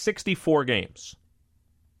 64 games,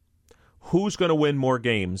 who's going to win more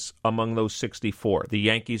games among those 64, the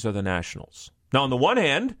Yankees or the Nationals? Now, on the one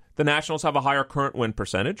hand, the Nationals have a higher current win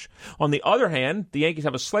percentage. On the other hand, the Yankees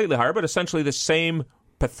have a slightly higher, but essentially the same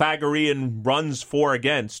Pythagorean runs for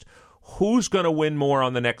against. Who's going to win more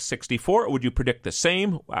on the next 64? Or would you predict the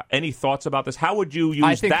same? Any thoughts about this? How would you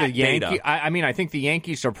use that data? I think the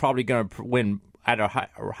Yankees are probably going to win at a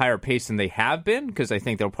higher pace than they have been, because I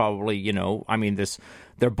think they'll probably,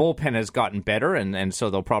 their bullpen has gotten better, and so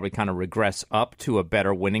they'll probably kind of regress up to a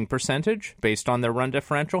better winning percentage based on their run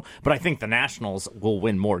differential. But I think the Nationals will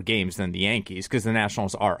win more games than the Yankees, because the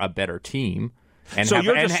Nationals are a better team. And, so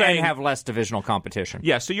have less divisional competition.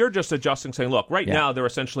 Yeah, so you're just adjusting, saying, look, now they're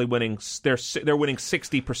essentially winning. They're winning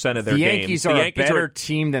 60% of their games. Yankees are a better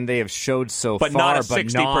team than they have showed so far, not a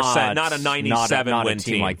 60%, not a 97 not win a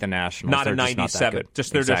team like the Nationals. Not a 97.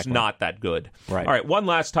 They're just not that good. Right. All right, one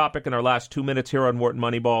last topic in our last 2 minutes here on Wharton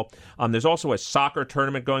Moneyball. There's also a soccer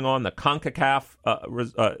tournament going on, the CONCACAF,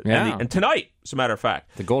 and tonight, as a matter of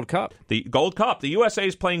fact, the Gold Cup. The Gold Cup. The USA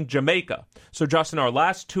is playing Jamaica. So, Justin, our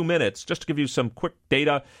last 2 minutes, just to give you some quick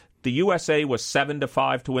data, the USA was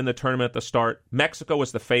 7-5 to win the tournament at the start. Mexico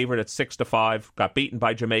was the favorite at 6-5, got beaten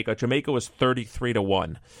by Jamaica. Jamaica was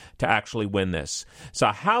 33-1 to actually win this. So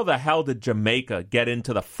how the hell did Jamaica get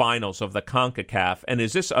into the finals of the CONCACAF? And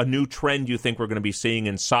is this a new trend you think we're going to be seeing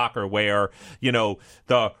in soccer, where Jamaica's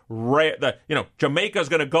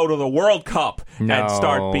going to go to the World Cup and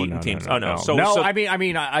start beating teams?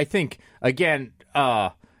 I think again.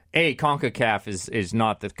 CONCACAF is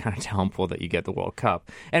not the kind of talent pool that you get the World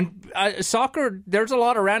Cup. And soccer, there's a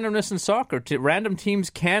lot of randomness in soccer. Random teams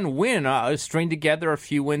can win, string together a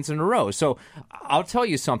few wins in a row. So I'll tell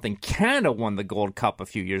you something. Canada won the Gold Cup a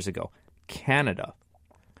few years ago. Canada.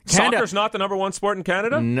 Soccer's not the number one sport in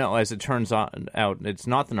Canada? No, as it turns out, it's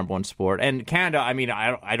not the number one sport. And Canada,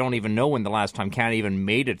 I don't even know when the last time Canada even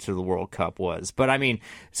made it to the World Cup was. But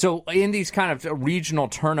so in these kind of regional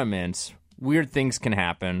tournaments, weird things can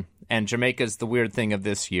happen, and Jamaica's the weird thing of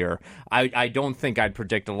this year. I don't think I'd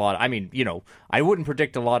predict a lot. I wouldn't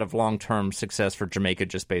predict a lot of long-term success for Jamaica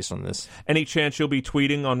just based on this. Any chance you'll be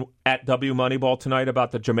tweeting on @WMoneyball tonight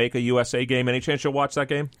about the Jamaica-USA game? Any chance you'll watch that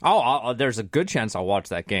game? There's a good chance I'll watch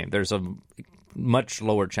that game. There's a much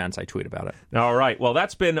lower chance I tweet about it. All right. Well,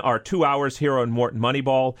 that's been our 2 hours here on Wharton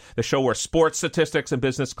Moneyball, the show where sports, statistics, and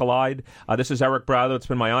business collide. This is Eric Browder. It's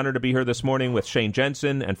been my honor to be here this morning with Shane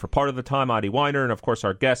Jensen, and for part of the time, Adi Weiner, and, of course,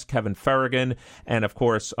 our guest, Kevin Farragon, and, of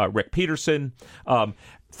course, Rick Peterson.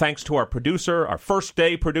 Thanks to our producer, our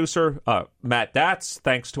first-day producer, Matt Datz.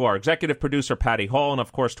 Thanks to our executive producer, Patty Hall. And,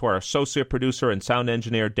 of course, to our associate producer and sound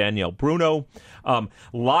engineer, Danielle Bruno.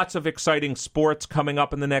 Lots of exciting sports coming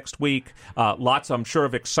up in the next week. Lots, I'm sure,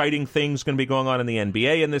 of exciting things going to be going on in the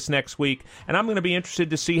NBA in this next week. And I'm going to be interested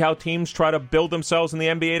to see how teams try to build themselves in the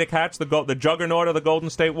NBA to catch the juggernaut of the Golden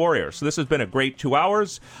State Warriors. So this has been a great 2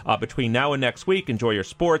 hours between now and next week. Enjoy your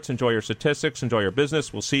sports, enjoy your statistics, enjoy your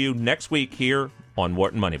business. We'll see you next week here on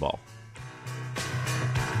Wharton Moneyball.